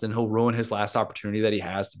self-combust and he'll ruin his last opportunity that he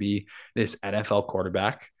has to be this NFL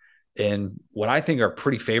quarterback in what I think are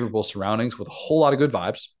pretty favorable surroundings with a whole lot of good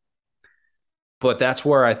vibes. But that's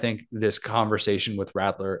where I think this conversation with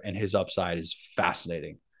Rattler and his upside is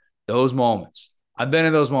fascinating. Those moments. I've been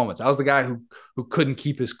in those moments. I was the guy who couldn't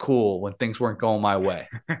keep his cool when things weren't going my way.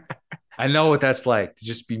 I know what that's like, to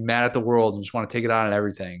just be mad at the world and just want to take it on and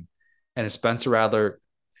everything. And is Spencer Rattler,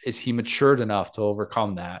 is he matured enough to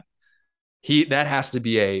overcome that? That has to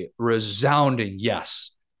be a resounding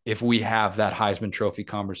yes if we have that Heisman Trophy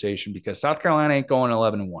conversation, because South Carolina ain't going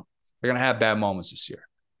 11-1. They're going to have bad moments this year.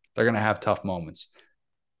 They're going to have tough moments.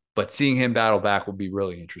 But seeing him battle back will be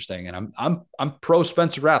really interesting. And I'm pro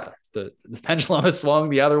Spencer Rattler. The pendulum has swung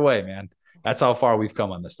the other way, man. That's how far we've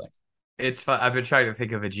come on this thing. It's fun. I've been trying to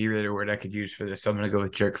think of a G-rated word I could use for this, so I'm going to go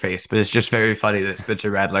with jerk face. But it's just very funny that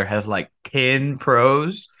Spencer Rattler has like 10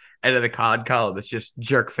 pros, and in the COD column, it's just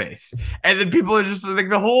jerk face. And then people are just like,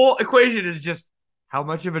 the whole equation is just how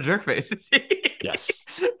much of a jerk face is he?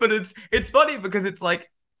 Yes. But it's funny because it's like,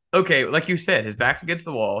 okay, like you said, his back's against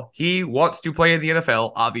the wall. He wants to play in the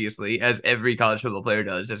NFL, obviously, as every college football player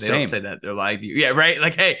does. If they Same. don't say that, they're lying to you. Yeah, right?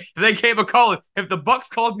 Like, hey, if they came a call, if the Bucks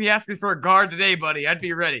called me asking for a guard today, buddy, I'd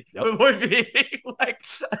be ready. Yep. But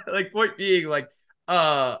point being, like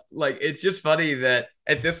it's just funny that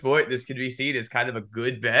at this point, this could be seen as kind of a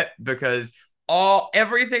good bet because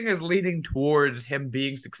everything is leading towards him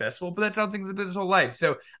being successful, but that's how things have been his whole life.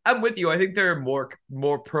 So I'm with you. I think there are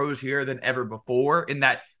more pros here than ever before in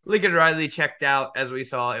that Lincoln Riley checked out, as we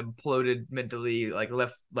saw, imploded mentally,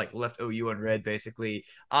 left OU on red, basically.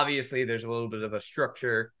 Obviously, there's a little bit of a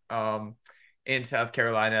structure in South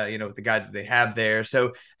Carolina, with the guys that they have there.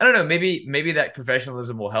 So I don't know, maybe that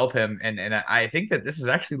professionalism will help him. And I think that this is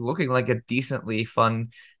actually looking like a decently fun,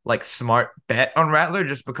 like smart bet on Rattler,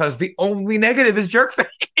 just because the only negative is jerk face.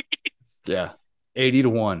 Yeah.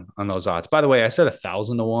 80-1 on those odds. By the way, I said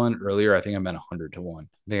 1,000-1 earlier. I think I meant 100-1. I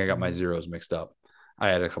think I got my zeros mixed up. I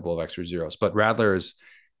had a couple of extra zeros, but Rattler is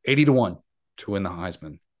 80-1 to win the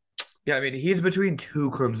Heisman. Yeah, I mean, he's between two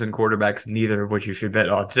Clemson quarterbacks, neither of which you should bet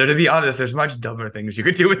on. So to be honest, there's much dumber things you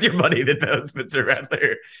could do with your money than bet on Spencer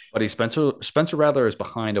Rattler. Buddy, Spencer Rattler is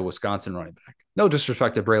behind a Wisconsin running back. No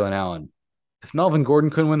disrespect to Braylon Allen. If Melvin Gordon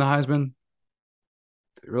couldn't win the Heisman,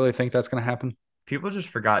 do you really think that's going to happen? People just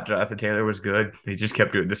forgot Jonathan Taylor was good. He just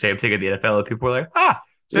kept doing the same thing in the NFL. And people were like,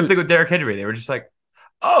 same thing with Derrick Henry. They were just like,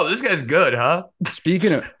 oh, this guy's good, huh?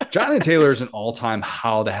 Speaking of, Jonathan Taylor is an all-time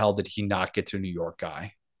how the hell did he not get to New York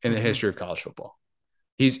guy in the history of college football.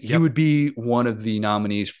 He would be one of the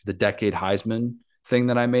nominees for the decade Heisman thing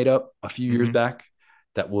that I made up a few years back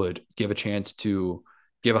that would give a chance to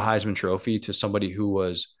give a Heisman Trophy to somebody who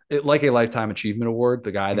was like a Lifetime Achievement Award,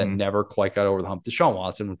 the guy that never quite got over the hump. Deshaun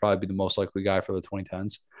Watson would probably be the most likely guy for the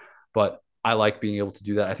 2010s. But I like being able to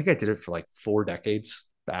do that. I think I did it for like 4 decades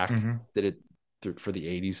back. Did it for the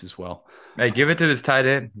 80s as well. Hey, give it to this tight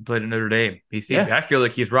end who played at Notre Dame. I feel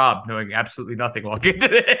like he's robbed, knowing absolutely nothing walking into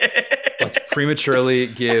it. Let's prematurely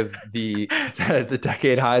give the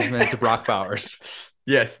decade Heisman to Brock Bowers.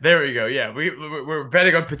 Yes, there we go. Yeah, we're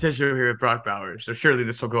betting on potential here with Brock Bowers, so surely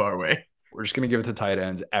this will go our way. We're just going to give it to tight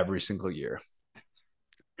ends every single year.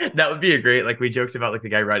 That would be a great, like we joked about, like the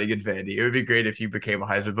guy riding in Vandy. It would be great if you became a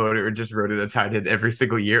Heisman voter and just voted a tight end every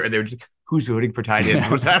single year, and they were just, who's voting for tight end?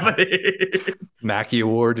 What's happening? Mackey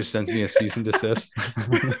Award just sends me a cease and desist.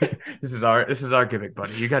 This is our gimmick,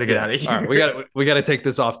 buddy. You got to get out of here. All right, we got to take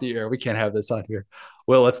this off the air. We can't have this on here.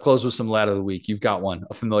 Well, let's close with some lad of the week. You've got one,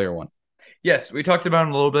 a familiar one. Yes, we talked about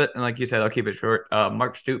him a little bit, and like you said, I'll keep it short.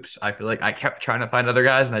 Mark Stoops. I feel like I kept trying to find other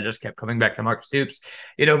guys, and I just kept coming back to Mark Stoops.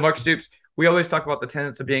 Mark Stoops, we always talk about the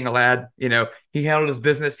tenets of being a lad. He handled his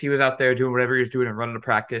business. He was out there doing whatever he was doing and running a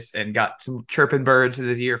practice and got some chirping birds in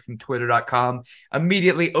his ear from twitter.com.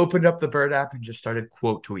 Immediately opened up the bird app and just started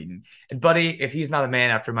quote tweeting. And buddy, if he's not a man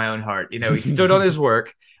after my own heart, he stood on his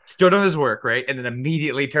work. Right? And then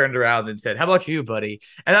immediately turned around and said, how about you, buddy?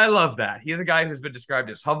 And I love that. He's a guy who's been described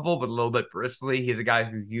as humble, but a little bit bristly. He's a guy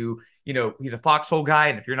who he's a foxhole guy.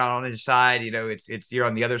 And if you're not on his side, it's you're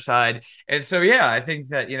on the other side. And so, yeah, I think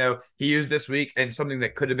that, he used this week and something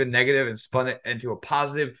that could have been negative and spun it into a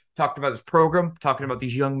positive, talked about his program, talking about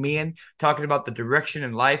these young men, talking about the direction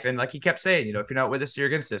in life. And like he kept saying, if you're not with us, you're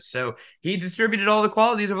against us. So he distributed all the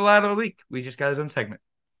qualities of a lad of the week. We just got his own segment.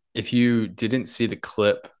 If you didn't see the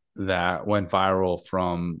clip that went viral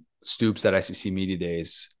from Stoops at SEC Media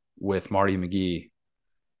Days with Marty McGee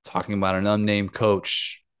talking about an unnamed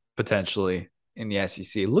coach potentially in the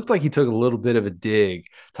SEC, it looked like he took a little bit of a dig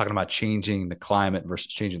talking about changing the climate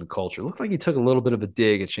versus changing the culture. It looked like he took a little bit of a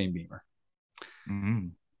dig at Shane Beamer.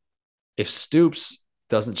 If Stoops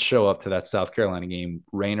doesn't show up to that South Carolina game,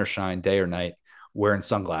 rain or shine, day or night, wearing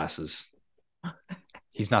sunglasses,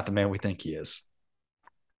 he's not the man we think he is.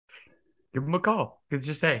 Give him a call. It's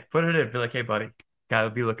just, hey, put it in. Be like, hey, buddy, gotta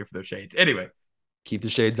be looking for those shades. Anyway. Keep the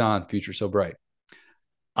shades on. Future so bright.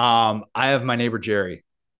 I have my neighbor, Jerry.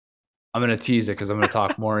 I'm going to tease it because I'm going to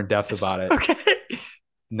talk more in depth about it. Okay.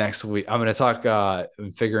 Next week. I'm going to talk,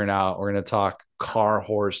 we're going to talk car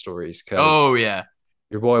horror stories. Oh, yeah.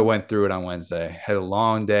 Your boy went through it on Wednesday. Had a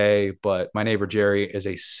long day, but my neighbor, Jerry, is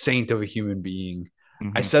a saint of a human being.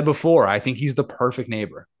 I said before, I think he's the perfect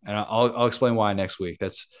neighbor. And I'll explain why next week.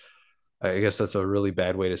 I guess that's a really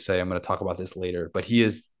bad way to say I'm going to talk about this later, but he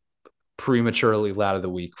is prematurely lad of the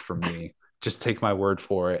week for me. Just take my word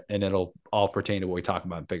for it, and it'll all pertain to what we talk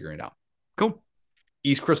about and figuring it out. Cool.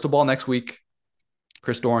 East Crystal Ball next week.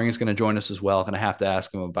 Chris Doring is going to join us as well. Going to have to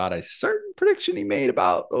ask him about a certain prediction he made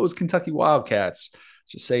about those Kentucky Wildcats.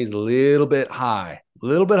 Just say he's a little bit high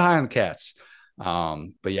on the Cats.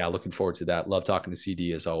 But yeah, looking forward to that. Love talking to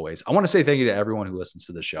CD as always. I want to say thank you to everyone who listens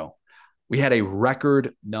to the show. We had a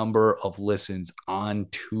record number of listens on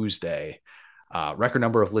Tuesday. Record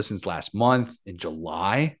number of listens last month in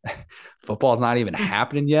July. Football is not even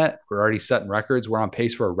happening yet. We're already setting records. We're on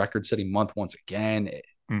pace for a record-setting month once again.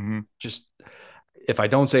 Just, if I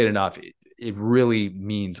don't say it enough, it really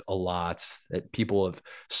means a lot that people have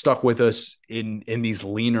stuck with us in these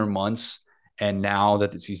leaner months. And now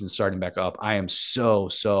that the season's starting back up, I am so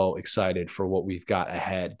excited for what we've got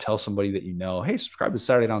ahead. Tell somebody that you know, hey, subscribe to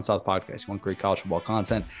Saturday Down South podcast. You want great college football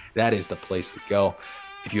content? That is the place to go.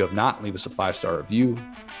 If you have not, leave us a 5-star review,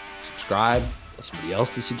 subscribe, tell somebody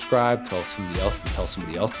else to subscribe, tell somebody else to tell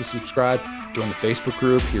somebody else to subscribe. Join the Facebook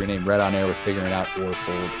group, hear your name read on air with Figuring It Out or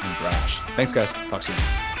Bold and Brash. Thanks, guys. Talk soon.